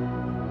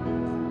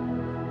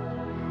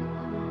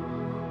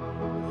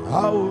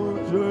 how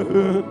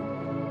would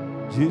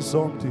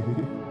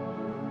something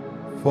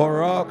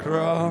for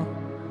Accra?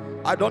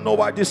 I don't know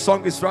why this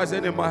song is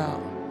rising in my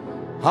heart.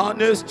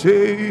 Honest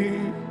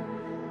J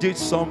did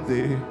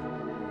something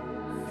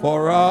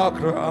for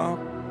Accra.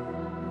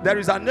 There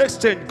is an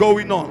exchange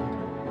going on.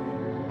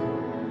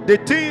 The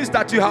things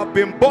that you have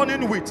been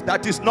burning with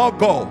that is not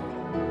God,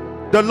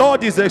 the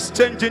Lord is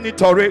exchanging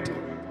it already.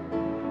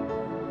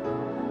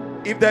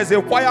 If there's a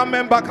choir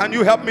member, can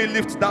you help me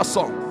lift that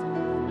song?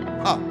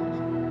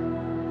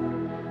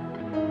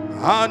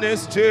 And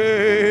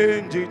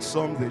exchange it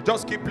something.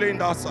 Just keep playing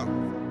that song.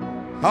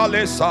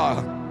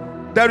 Hallelujah.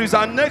 There is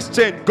an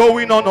exchange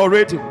going on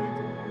already.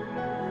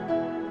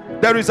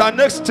 There is an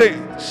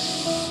exchange.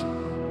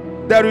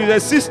 There is a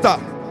sister.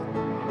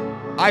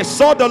 I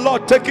saw the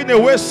Lord taking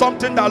away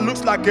something that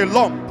looks like a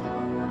lump,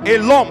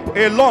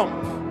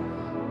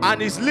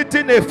 and is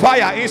lighting a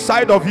fire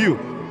inside of you.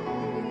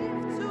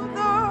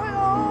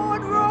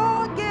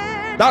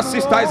 That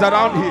sister is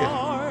around here.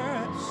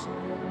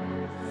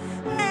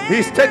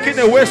 He's taking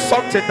away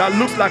something that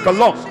looks like a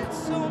lump,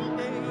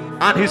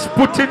 and he's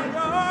putting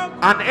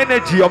an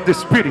energy of the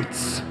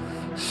spirits.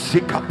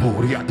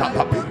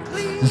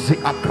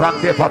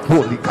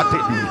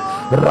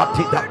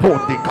 Ratida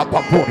pondi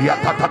kapaporia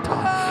tatata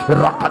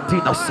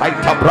rakatina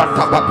saita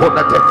branta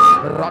baponate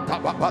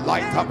rataba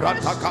laita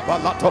branta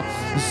kabalato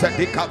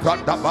zedika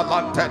branta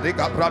balante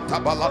diga branta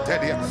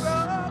balateria.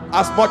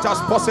 As much as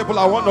possible,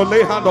 I want to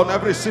lay hand on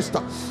every sister.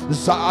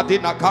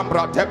 Zaadina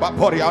Cambra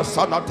Tebaporia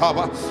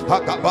Sanatava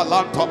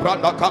Hagabalanta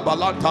Branda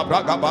Kabalanta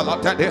Braga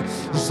Balatede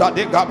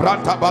Zadiga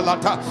Branta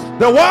Balata.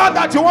 The one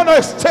that you want to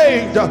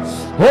exchange.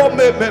 Oh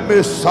me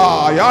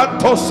Messiah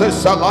Antose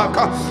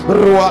Salaka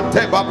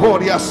Ruateba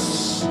Borias.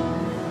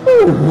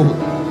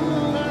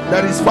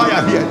 There is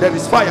fire here. There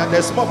is fire.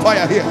 There's more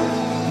fire here.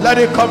 Let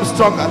it come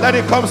stronger. Let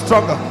it come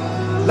stronger.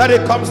 Let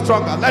it come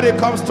stronger. Let it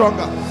come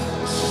stronger.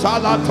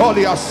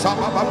 Salatolia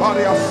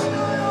Sababarias.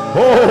 Oh,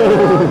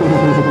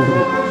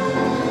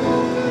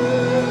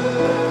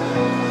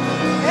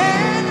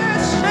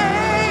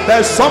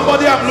 there's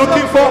somebody I'm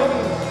looking for.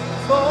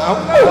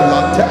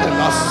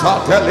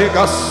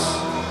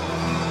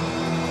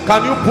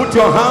 Can you put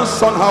your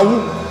hands on her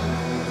womb?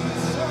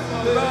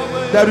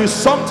 There is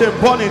something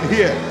burning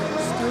here.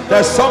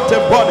 There's something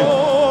burning.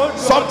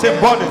 Something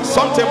burning.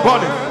 Something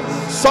burning.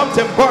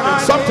 Something burning.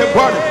 Something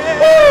burning.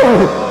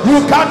 Oh, you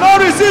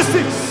cannot resist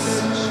it.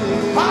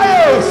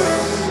 Highest.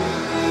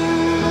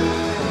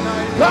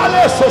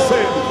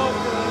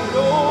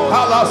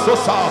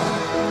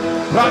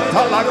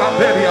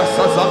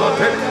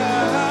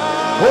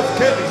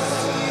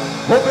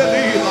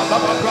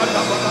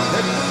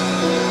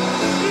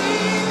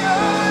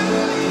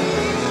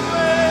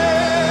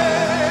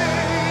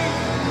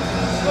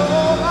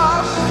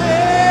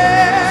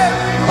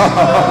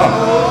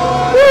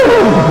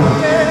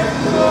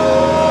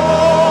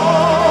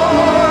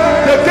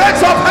 The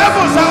gates of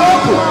heavens are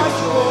open.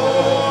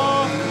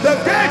 The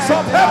gates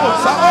of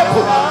heavens are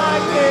open.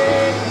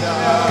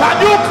 Can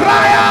you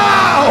cry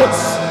out?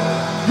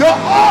 Your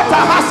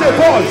altar has a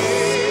voice.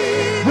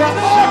 Your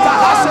altar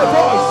has a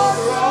voice.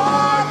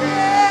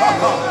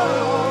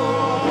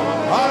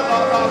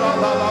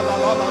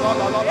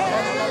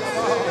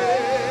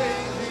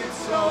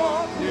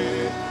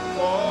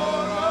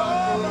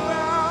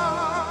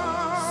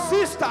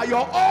 Sister,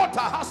 your altar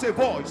has a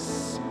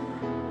voice.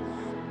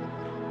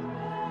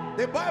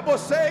 The Bible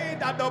says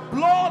that the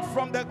blood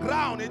from the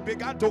ground, it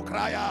began to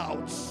cry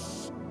out.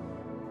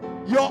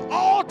 Your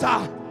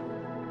altar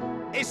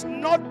is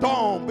not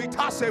dumb, it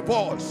has a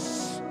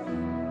voice.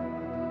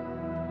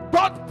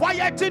 Don't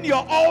quieten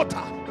your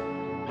altar.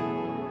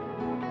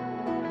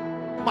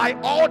 My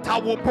altar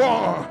will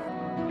burn.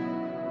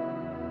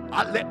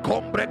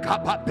 Alekombre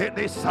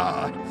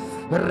kapapenisa.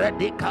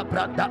 Redika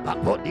branda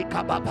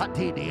papodika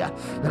papatidia.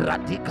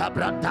 Radika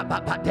branda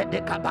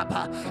papatedika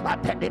papa.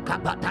 Atedika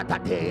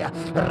patatatea.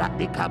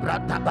 Radika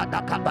branda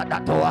badaka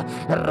badatoa.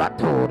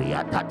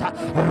 Raturia tata.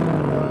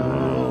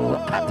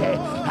 Kate.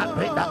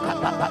 Abrida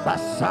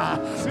kapapabasa.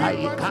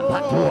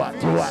 Aikapatua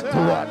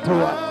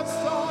tua.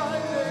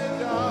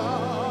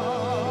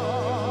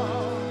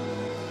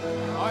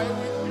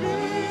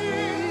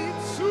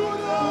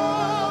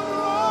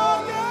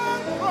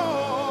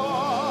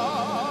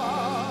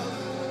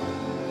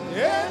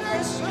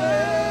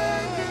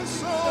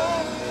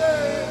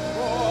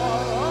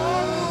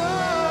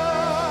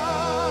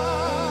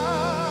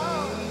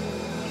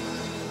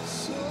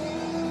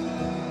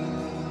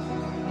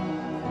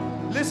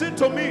 Listen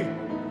to me.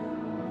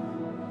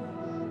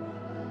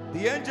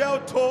 The angel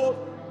told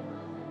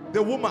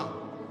the woman,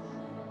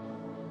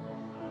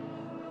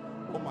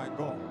 oh my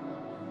God.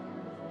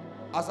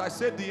 As I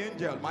said the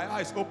angel, my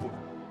eyes opened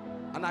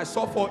and I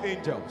saw 4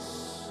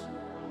 angels.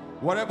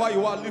 Wherever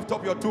you are, lift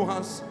up your 2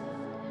 hands.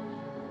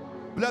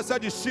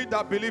 Blessed is she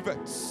that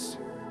believeth,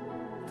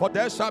 for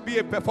there shall be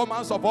a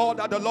performance of all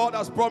that the Lord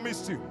has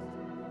promised you.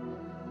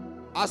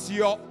 As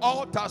your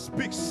altar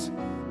speaks,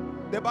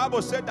 the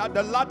Bible said that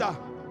the ladder,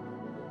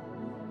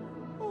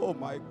 oh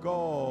my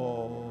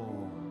God,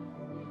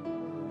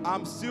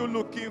 I'm still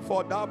looking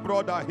for that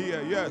brother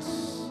here.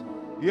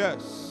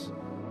 Yes.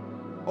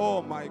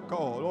 Oh my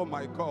God, oh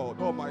my God,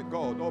 oh my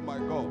God, oh my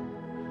God.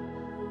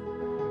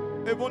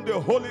 Even the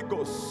Holy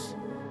Ghost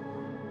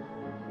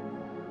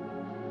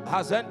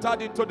has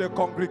entered into the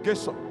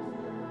congregation.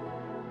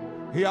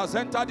 He has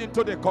entered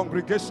into the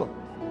congregation.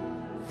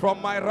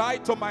 From my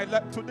right to my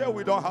left. Today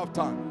we don't have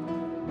time.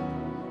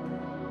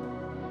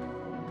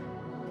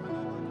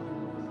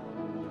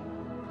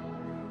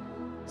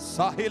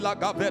 Sahila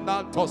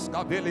gavenantos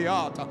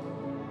gaviliata.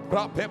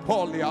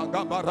 Prapepolia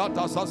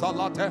gabarata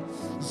sazalate.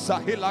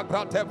 Sahila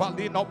grate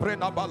valino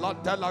prena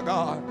balante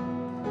laga.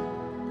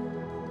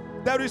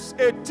 There is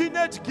a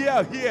teenage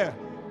girl here.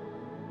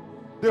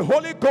 The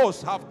Holy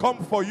Ghost have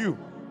come for you.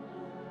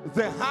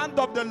 The hand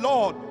of the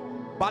Lord,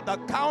 by the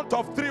count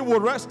of 3, will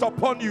rest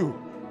upon you.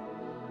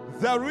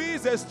 There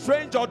is a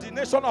strange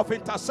ordination of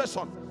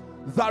intercession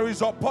that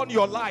is upon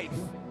your life.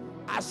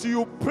 As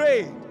you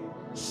pray,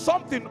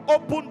 something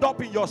opened up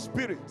in your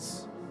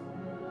spirits.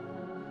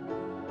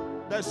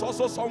 There's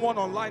also someone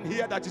online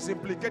here that is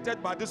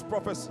implicated by this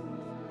prophecy.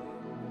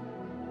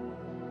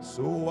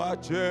 So I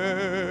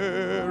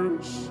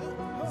cherish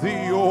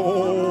the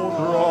old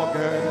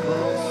rugged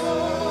cross.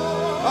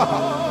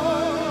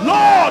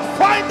 Lord,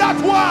 find that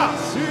one.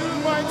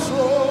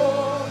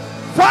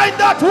 Find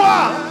that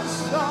one.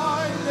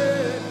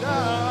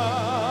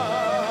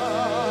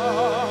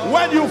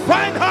 When you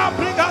find her,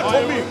 bring her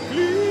to me.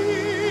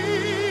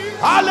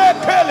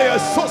 Anaele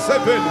so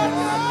seveli.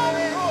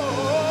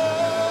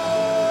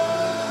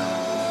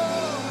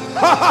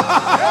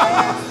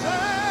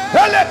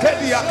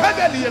 Elekedia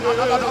kedelia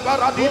na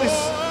baradinis.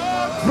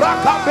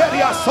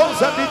 Brakaberia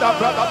sonzedida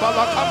brada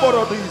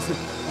balakamorodis.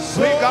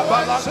 Briga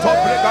balanto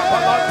briga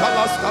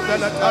balantalas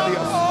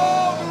kabeletalia.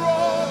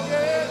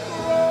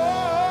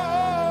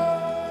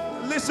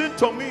 Listen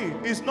to me.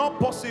 It's not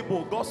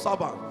possible, God's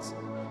servants.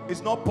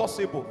 It's not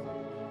possible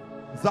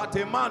that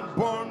a man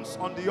burns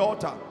on the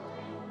altar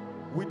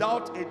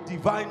without a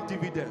divine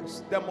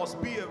dividends. There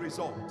must be a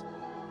result.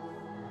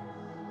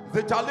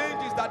 The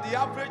challenge is that the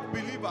average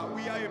believer,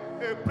 we are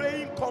a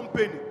praying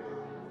company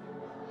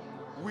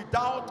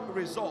without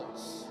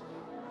results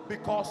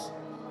because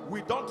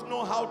we don't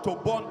know how to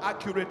burn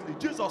accurately.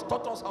 Jesus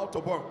taught us how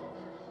to burn.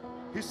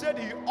 He said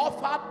he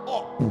offered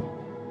up.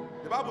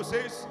 The Bible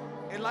says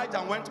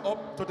Elijah went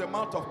up to the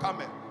Mount of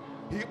Carmel.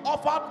 He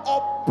offered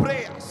up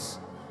prayers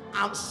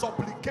and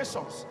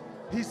supplications.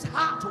 His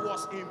heart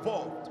was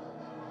involved.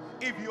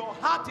 If your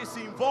heart is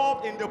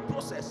involved in the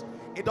process,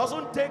 it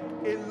doesn't take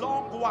a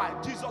long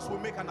while. Jesus will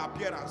make an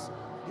appearance.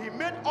 He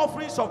made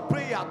offerings of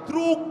prayer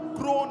through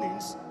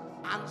groanings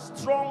and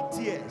strong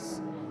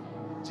tears.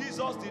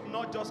 Jesus did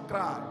not just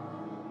cry.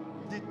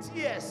 The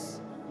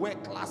tears were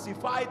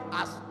classified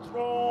as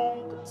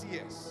strong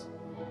tears.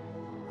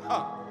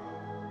 Huh.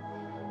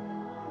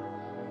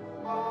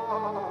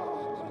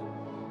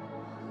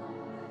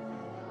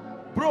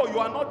 Bro, you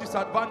are not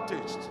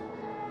disadvantaged.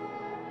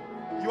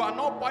 You are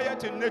not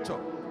quiet in nature.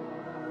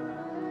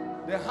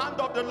 The hand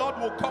of the Lord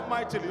will come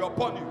mightily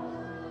upon you.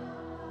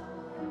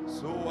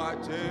 So I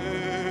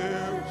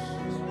taste